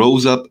and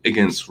rose up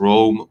against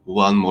Rome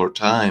one more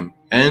time,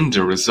 and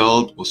the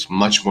result was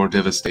much more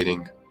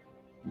devastating.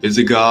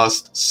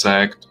 Visigoths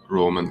sacked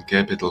Roman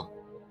capital.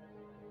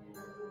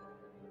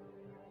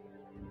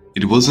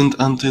 It wasn't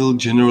until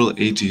General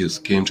Aetius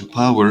came to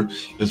power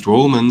that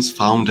Romans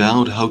found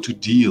out how to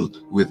deal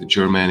with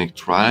Germanic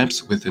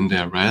tribes within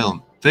their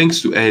realm.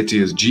 Thanks to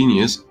Aetius'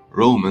 genius,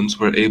 Romans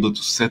were able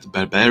to set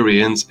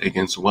barbarians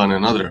against one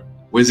another.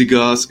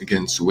 Visigoths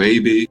against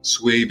Suebi,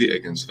 Suebi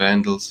against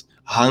Vandals,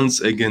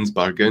 Huns against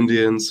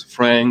Burgundians,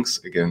 Franks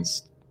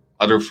against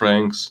other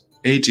Franks.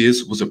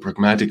 Aetius was a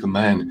pragmatic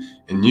man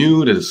and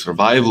knew that the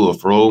survival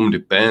of Rome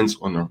depends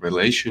on a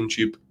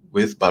relationship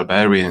with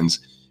barbarians,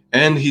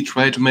 and he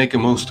tried to make the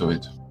most of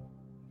it.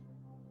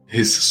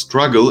 His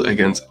struggle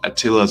against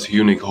Attila's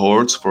Hunnic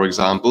hordes, for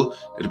example,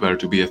 that were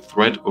to be a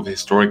threat of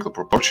historical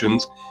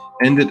proportions,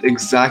 ended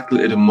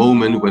exactly at a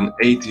moment when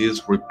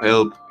Aetius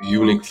repelled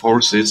Hunnic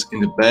forces in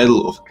the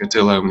Battle of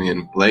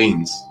Catalaunian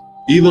Plains.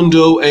 Even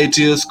though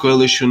Aetius'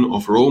 coalition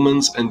of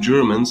Romans and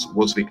Germans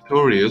was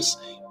victorious,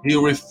 he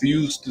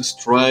refused to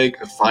strike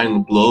a final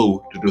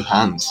blow to the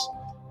Huns,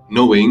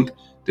 knowing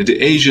that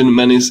the Asian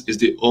menace is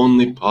the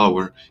only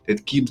power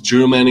that keeps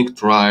Germanic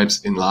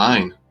tribes in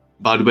line.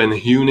 But when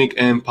Hunnic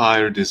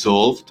Empire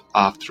dissolved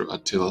after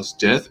Attila's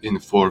death in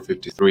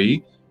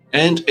 453,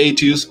 and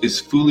Aetius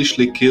is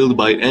foolishly killed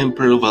by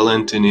Emperor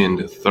Valentinian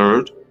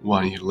III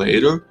 1 year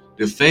later,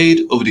 the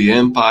fate of the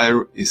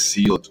empire is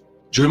sealed.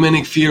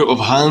 Germanic fear of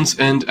Huns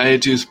and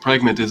Aetius'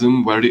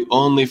 pragmatism were the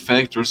only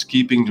factors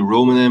keeping the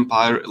Roman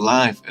Empire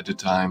alive at the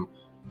time.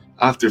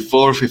 After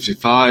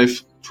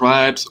 455,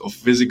 tribes of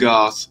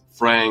Visigoths,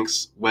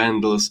 Franks,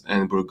 Vandals,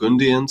 and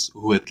Burgundians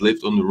who had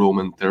lived on the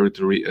Roman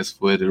territory as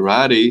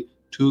foederati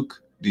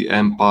took the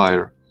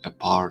empire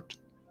apart.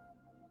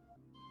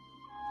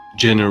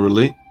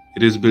 Generally,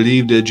 it is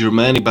believed that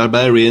Germanic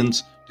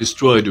barbarians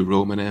destroyed the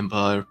Roman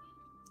Empire,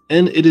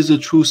 and it is a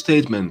true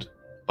statement,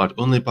 but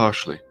only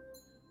partially,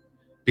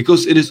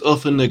 because it is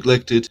often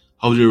neglected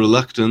how the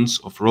reluctance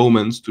of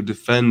Romans to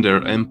defend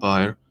their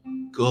empire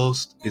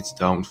caused its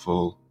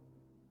downfall.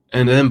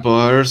 And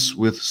empires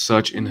with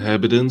such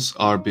inhabitants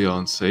are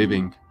beyond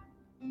saving,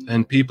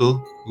 and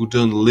people who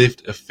don't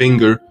lift a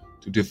finger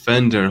to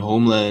defend their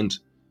homeland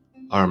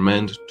are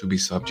meant to be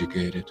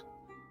subjugated.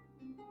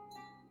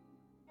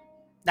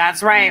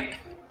 That's right.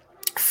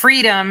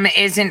 Freedom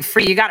isn't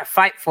free. You got to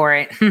fight for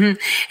it.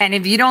 And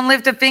if you don't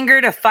lift a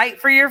finger to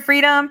fight for your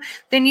freedom,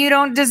 then you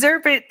don't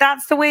deserve it.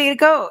 That's the way it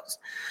goes.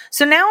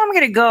 So now I'm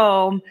going to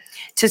go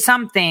to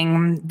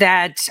something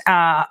that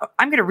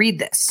I'm going to read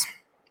this.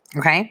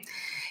 Okay.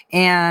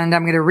 And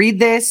I'm going to read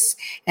this,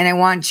 and I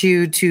want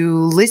you to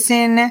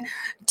listen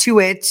to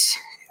it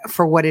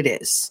for what it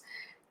is.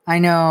 I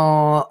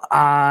know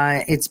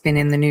it's been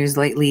in the news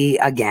lately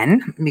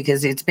again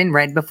because it's been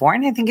read before,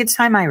 and I think it's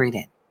time I read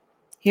it.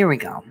 Here we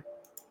go.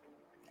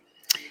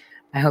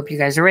 I hope you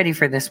guys are ready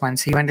for this one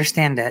so you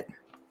understand it.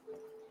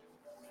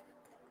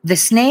 The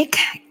snake,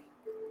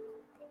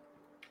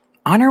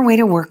 on her way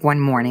to work one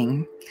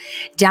morning,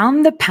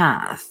 down the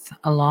path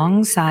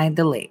alongside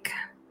the lake,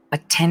 a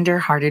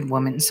tender-hearted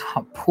woman saw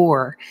a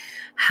poor,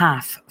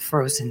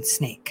 half-frozen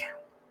snake.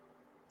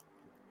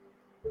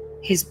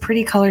 His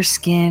pretty color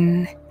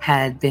skin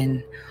had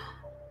been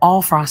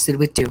all frosted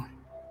with dew.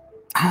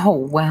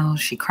 "Oh, well,"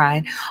 she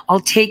cried, "I'll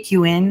take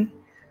you in.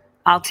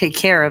 I'll take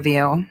care of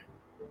you."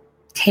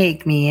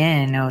 "Take me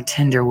in, oh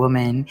tender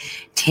woman.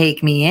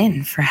 Take me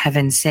in, for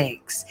heaven's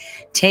sakes.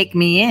 Take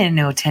me in,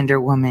 oh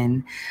tender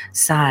woman,"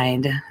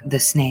 sighed the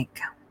snake.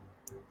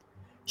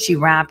 She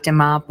wrapped him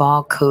up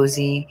all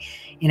cozy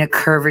in a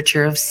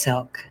curvature of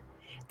silk,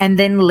 and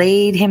then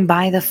laid him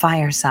by the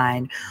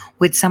fireside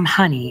with some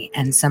honey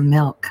and some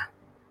milk.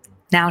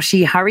 Now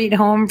she hurried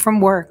home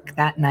from work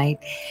that night.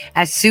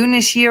 As soon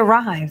as she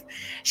arrived,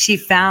 she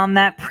found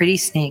that pretty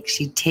snake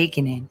she'd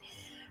taken in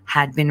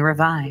had been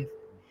revived.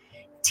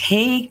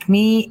 Take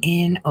me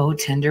in, O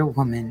tender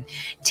woman.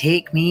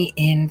 Take me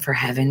in for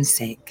heaven's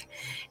sake.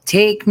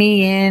 Take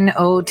me in,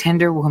 O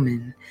tender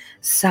woman,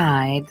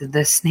 sighed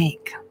the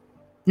snake.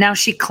 Now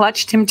she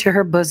clutched him to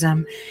her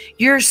bosom.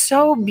 You're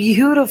so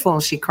beautiful,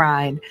 she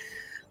cried.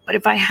 But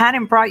if I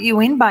hadn't brought you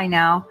in by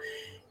now,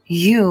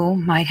 you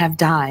might have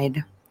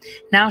died.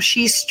 Now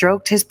she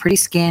stroked his pretty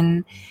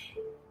skin,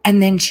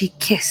 and then she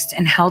kissed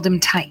and held him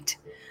tight.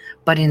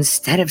 But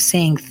instead of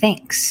saying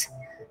thanks,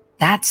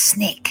 that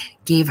snake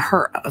gave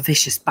her a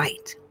vicious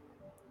bite.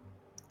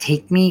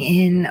 Take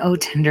me in, O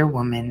tender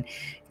woman.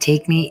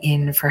 Take me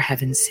in for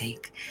heaven's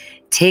sake.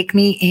 Take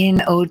me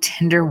in, O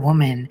tender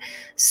woman,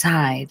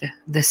 sighed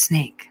the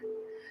snake.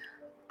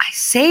 I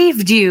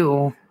saved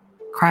you,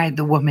 cried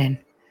the woman.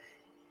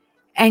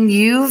 And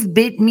you've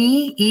bit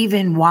me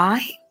even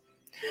why?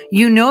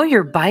 You know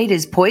your bite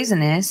is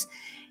poisonous,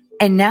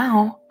 and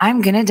now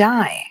I'm gonna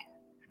die.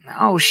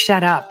 Oh,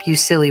 shut up, you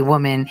silly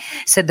woman,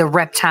 said the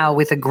reptile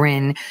with a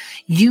grin.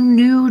 You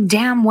knew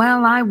damn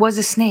well I was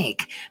a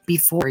snake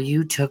before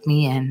you took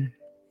me in.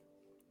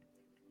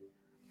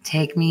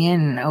 Take me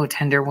in, O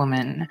tender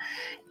woman.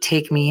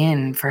 Take me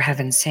in for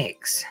heaven's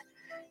sakes.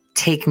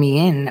 Take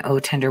me in, O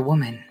tender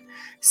woman,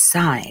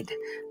 sighed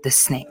the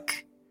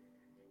snake.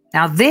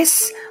 Now,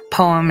 this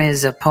poem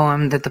is a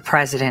poem that the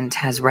president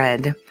has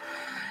read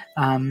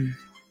and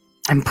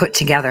put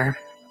together.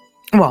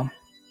 Well,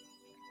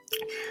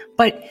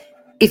 but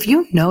if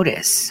you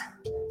notice,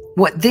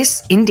 what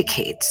this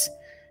indicates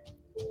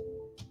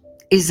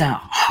is a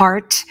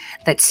heart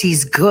that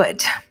sees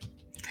good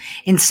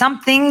in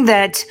something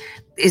that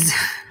is,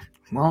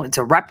 well, it's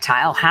a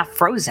reptile half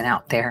frozen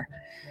out there.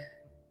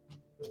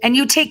 And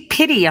you take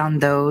pity on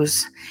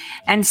those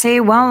and say,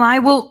 well, I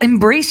will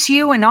embrace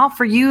you and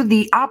offer you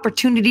the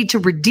opportunity to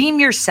redeem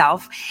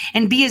yourself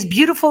and be as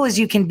beautiful as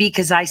you can be,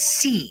 because I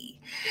see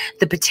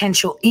the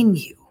potential in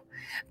you.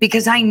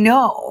 Because I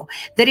know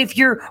that if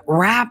you're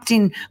wrapped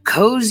in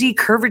cozy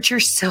curvature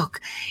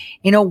silk,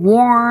 in a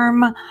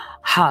warm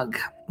hug,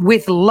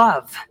 with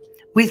love,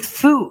 with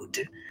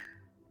food,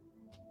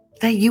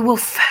 that you will,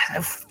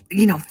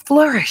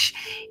 flourish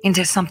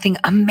into something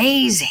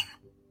amazing.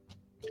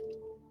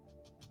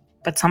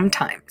 But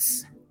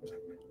sometimes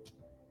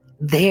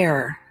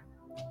their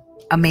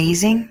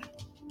amazing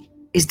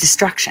is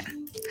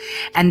destruction.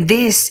 And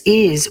this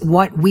is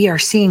what we are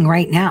seeing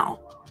right now.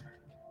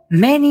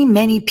 Many,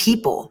 many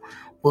people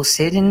will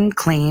sit and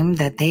claim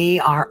that they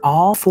are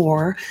all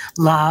for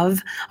love,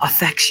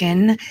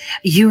 affection,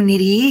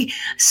 unity,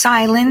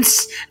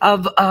 silence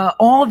of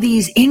all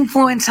these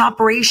influence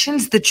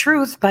operations, the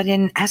truth, but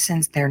in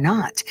essence, they're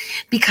not.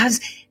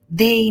 Because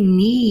they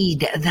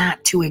need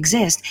that to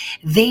exist.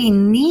 They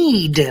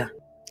need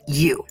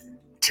you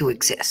to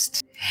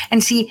exist.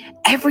 And see,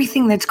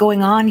 everything that's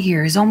going on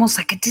here is almost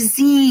like a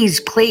disease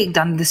plagued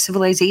on the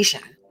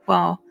civilization.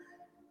 Well,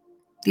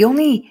 the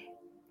only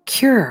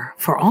cure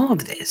for all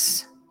of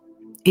this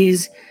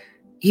is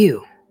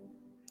you,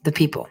 the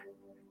people.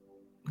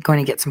 I'm going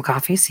to get some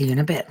coffee. See you in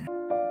a bit.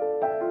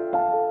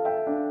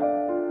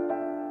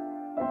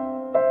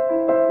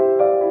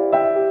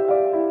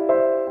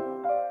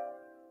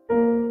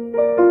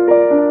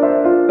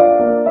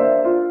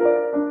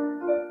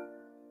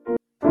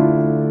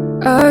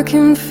 I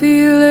can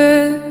feel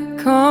it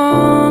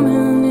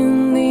coming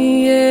in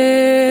the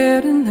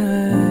air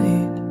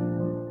tonight.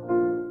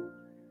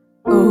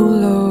 Oh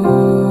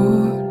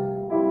Lord,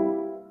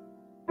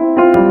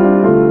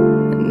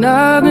 and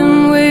I've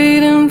been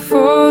waiting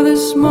for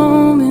this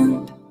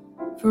moment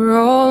for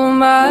all of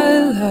my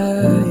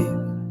life.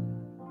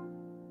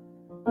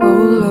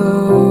 Oh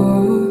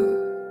Lord,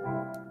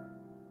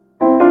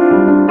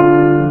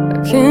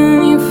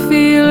 can you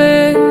feel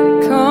it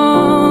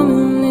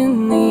coming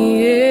in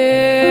the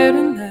air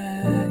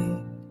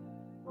tonight?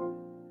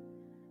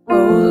 Oh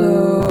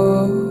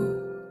Lord,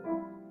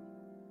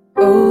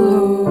 oh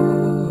Lord,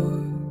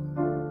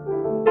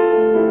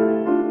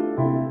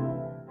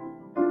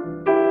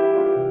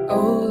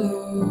 oh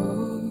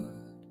Lord.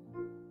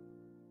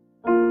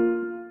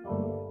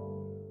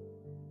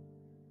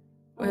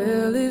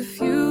 Well, if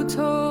you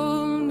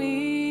told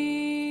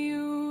me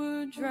you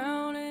were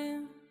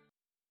drowning.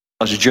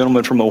 As a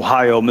gentleman from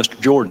Ohio, Mr.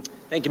 Jordan.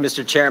 Thank you,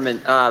 Mr.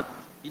 Chairman.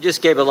 You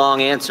just gave a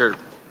long answer,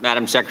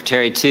 Madam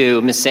Secretary,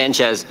 to Ms.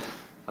 Sanchez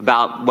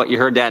about what you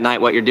heard that night,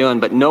 what you're doing,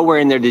 but nowhere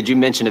in there did you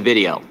mention a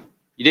video.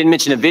 You didn't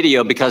mention a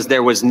video because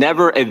there was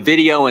never a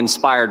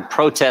video-inspired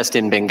protest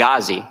in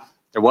Benghazi.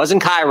 There was in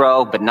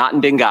Cairo, but not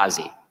in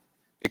Benghazi.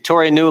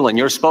 Victoria Nuland,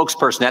 your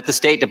spokesperson at the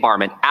State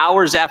Department,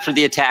 hours after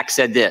the attack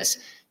said this: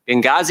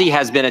 Benghazi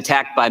has been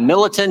attacked by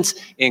militants.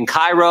 In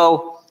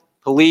Cairo,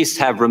 police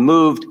have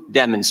removed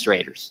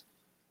demonstrators.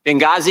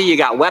 Benghazi, you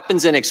got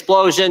weapons and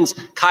explosions.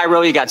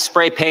 Cairo, you got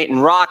spray paint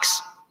and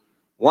rocks.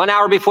 1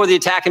 hour before the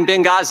attack in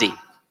Benghazi,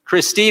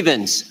 Chris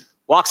Stevens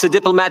walks a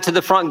diplomat to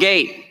the front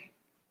gate.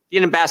 The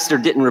ambassador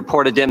didn't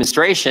report a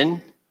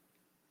demonstration.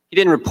 He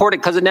didn't report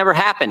it because it never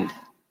happened.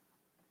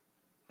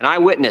 An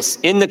eyewitness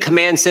in the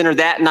command center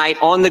that night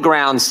on the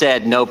ground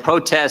said, no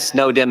protests,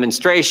 no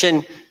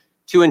demonstration.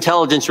 2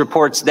 intelligence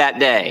reports that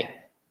day.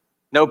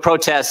 No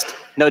protest,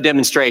 no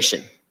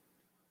demonstration.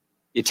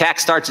 The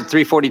attack starts at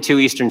 3:42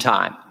 Eastern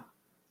Time,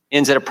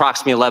 ends at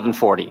approximately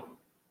 11:40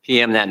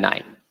 p.m. that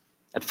night.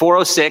 At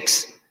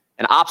 4:06,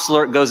 an ops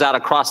alert goes out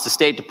across the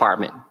State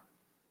Department. It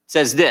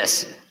says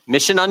this: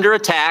 mission under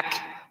attack,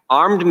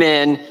 armed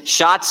men,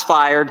 shots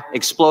fired,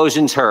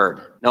 explosions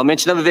heard. No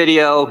mention of a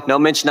video, no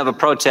mention of a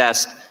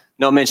protest,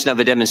 no mention of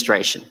a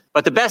demonstration.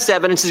 But the best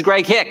evidence is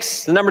Greg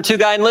Hicks, the number 2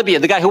 guy in Libya,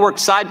 the guy who worked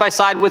side by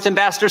side with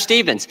Ambassador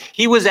Stevens.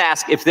 He was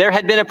asked if there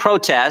had been a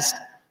protest,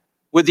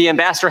 would the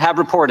ambassador have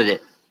reported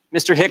it?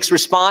 Mr. Hicks'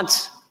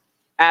 response,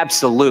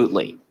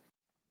 absolutely.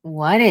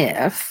 What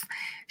if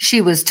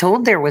she was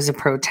told there was a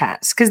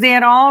protest? Because they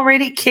had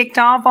already kicked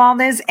off all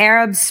this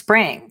Arab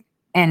Spring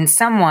and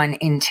someone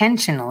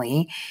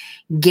intentionally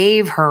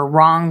gave her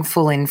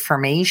wrongful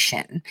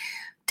information,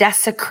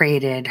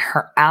 desecrated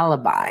her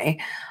alibi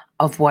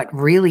of what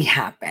really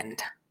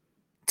happened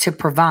to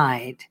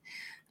provide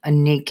a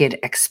naked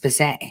expose.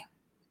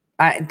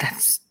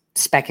 That's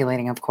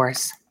speculating, of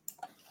course.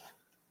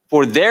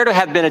 For there to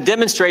have been a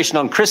demonstration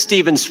on Chris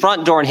Stevens'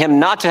 front door and him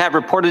not to have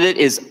reported it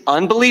is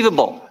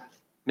unbelievable,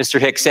 Mr.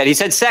 Hicks said. He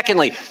said,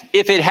 secondly,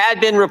 if it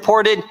had been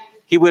reported,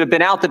 he would have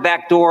been out the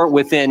back door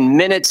within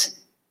minutes,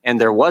 and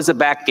there was a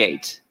back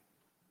gate.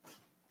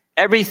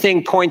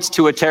 Everything points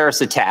to a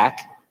terrorist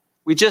attack.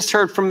 We just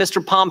heard from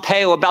Mr.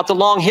 Pompeo about the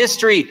long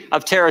history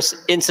of terrorist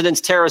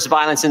incidents, terrorist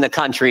violence in the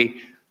country.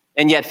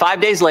 And yet 5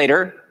 days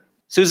later,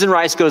 Susan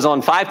Rice goes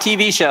on 5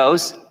 TV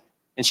shows,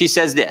 and she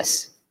says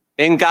this: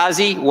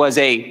 Benghazi was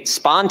a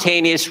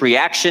spontaneous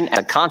reaction as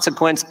a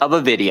consequence of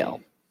a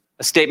video,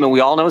 a statement we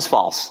all know is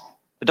false.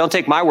 But don't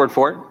take my word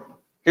for it.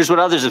 Here's what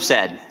others have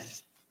said.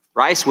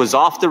 Rice was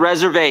off the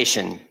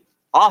reservation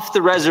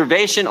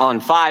on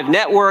 5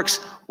 networks,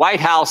 White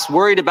House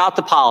worried about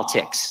the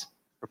politics.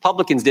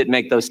 Republicans didn't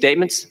make those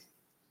statements.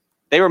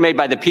 They were made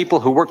by the people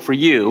who work for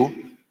you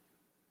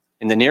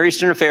in the Near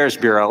Eastern Affairs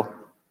Bureau,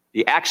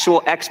 the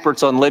actual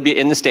experts on Libya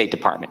in the State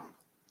Department.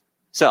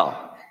 So,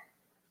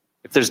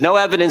 if there's no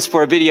evidence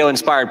for a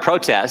video-inspired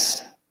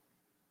protest,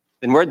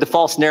 then where'd the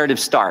false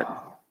narrative start?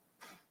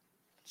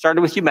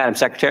 Started with you, Madam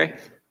Secretary.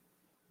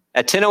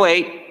 At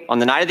 10:08 on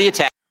the night of the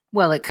attack.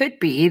 Well, it could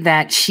be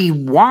that she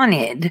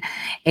wanted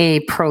a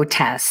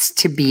protest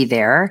to be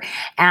there,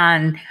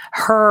 and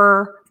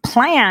her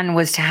plan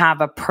was to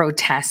have a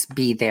protest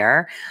be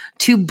there,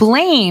 to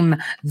blame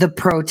the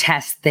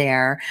protest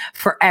there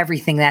for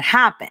everything that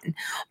happened.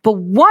 But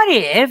what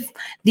if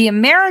the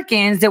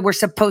Americans that were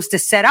supposed to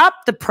set up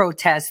the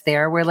protest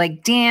there were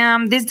like,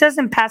 damn, this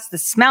doesn't pass the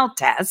smell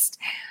test.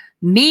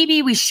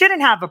 Maybe we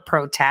shouldn't have a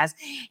protest.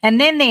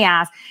 And then they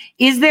asked,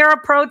 is there a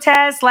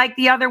protest like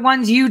the other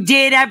ones you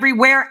did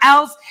everywhere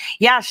else?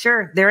 Yeah,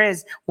 sure, there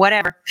is.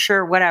 Whatever.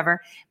 Sure,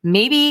 whatever.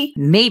 Maybe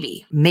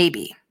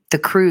the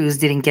cruise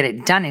didn't get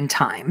it done in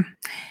time,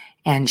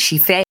 and she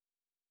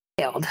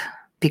failed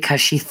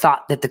because she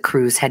thought that the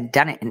cruise had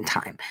done it in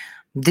time.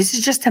 This is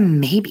just a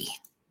maybe.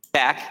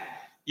 Back,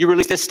 you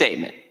released a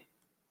statement.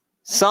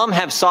 Some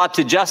have sought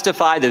to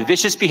justify the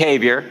vicious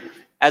behavior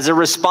as a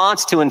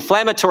response to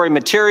inflammatory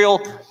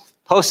material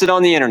posted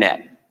on the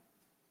internet.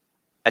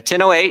 At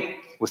 10:08,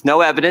 with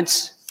no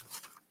evidence,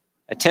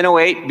 at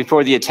 10:08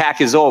 before the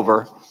attack is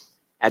over,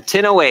 at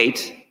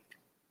 10:08,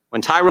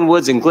 when Tyrone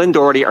Woods and Glenn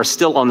Doherty are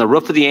still on the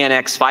roof of the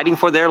annex fighting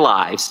for their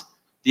lives,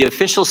 the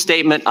official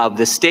statement of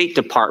the State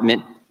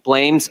Department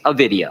blames a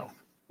video.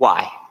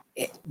 Why?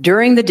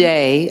 During the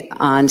day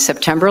on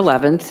September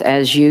 11th,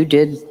 as you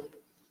did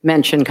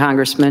mention,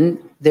 Congressman,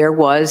 there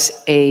was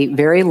a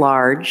very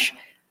large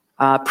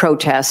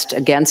protest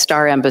against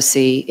our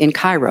embassy in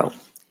Cairo.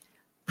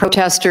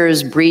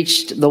 Protesters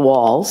breached the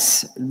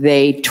walls.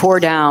 They tore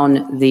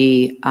down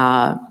the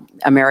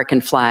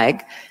American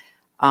flag.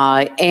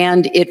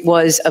 And it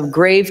was of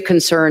grave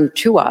concern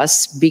to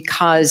us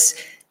because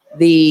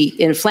the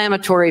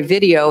inflammatory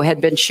video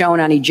had been shown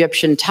on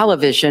Egyptian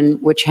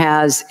television, which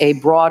has a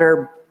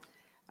broader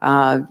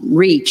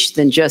reach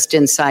than just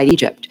inside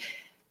Egypt.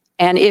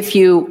 And if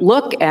you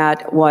look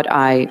at what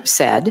I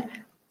said,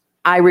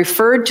 I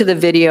referred to the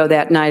video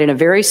that night in a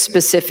very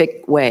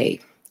specific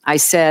way. I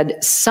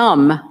said,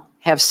 some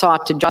have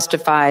sought to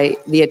justify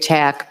the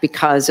attack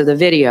because of the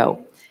video.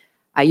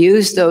 I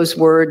used those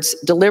words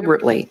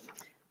deliberately,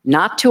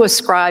 not to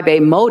ascribe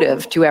a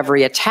motive to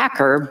every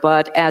attacker,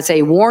 but as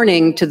a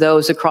warning to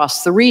those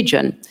across the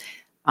region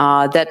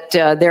that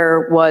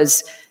there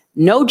was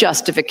no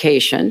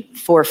justification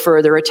for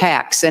further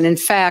attacks. And in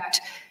fact,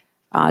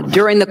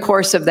 during the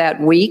course of that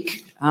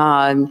week,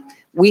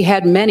 we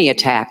had many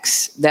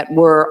attacks that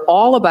were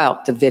all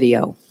about the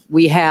video.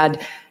 We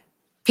had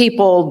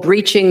people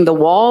breaching the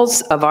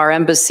walls of our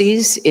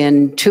embassies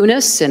in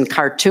Tunis and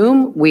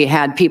Khartoum. We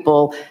had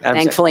people,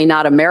 thankfully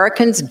not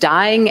Americans,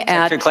 dying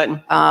at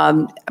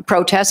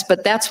protests,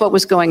 but that's what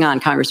was going on,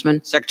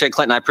 Congressman. Secretary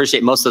Clinton, I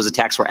appreciate most of those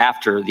attacks were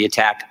after the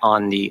attack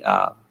on the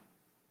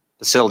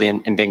facility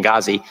in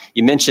Benghazi.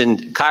 You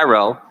mentioned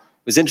Cairo.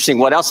 It was interesting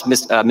what else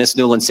Ms.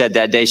 Nuland said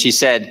that day. She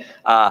said,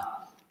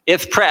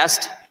 if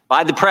pressed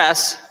by the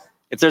press,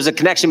 If there's a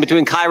connection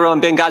between Cairo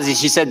and Benghazi,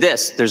 she said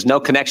this, there's no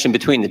connection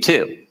between the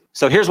two.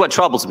 So here's what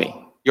troubles me.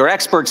 Your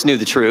experts knew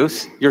the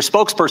truth. Your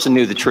spokesperson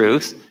knew the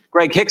truth.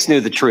 Greg Hicks knew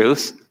the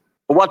truth.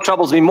 But what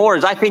troubles me more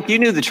is I think you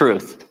knew the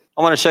truth.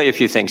 I want to show you a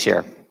few things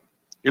here.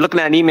 You're looking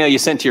at an email you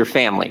sent to your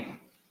family.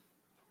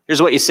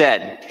 Here's what you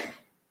said.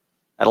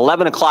 At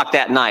 11 o'clock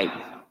that night,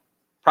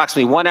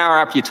 approximately 1 hour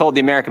after you told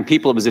the American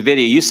people it was a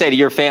video, you say to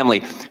your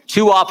family,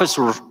 2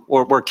 officers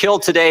were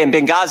killed today in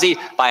Benghazi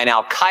by an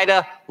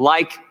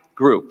Al-Qaeda-like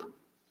group.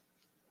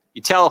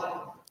 You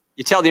tell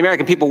the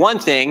American people one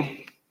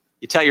thing,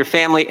 you tell your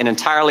family an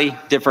entirely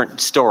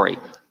different story.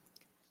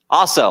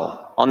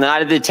 Also, on the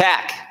night of the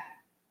attack,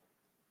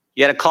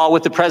 you had a call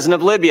with the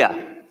president of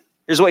Libya.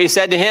 Here's what you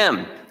said to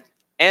him.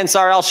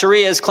 Ansar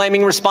al-Sharia is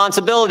claiming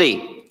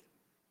responsibility.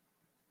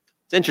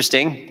 It's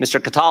interesting, Mr.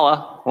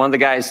 Katala, one of the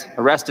guys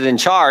arrested and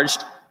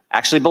charged,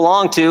 actually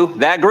belonged to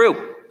that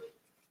group.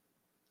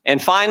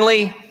 And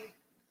finally,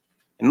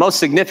 and most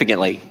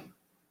significantly,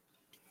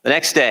 the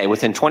next day,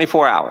 within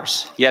 24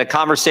 hours, you had a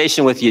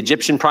conversation with the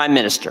Egyptian prime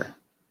minister.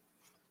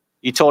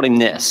 You told him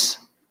this: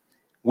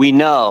 we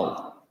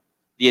know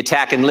the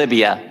attack in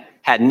Libya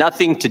had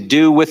nothing to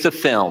do with the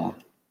film.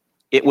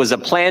 It was a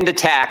planned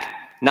attack,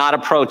 not a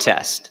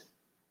protest.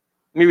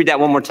 Let me read that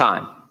one more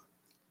time.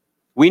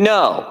 We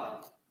know,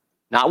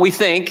 not we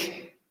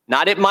think,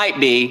 not it might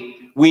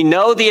be, we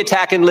know the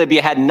attack in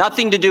Libya had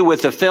nothing to do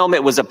with the film.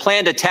 It was a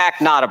planned attack,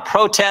 not a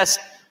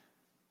protest.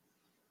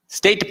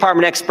 State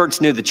Department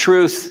experts knew the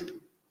truth.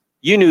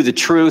 You knew the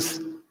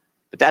truth,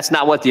 but that's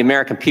not what the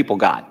American people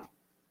got.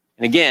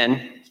 And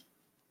again,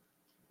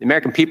 the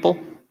American people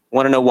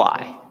want to know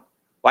why.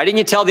 Why didn't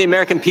you tell the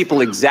American people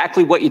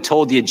exactly what you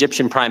told the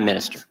Egyptian prime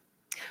minister?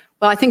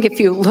 Well, I think if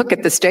you look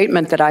at the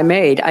statement that I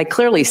made, I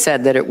clearly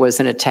said that it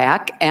was an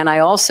attack, and I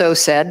also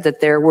said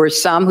that there were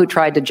some who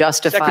tried to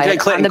justify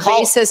it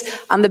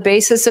on the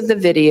basis of the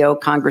video,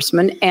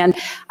 Congressman. And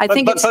I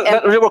think but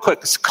real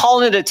quick,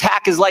 calling it an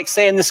attack is like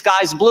saying the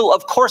sky's blue.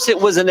 Of course,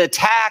 it was an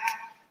attack.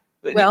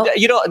 Well,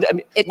 you know,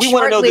 we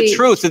want to know the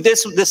truth.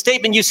 The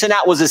statement you sent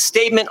out was a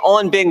statement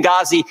on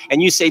Benghazi,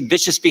 and you say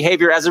vicious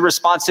behavior as a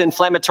response to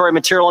inflammatory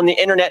material on the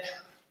internet.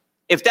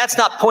 If that's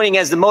not pointing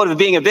as the motive of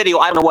being a video,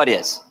 I don't know what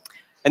is.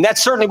 And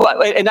that's certainly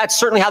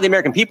how the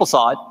American people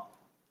saw it.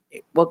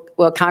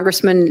 Well,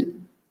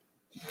 Congressman,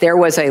 there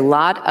was a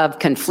lot of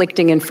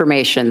conflicting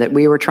information that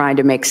we were trying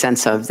to make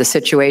sense of. The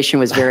situation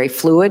was very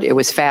fluid. It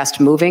was fast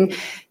moving.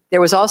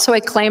 There was also a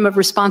claim of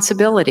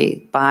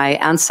responsibility by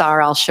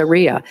Ansar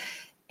al-Sharia.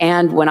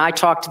 And when I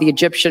talked to the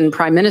Egyptian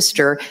prime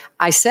minister,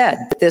 I said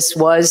that this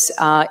was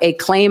a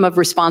claim of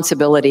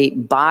responsibility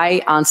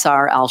by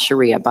Ansar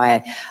al-Sharia,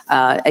 by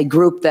a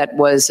group that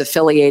was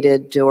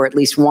affiliated, or at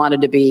least wanted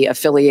to be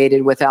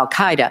affiliated, with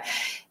Al-Qaeda.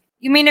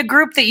 You mean a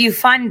group that you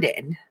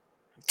funded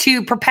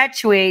to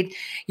perpetuate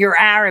your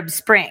Arab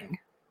Spring,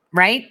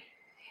 right?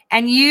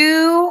 And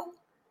you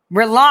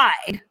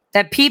relied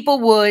that people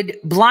would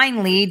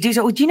blindly do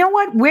so. Do you know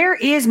what? Where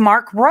is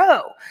Mark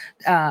Rowe?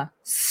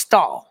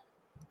 Straw.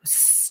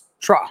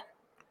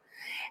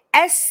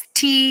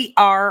 S-T-R-O-H.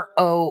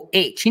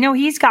 You know,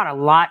 he's got a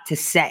lot to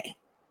say.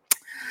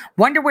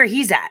 Wonder where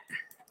he's at.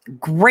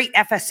 Great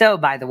FSO,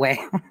 by the way.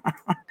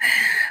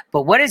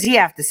 But what does he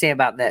have to say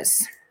about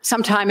this?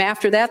 Sometime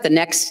after that, the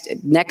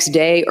next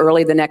day,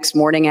 early the next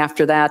morning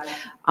after that,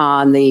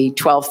 on the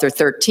 12th or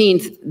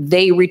 13th,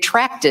 they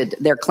retracted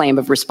their claim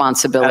of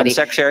responsibility. Madam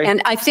Secretary.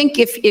 And I think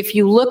if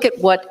you look at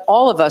what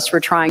all of us were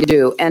trying to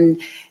do,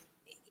 and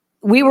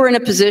we were in a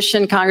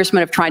position,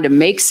 Congressman, of trying to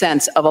make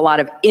sense of a lot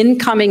of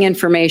incoming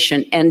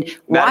information and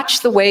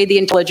watch the way the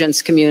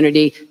intelligence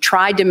community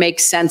tried to make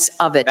sense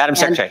of it. Madam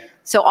Secretary.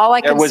 So all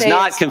I can say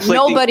is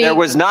nobody... There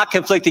was not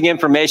conflicting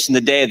information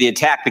the day of the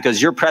attack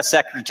because your press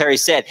secretary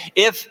said,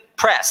 if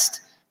pressed,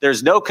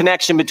 there's no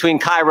connection between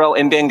Cairo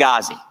and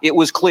Benghazi. It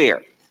was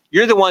clear.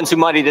 You're the ones who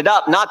muddied it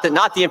up, not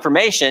the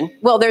information.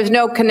 Well, there's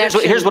no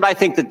connection. Here's what I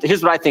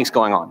think's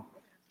going on.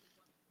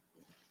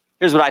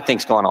 Here's what I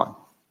think's going on.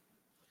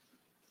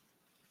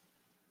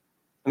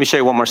 Let me show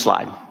you one more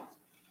slide.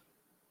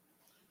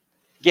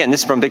 Again, this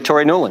is from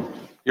Victoria Nuland,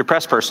 your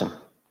press person.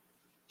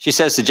 She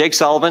says to Jake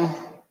Sullivan,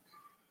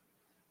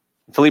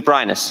 Philippe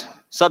Reines,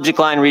 subject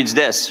line reads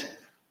this: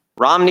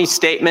 Romney's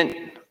statement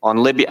on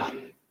Libya.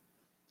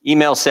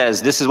 Email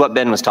says, this is what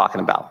Ben was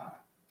talking about.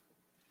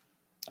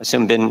 I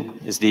assume Ben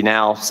is the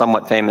now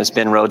somewhat famous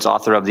Ben Rhodes,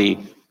 author of the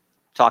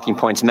Talking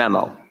Points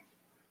memo.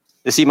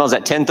 This email is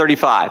at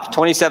 10:35,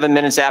 27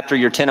 minutes after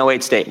your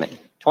 10:08 statement.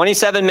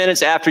 27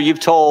 minutes after you've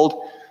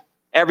told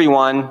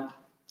everyone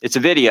it's a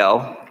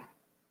video,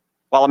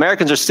 while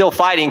Americans are still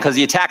fighting because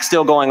the attack's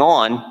still going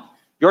on,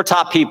 your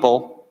top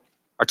people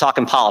are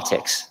talking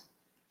politics.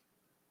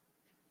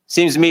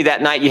 Seems to me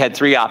that night you had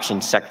 3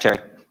 options, Secretary.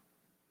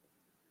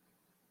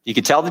 You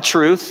could tell the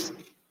truth,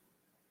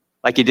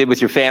 like you did with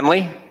your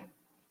family,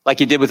 like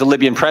you did with the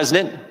Libyan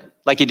president,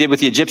 like you did with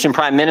the Egyptian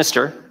prime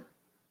minister.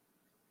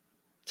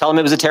 Tell them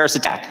it was a terrorist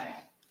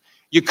attack.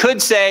 You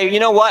could say,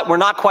 you know what, we're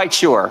not quite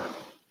sure.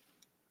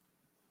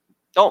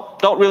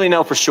 Don't really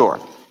know for sure.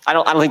 I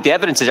don't think the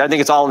evidence is there. I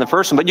think it's all in the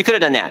first one, but you could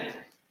have done that.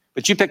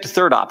 But you picked a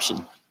third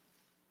option.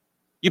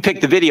 You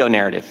picked the video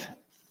narrative.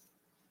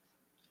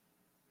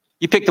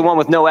 You picked the one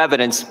with no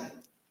evidence,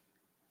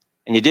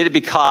 and you did it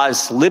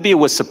because Libya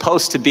was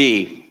supposed to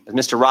be, as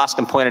Mr.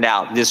 Roskin pointed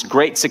out, this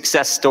great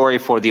success story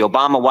for the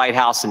Obama White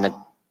House and the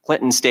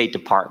Clinton State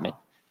Department.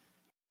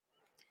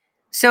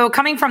 So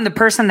coming from the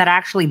person that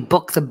actually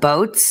booked the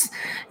boats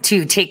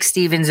to take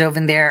Stevens over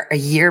there a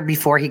year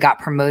before he got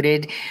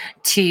promoted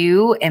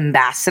to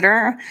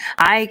ambassador,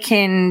 I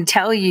can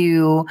tell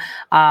you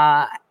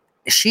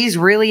she's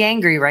really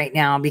angry right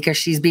now because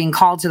she's being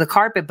called to the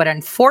carpet. But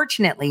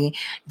unfortunately,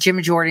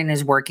 Jim Jordan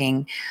is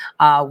working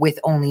with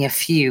only a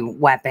few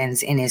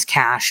weapons in his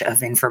cache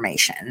of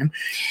information.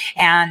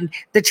 And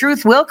the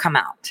truth will come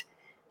out.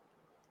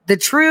 The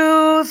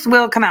truth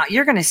will come out.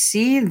 You're going to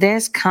see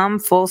this come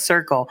full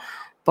circle.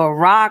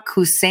 Barack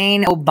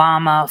Hussein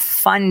Obama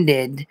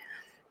funded.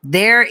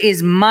 There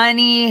is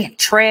money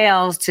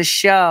trails to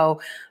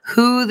show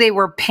who they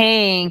were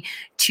paying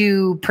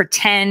to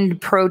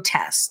pretend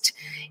protest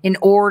in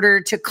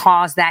order to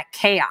cause that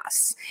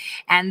chaos.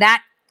 And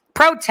that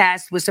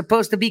protest was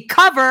supposed to be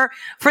cover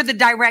for the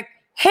direct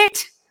hit.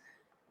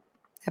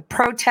 The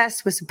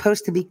protest was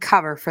supposed to be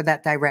cover for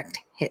that direct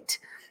hit.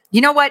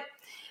 You know what?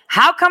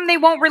 How come they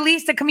won't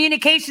release the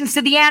communications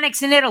to the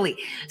annex in Italy?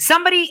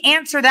 Somebody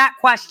answer that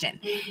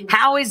question.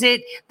 How is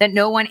it that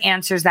no one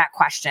answers that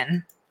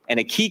question? And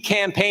a key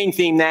campaign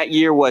theme that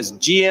year was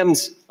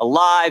GM's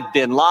alive,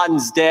 bin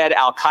Laden's dead,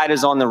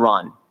 Al-Qaeda's on the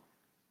run.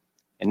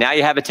 And now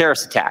you have a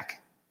terrorist attack.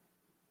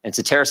 And it's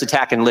a terrorist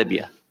attack in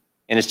Libya.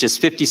 And it's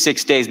just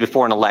 56 days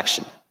before an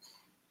election.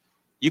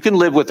 You can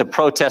live with a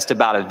protest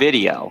about a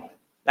video.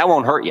 That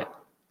won't hurt you.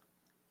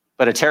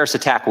 But a terrorist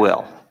attack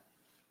will.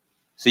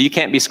 So you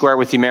can't be square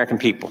with the American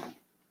people.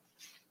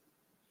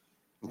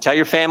 You tell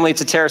your family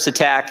it's a terrorist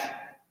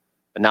attack,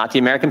 but not the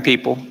American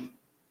people.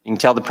 You can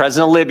tell the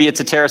president of Libya it's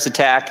a terrorist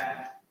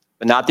attack,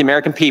 but not the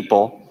American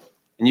people.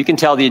 And you can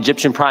tell the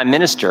Egyptian prime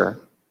minister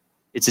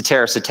it's a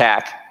terrorist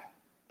attack,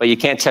 but you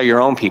can't tell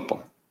your own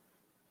people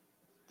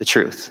the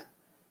truth.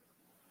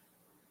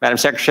 Madam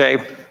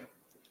Secretary,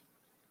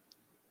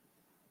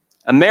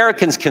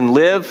 Americans can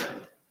live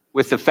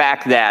with the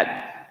fact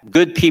that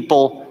good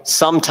people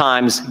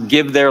sometimes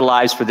give their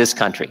lives for this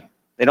country.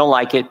 They don't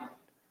like it.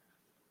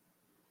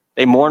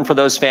 They mourn for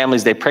those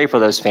families. They pray for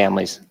those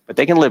families, but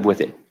they can live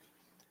with it.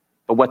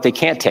 But what they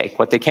can't take,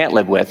 what they can't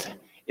live with,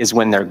 is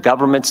when their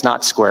government's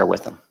not square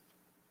with them.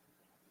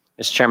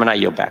 Mr. Chairman, I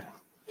yield back.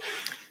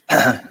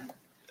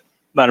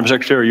 Madam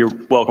Secretary, you're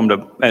welcome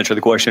to answer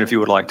the question if you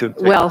would like to.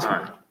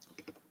 Well,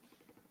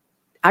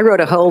 I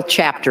wrote a whole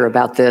chapter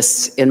about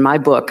this in my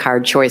book,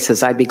 Hard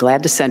Choices. I'd be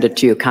glad to send it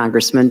to you,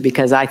 Congressman,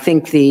 because I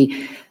think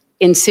the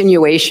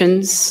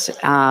insinuations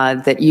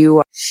that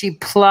you She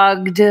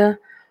plugged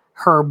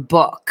her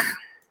book.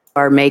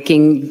 Are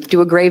making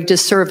do a grave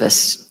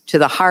disservice to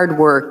the hard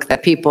work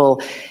that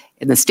people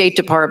in the State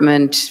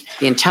Department,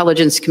 the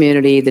intelligence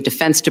community, the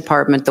Defense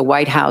Department, the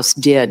White House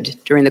did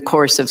during the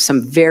course of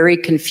some very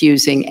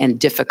confusing and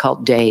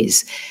difficult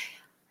days.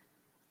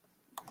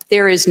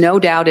 There is no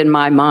doubt in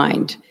my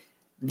mind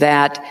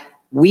that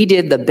we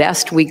did the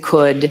best we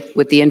could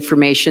with the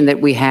information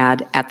that we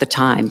had at the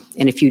time.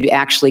 And if you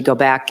actually go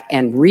back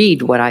and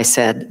read what I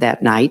said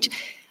that night,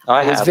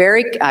 I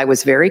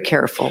was very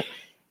careful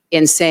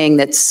in saying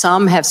that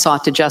some have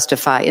sought to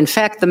justify. In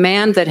fact, the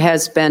man that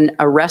has been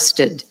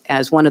arrested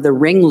as one of the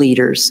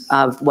ringleaders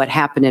of what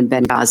happened in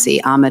Benghazi,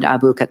 Ahmed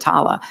Abu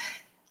Khattala,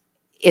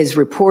 is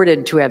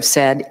reported to have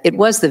said it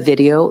was the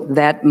video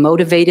that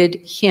motivated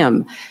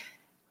him.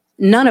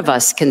 None of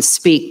us can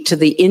speak to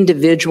the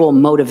individual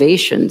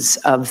motivations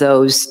of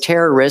those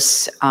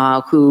terrorists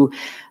who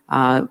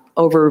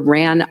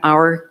overran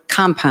our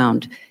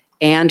compound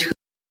and who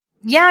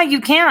Yeah, you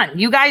can.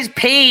 You guys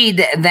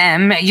paid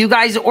them. You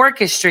guys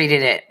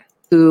orchestrated it.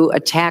 Who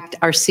attacked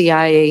our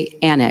CIA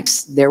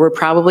annex. There were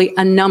probably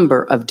a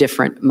number of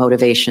different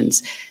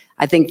motivations.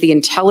 I think the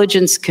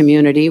intelligence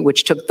community,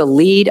 which took the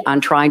lead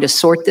on trying to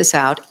sort this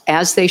out,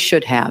 as they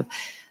should have,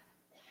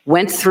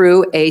 went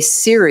through a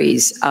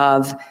series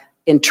of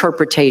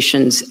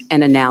interpretations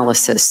and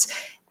analysis.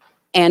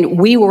 And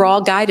we were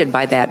all guided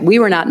by that. We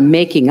were not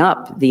making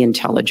up the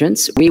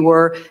intelligence. We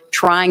were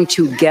trying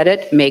to get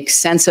it, make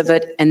sense of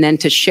it, and then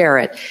to share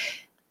it.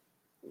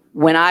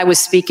 When I was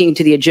speaking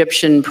to the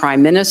Egyptian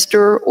prime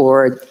minister,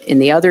 or in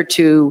the other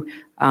two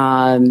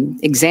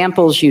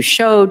examples you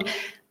showed,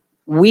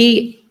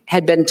 we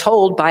had been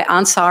told by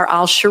Ansar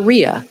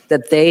al-Sharia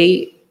that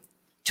they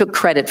took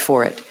credit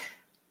for it.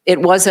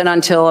 It wasn't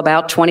until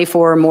about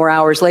 24 or more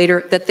hours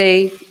later that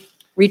they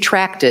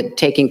retracted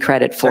taking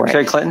credit for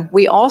Secretary it. Clinton?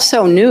 We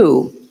also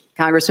knew,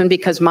 Congressman,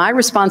 because my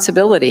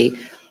responsibility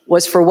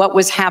was for what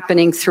was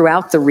happening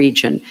throughout the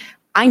region.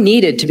 I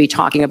needed to be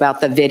talking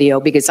about the video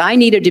because I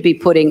needed to be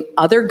putting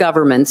other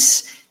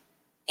governments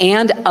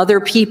and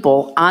other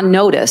people on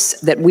notice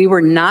that we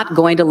were not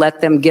going to let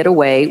them get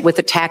away with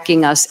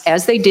attacking us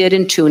as they did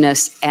in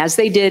Tunis, as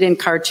they did in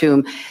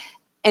Khartoum.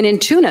 And in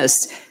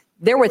Tunis,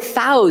 There were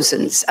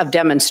thousands of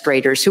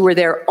demonstrators who were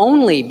there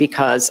only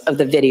because of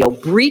the video,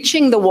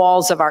 breaching the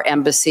walls of our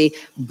embassy,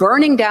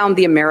 burning down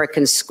the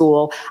American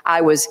school.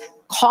 I was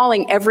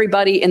calling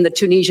everybody in the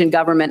Tunisian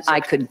government I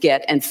could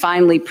get. And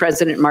finally,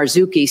 President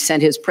Marzouki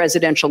sent his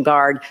presidential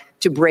guard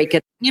to break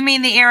it. You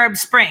mean the Arab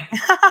Spring?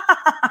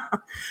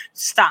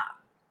 Stop.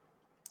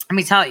 Let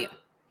me tell you.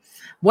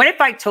 What if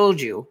I told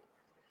you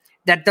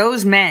that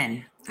those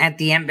men at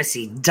the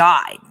embassy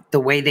died the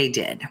way they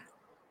did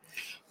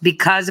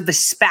because of a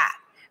spat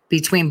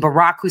between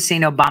Barack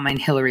Hussein Obama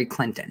and Hillary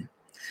Clinton?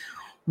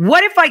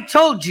 What if I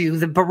told you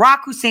that Barack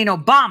Hussein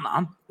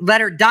Obama let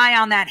her die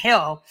on that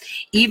hill,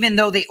 even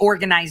though they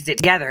organized it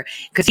together,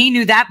 because he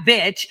knew that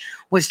bitch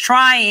was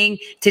trying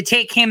to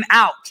take him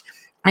out,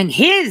 and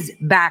his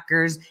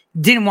backers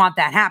didn't want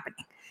that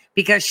happening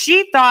because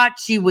she thought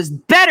she was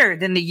better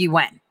than the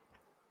UN?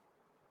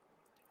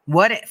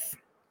 What if?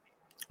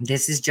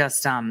 This is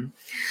just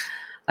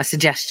a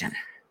suggestion.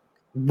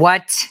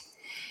 What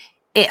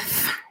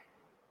if?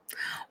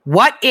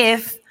 What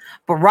if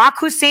Barack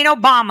Hussein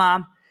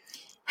Obama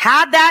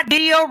had that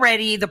video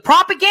ready, the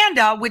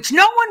propaganda, which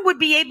no one would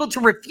be able to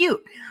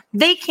refute?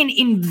 They can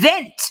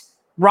invent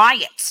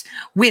riots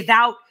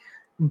without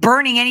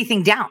burning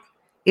anything down.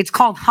 It's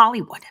called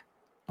Hollywood,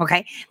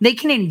 okay? They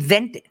can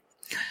invent it.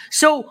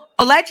 So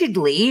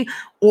allegedly,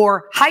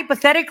 or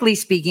hypothetically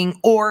speaking,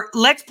 or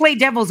let's play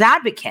devil's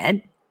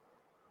advocate,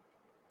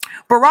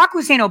 Barack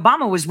Hussein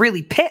Obama was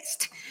really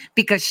pissed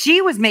because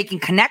she was making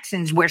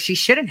connections where she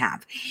shouldn't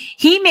have.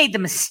 He made the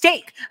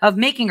mistake of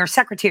making her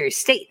Secretary of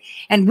State.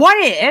 And what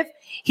if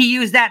he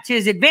used that to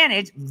his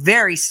advantage?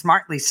 Very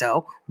smartly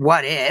so.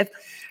 What if?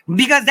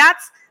 Because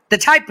that's the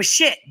type of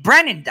shit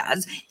Brennan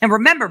does. And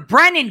remember,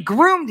 Brennan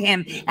groomed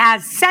him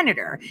as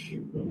senator.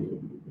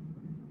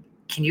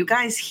 Can you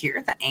guys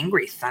hear the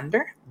angry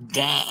thunder?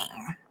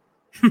 Dang.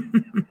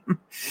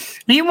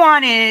 He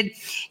wanted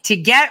to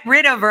get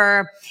rid of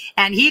her,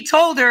 and he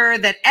told her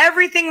that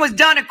everything was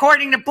done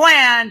according to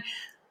plan.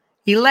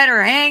 He let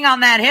her hang on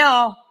that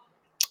hill,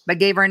 but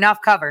gave her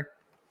enough cover.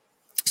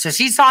 So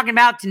she's talking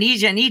about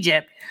Tunisia and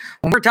Egypt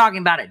when we're talking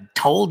about a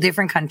whole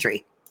different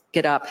country.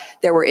 Get up.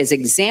 There were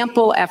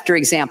example after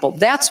example.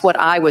 That's what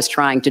I was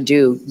trying to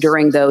do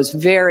during those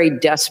very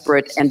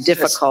desperate and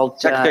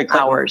difficult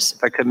hours.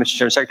 If I could, Mr.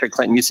 Chairman, Secretary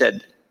Clinton, you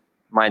said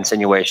my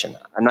insinuation.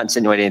 I'm not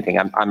insinuating anything.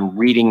 I'm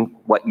reading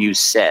what you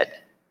said.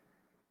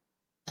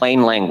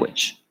 Plain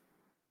language.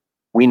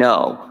 We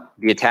know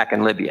the attack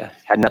in Libya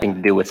had nothing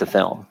to do with the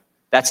film.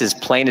 That's as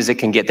plain as it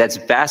can get. That's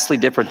vastly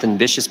different than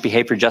vicious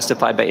behavior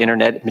justified by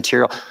internet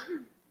material.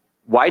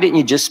 Why didn't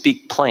you just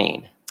speak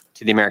plain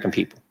to the American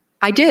people?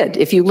 I did.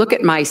 If you look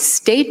at my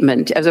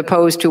statement, as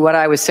opposed to what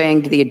I was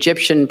saying to the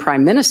Egyptian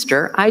prime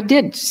minister, I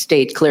did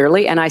state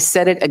clearly, and I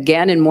said it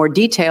again in more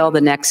detail the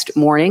next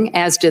morning,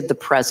 as did the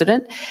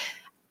president.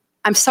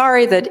 I'm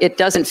sorry that it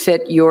doesn't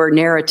fit your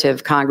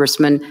narrative,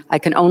 Congressman. I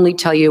can only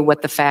tell you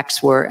what the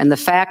facts were. And the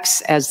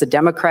facts, as the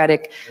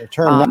Democratic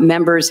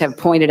members have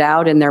pointed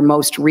out in their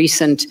most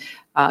recent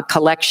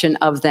collection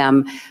of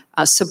them,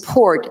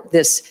 support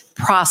this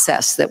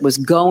process that was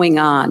going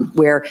on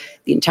where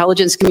the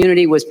intelligence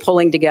community was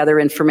pulling together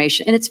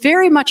information. And it's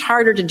very much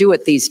harder to do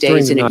it these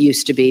days than it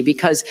used to be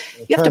because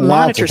you have to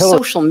monitor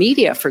social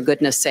media, for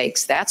goodness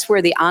sakes. That's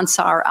where the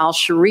Ansar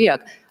al-Sharia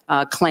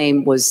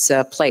claim was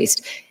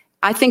placed.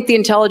 I think the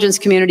intelligence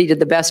community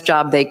did the best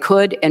job they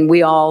could, and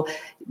we all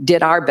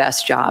did our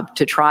best job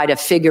to try to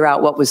figure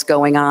out what was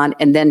going on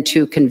and then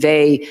to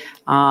convey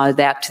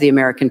that to the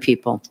American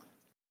people.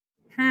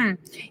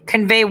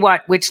 Convey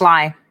what? Which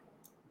lie?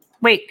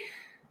 Wait,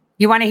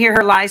 you want to hear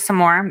her lie some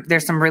more?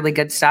 There's some really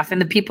good stuff.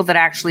 And the people that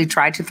actually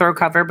tried to throw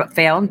cover but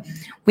failed,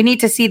 we need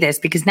to see this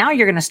because now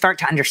you're going to start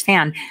to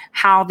understand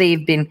how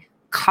they've been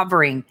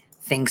covering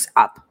things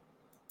up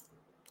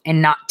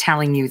and not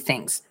telling you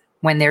things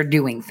when they're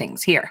doing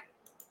things. Here.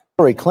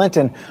 Hillary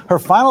Clinton, her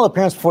final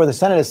appearance before the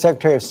Senate as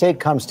Secretary of State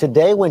comes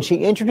today when she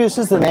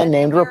introduces the man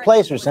named to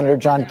replace her, Senator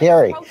John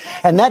Kerry.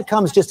 And that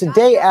comes just a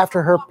day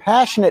after her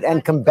passionate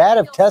and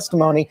combative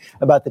testimony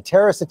about the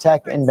terrorist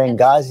attack in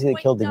Benghazi that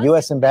killed the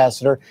U.S.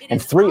 ambassador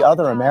and 3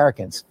 other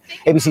Americans.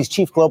 ABC's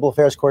chief global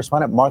affairs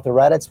correspondent, Martha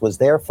Raddatz, was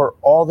there for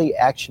all the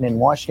action in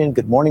Washington.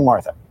 Good morning,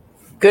 Martha.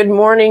 Good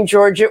morning,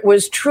 George. It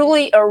was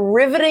truly a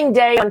riveting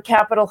day on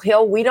Capitol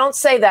Hill. We don't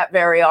say that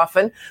very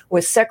often,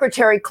 with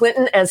Secretary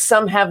Clinton as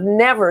some have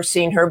never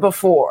seen her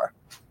before.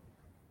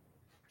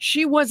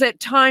 She was at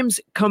times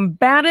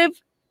combative,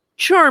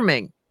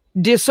 charming,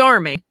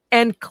 disarming,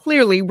 and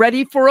clearly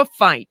ready for a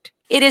fight.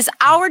 It is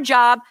our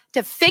job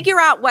to figure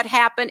out what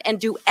happened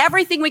and do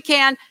everything we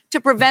can to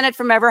prevent it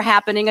from ever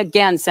happening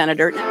again,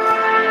 Senator.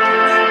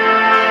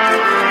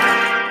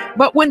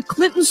 But when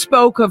Clinton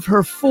spoke of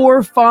her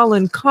 4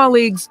 fallen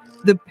colleagues,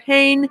 the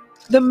pain,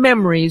 the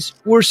memories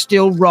were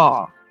still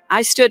raw.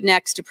 I stood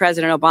next to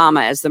President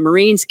Obama as the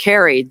Marines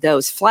carried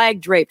those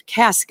flag-draped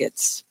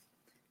caskets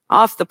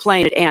off the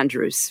plane at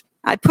Andrews.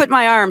 I put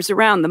my arms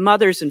around the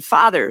mothers and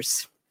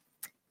fathers,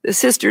 the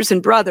sisters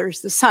and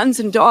brothers, the sons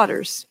and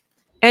daughters.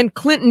 And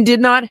Clinton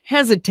did not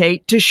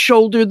hesitate to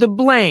shoulder the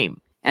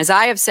blame. As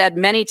I have said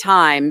many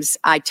times,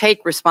 I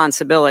take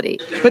responsibility.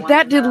 But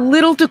that did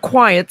little to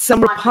quiet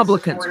some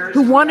Republicans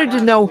who wanted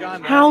to know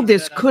how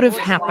this could have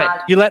happened.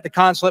 You let the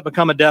consulate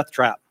become a death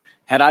trap.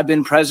 Had I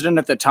been president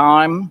at the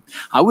time,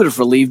 I would have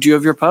relieved you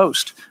of your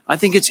post. I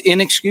think it's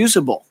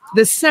inexcusable.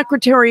 The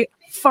secretary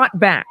fought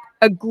back,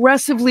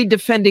 aggressively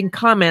defending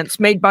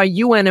comments made by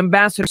UN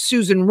Ambassador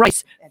Susan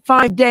Rice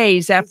 5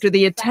 days after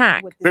the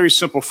attack. Very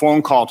simple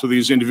phone call to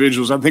these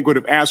individuals, I think, would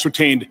have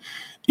ascertained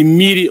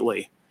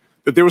immediately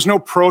that there was no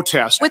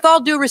protest. With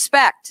all due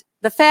respect,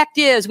 the fact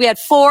is we had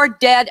 4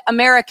 dead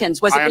Americans.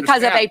 Was it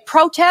because of a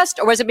protest,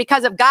 or was it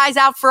because of guys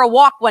out for a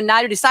walk one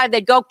night who decided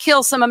they'd go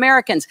kill some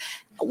Americans?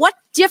 What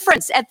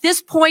difference at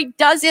this point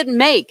does it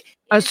make?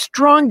 A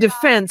strong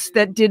defense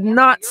that did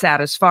not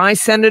satisfy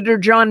Senator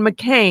John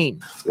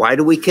McCain. Why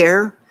do we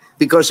care?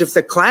 Because if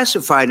the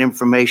classified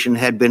information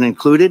had been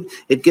included,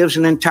 it gives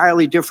an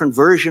entirely different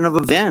version of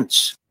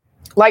events.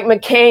 Like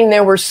McCain,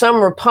 there were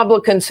some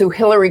Republicans who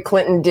Hillary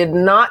Clinton did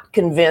not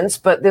convince,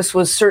 but this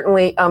was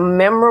certainly a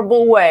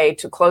memorable way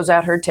to close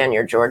out her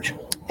tenure, George.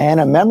 And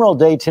a memorable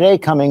day today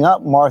coming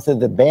up, Martha.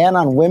 The ban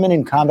on women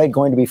in combat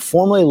going to be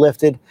formally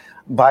lifted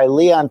by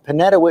Leon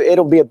Panetta.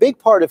 It'll be a big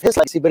part of his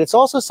legacy, but it's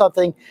also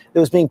something that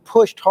was being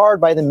pushed hard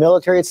by the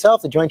military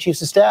itself, the Joint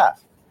Chiefs of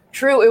Staff.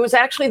 True. It was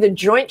actually the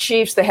Joint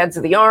Chiefs, the heads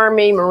of the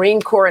Army,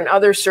 Marine Corps, and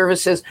other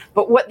services.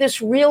 But what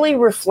this really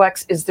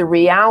reflects is the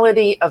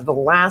reality of the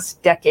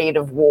last decade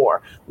of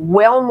war.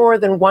 Well more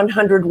than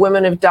 100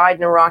 women have died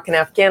in Iraq and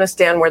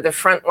Afghanistan, where the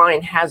front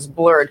line has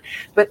blurred.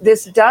 But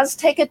this does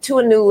take it to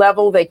a new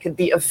level. They could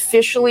be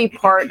officially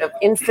part of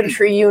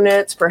infantry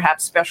units,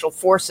 perhaps special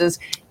forces,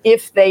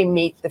 if they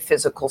meet the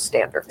physical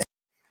standard.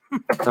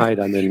 Tonight,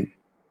 I'm in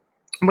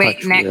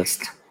Wait,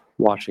 next.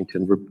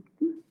 Washington,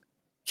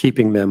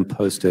 keeping them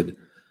posted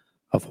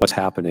of what's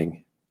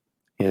happening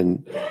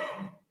in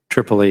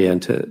Tripoli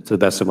and, to the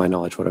best of my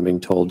knowledge, what I'm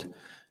being told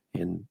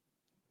in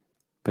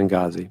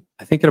Benghazi.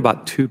 I think at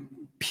about 2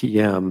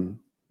 p.m.,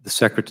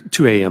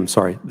 2 a.m.,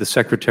 sorry, the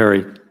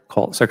Secretary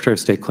of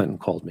State Clinton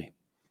called me,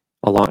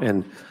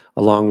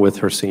 along with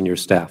her senior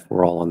staff.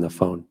 We're all on the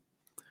phone.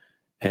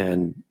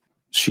 And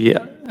she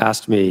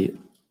asked me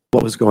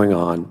what was going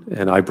on,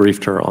 and I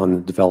briefed her on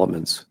the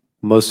developments.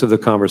 Most of the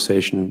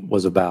conversation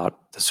was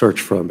about the search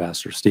for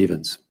Ambassador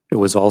Stevens. It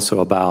was also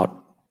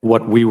about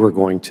what we were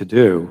going to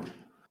do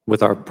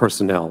with our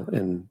personnel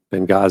in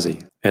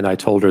Benghazi. And I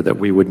told her that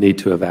we would need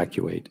to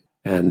evacuate.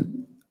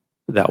 And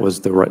that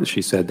was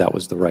she said that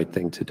was the right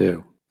thing to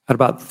do. At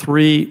about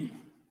 3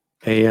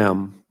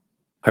 a.m.,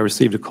 I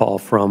received a call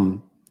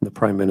from the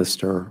Prime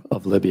Minister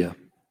of Libya.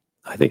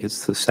 I think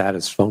it's the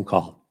saddest phone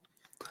call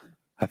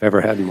I've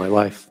ever had in my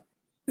life.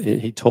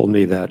 He told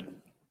me that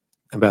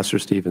Ambassador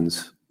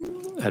Stevens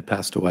had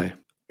passed away.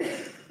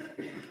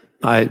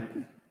 I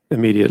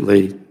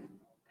immediately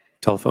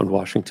telephoned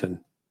Washington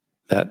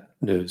that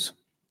news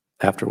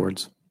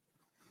afterwards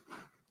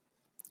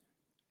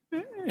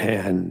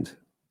and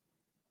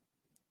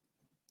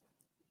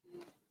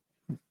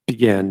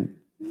began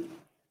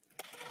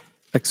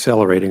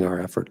accelerating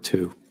our effort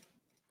to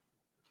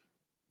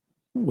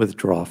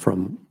withdraw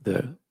from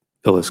the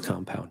Villas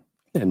compound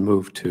and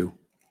move to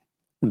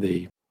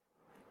the...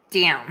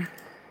 Damn.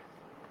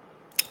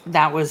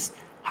 That was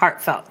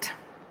heartfelt,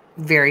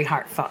 very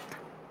heartfelt,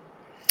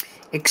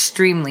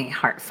 extremely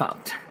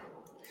heartfelt.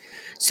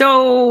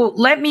 So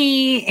let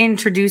me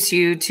introduce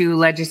you to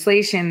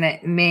legislation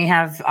that may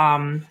have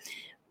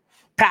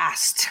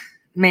passed.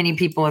 Many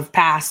people have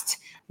passed,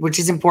 which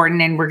is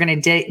important, and we're going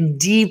to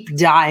deep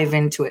dive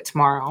into it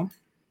tomorrow.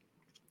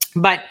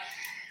 But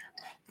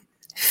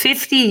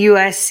 50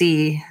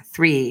 USC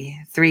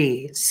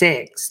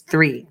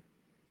 3363,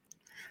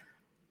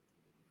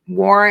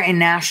 War and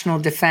National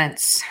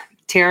Defense,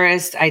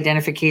 Terrorist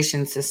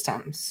Identification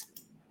Systems.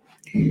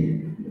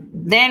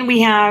 Then we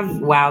have,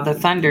 wow, the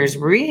thunder's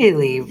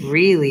really,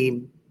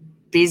 really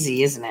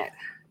busy, isn't it?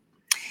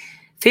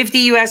 50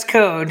 U.S.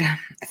 Code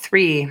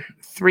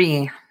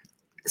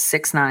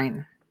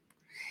 3369.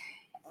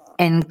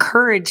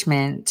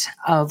 Encouragement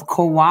of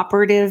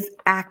cooperative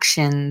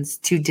actions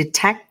to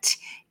detect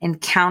and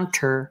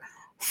counter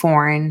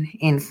foreign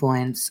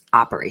influence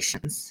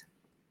operations.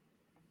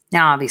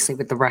 Now, obviously,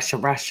 with the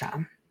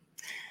Russia.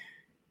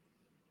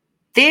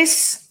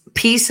 This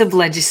piece of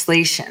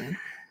legislation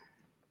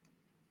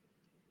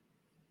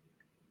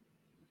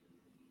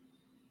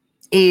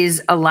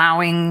is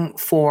allowing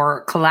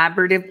for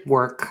collaborative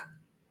work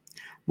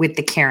with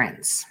the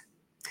Karens.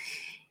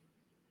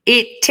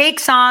 It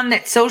takes on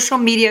that social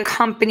media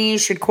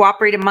companies should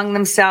cooperate among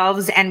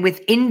themselves and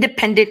with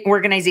independent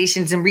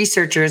organizations and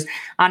researchers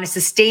on a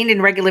sustained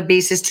and regular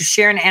basis to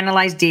share and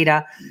analyze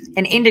data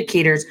and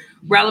indicators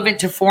relevant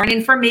to foreign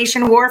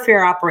information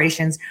warfare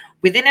operations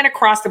within and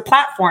across the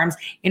platforms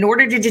in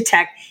order to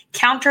detect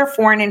counter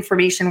foreign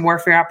information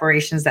warfare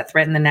operations that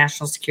threaten the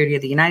national security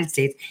of the United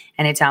States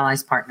and its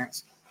allies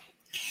partners.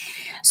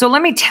 So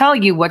let me tell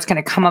you what's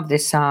going to come of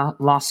this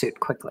lawsuit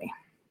quickly.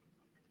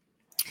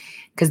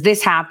 Because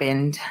this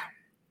happened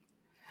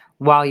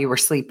while you were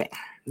sleeping,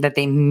 that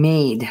they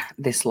made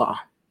this law.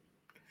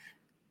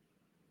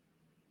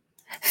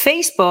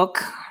 Facebook,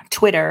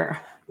 Twitter,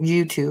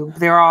 YouTube,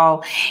 they're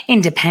all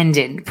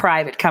independent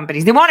private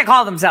companies. They want to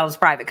call themselves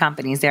private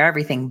companies. They're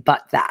everything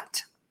but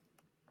that.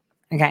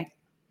 Okay?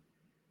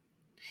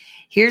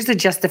 Here's the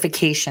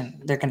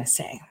justification they're going to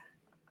say.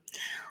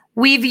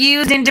 We've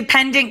used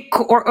independent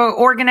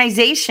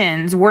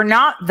organizations. We're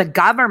not the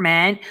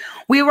government.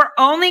 We were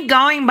only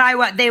going by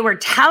what they were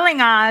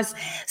telling us,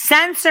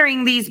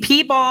 censoring these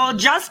people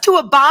just to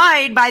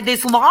abide by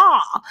this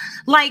law.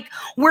 Like,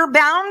 we're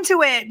bound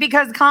to it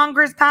because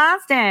Congress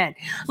passed it.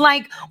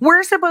 Like,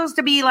 we're supposed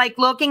to be like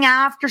looking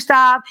after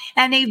stuff,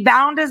 and they've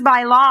bound us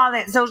by law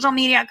that social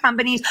media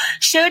companies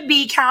should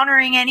be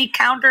countering any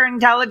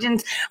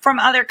counterintelligence from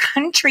other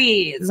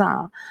countries.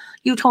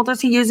 You told us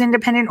to use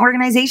independent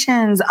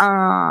organizations.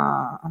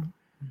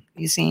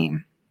 You see,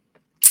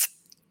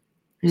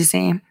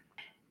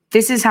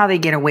 this is how they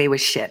get away with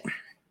shit.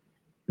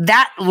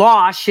 That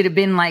law should have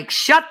been like,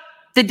 shut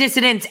the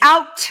dissidents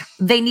out.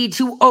 They need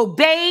to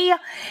obey.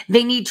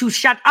 They need to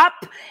shut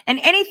up. And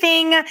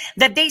anything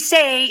that they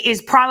say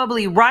is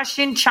probably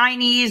Russian,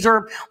 Chinese,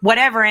 or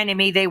whatever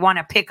enemy they want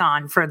to pick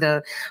on for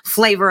the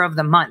flavor of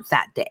the month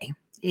that day.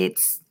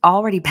 It's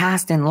already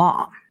passed in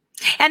law.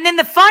 And then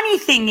the funny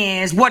thing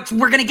is, what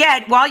we're going to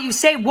get while you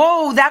say,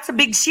 whoa, that's a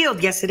big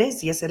shield. Yes, it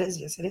is. Yes, it is.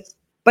 Yes, it is.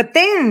 But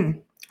then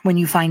when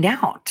you find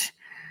out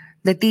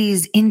that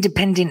these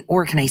independent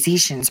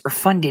organizations are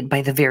funded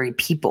by the very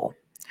people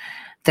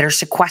that are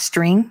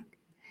sequestering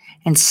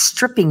and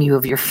stripping you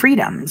of your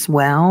freedoms,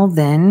 well,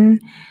 then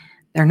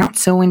they're not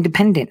so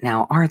independent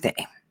now, are they?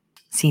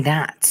 See,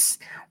 that's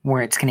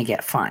where it's going to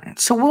get fun.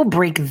 So we'll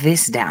break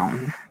this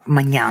down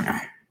mañana.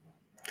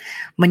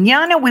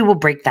 Mañana, we will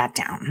break that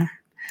down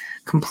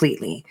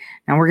completely.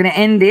 Now we're going to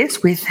end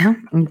this with,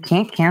 you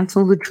can't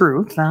cancel the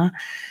truth.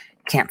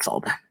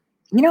 Canceled.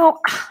 You know,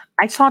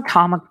 I saw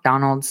Tom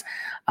McDonald's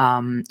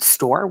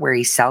store where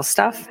he sells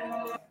stuff.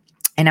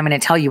 And I'm going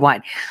to tell you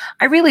what,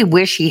 I really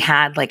wish he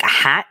had like a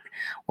hat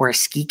or a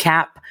ski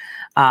cap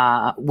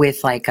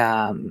with like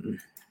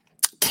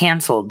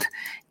canceled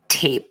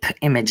tape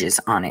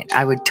images on it.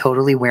 I would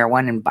totally wear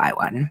one and buy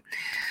one.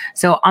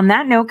 So on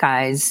that note,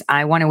 guys,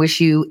 I want to wish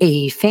you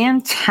a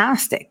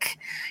fantastic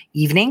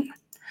evening.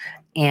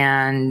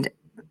 And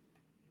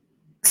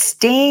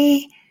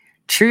stay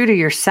true to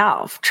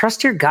yourself.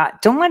 Trust your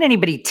gut. Don't let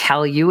anybody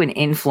tell you and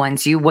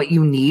influence you what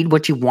you need,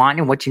 what you want,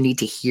 and what you need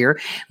to hear,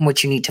 and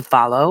what you need to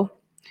follow.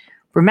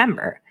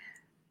 Remember,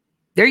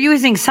 they're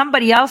using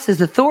somebody else's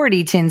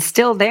authority to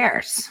instill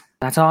theirs.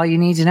 That's all you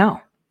need to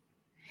know.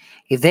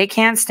 If they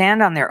can't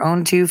stand on their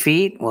own 2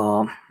 feet,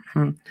 well,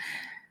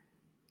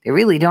 they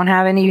really don't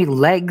have any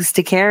legs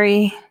to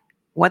carry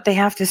what they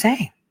have to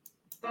say.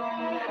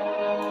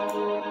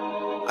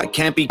 I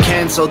can't be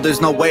canceled,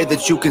 there's no way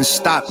that you can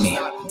stop me.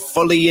 I'm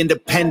fully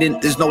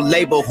independent, there's no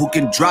label who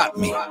can drop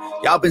me.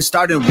 Y'all been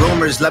starting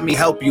rumors, let me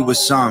help you with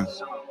some.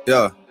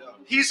 Yeah.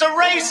 He's a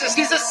racist,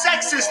 he's a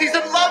sexist, he's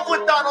in love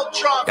with Donald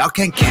Trump. Y'all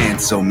can't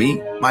cancel me,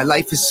 my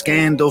life is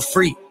scandal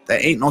free. There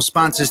ain't no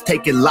sponsors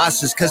taking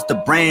losses cause the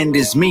brand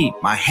is me.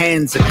 My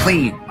hands are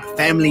clean, my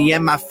family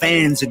and my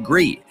fans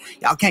agree.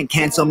 Y'all can't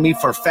cancel me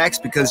for facts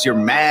because you're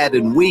mad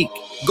and weak.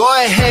 Go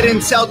ahead and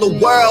tell the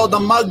world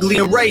I'm ugly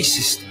and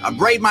racist. I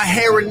braid my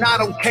hair and I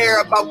don't care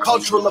about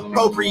cultural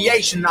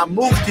appropriation. I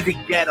moved to the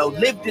ghetto,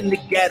 lived in the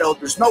ghetto,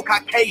 there's no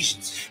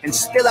Caucasians. And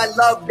still I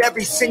loved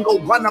every single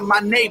one of my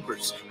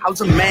neighbors.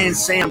 How's a man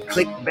say I'm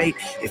clickbait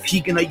if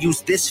he gonna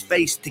use this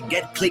face to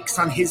get clicks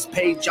on his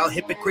page? Y'all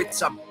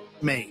hypocrites are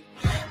made.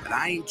 But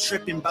I ain't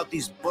tripping about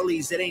these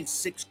bullies, it ain't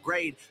 6th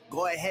grade.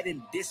 Go ahead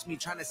and diss me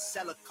trying to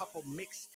sell a couple mixed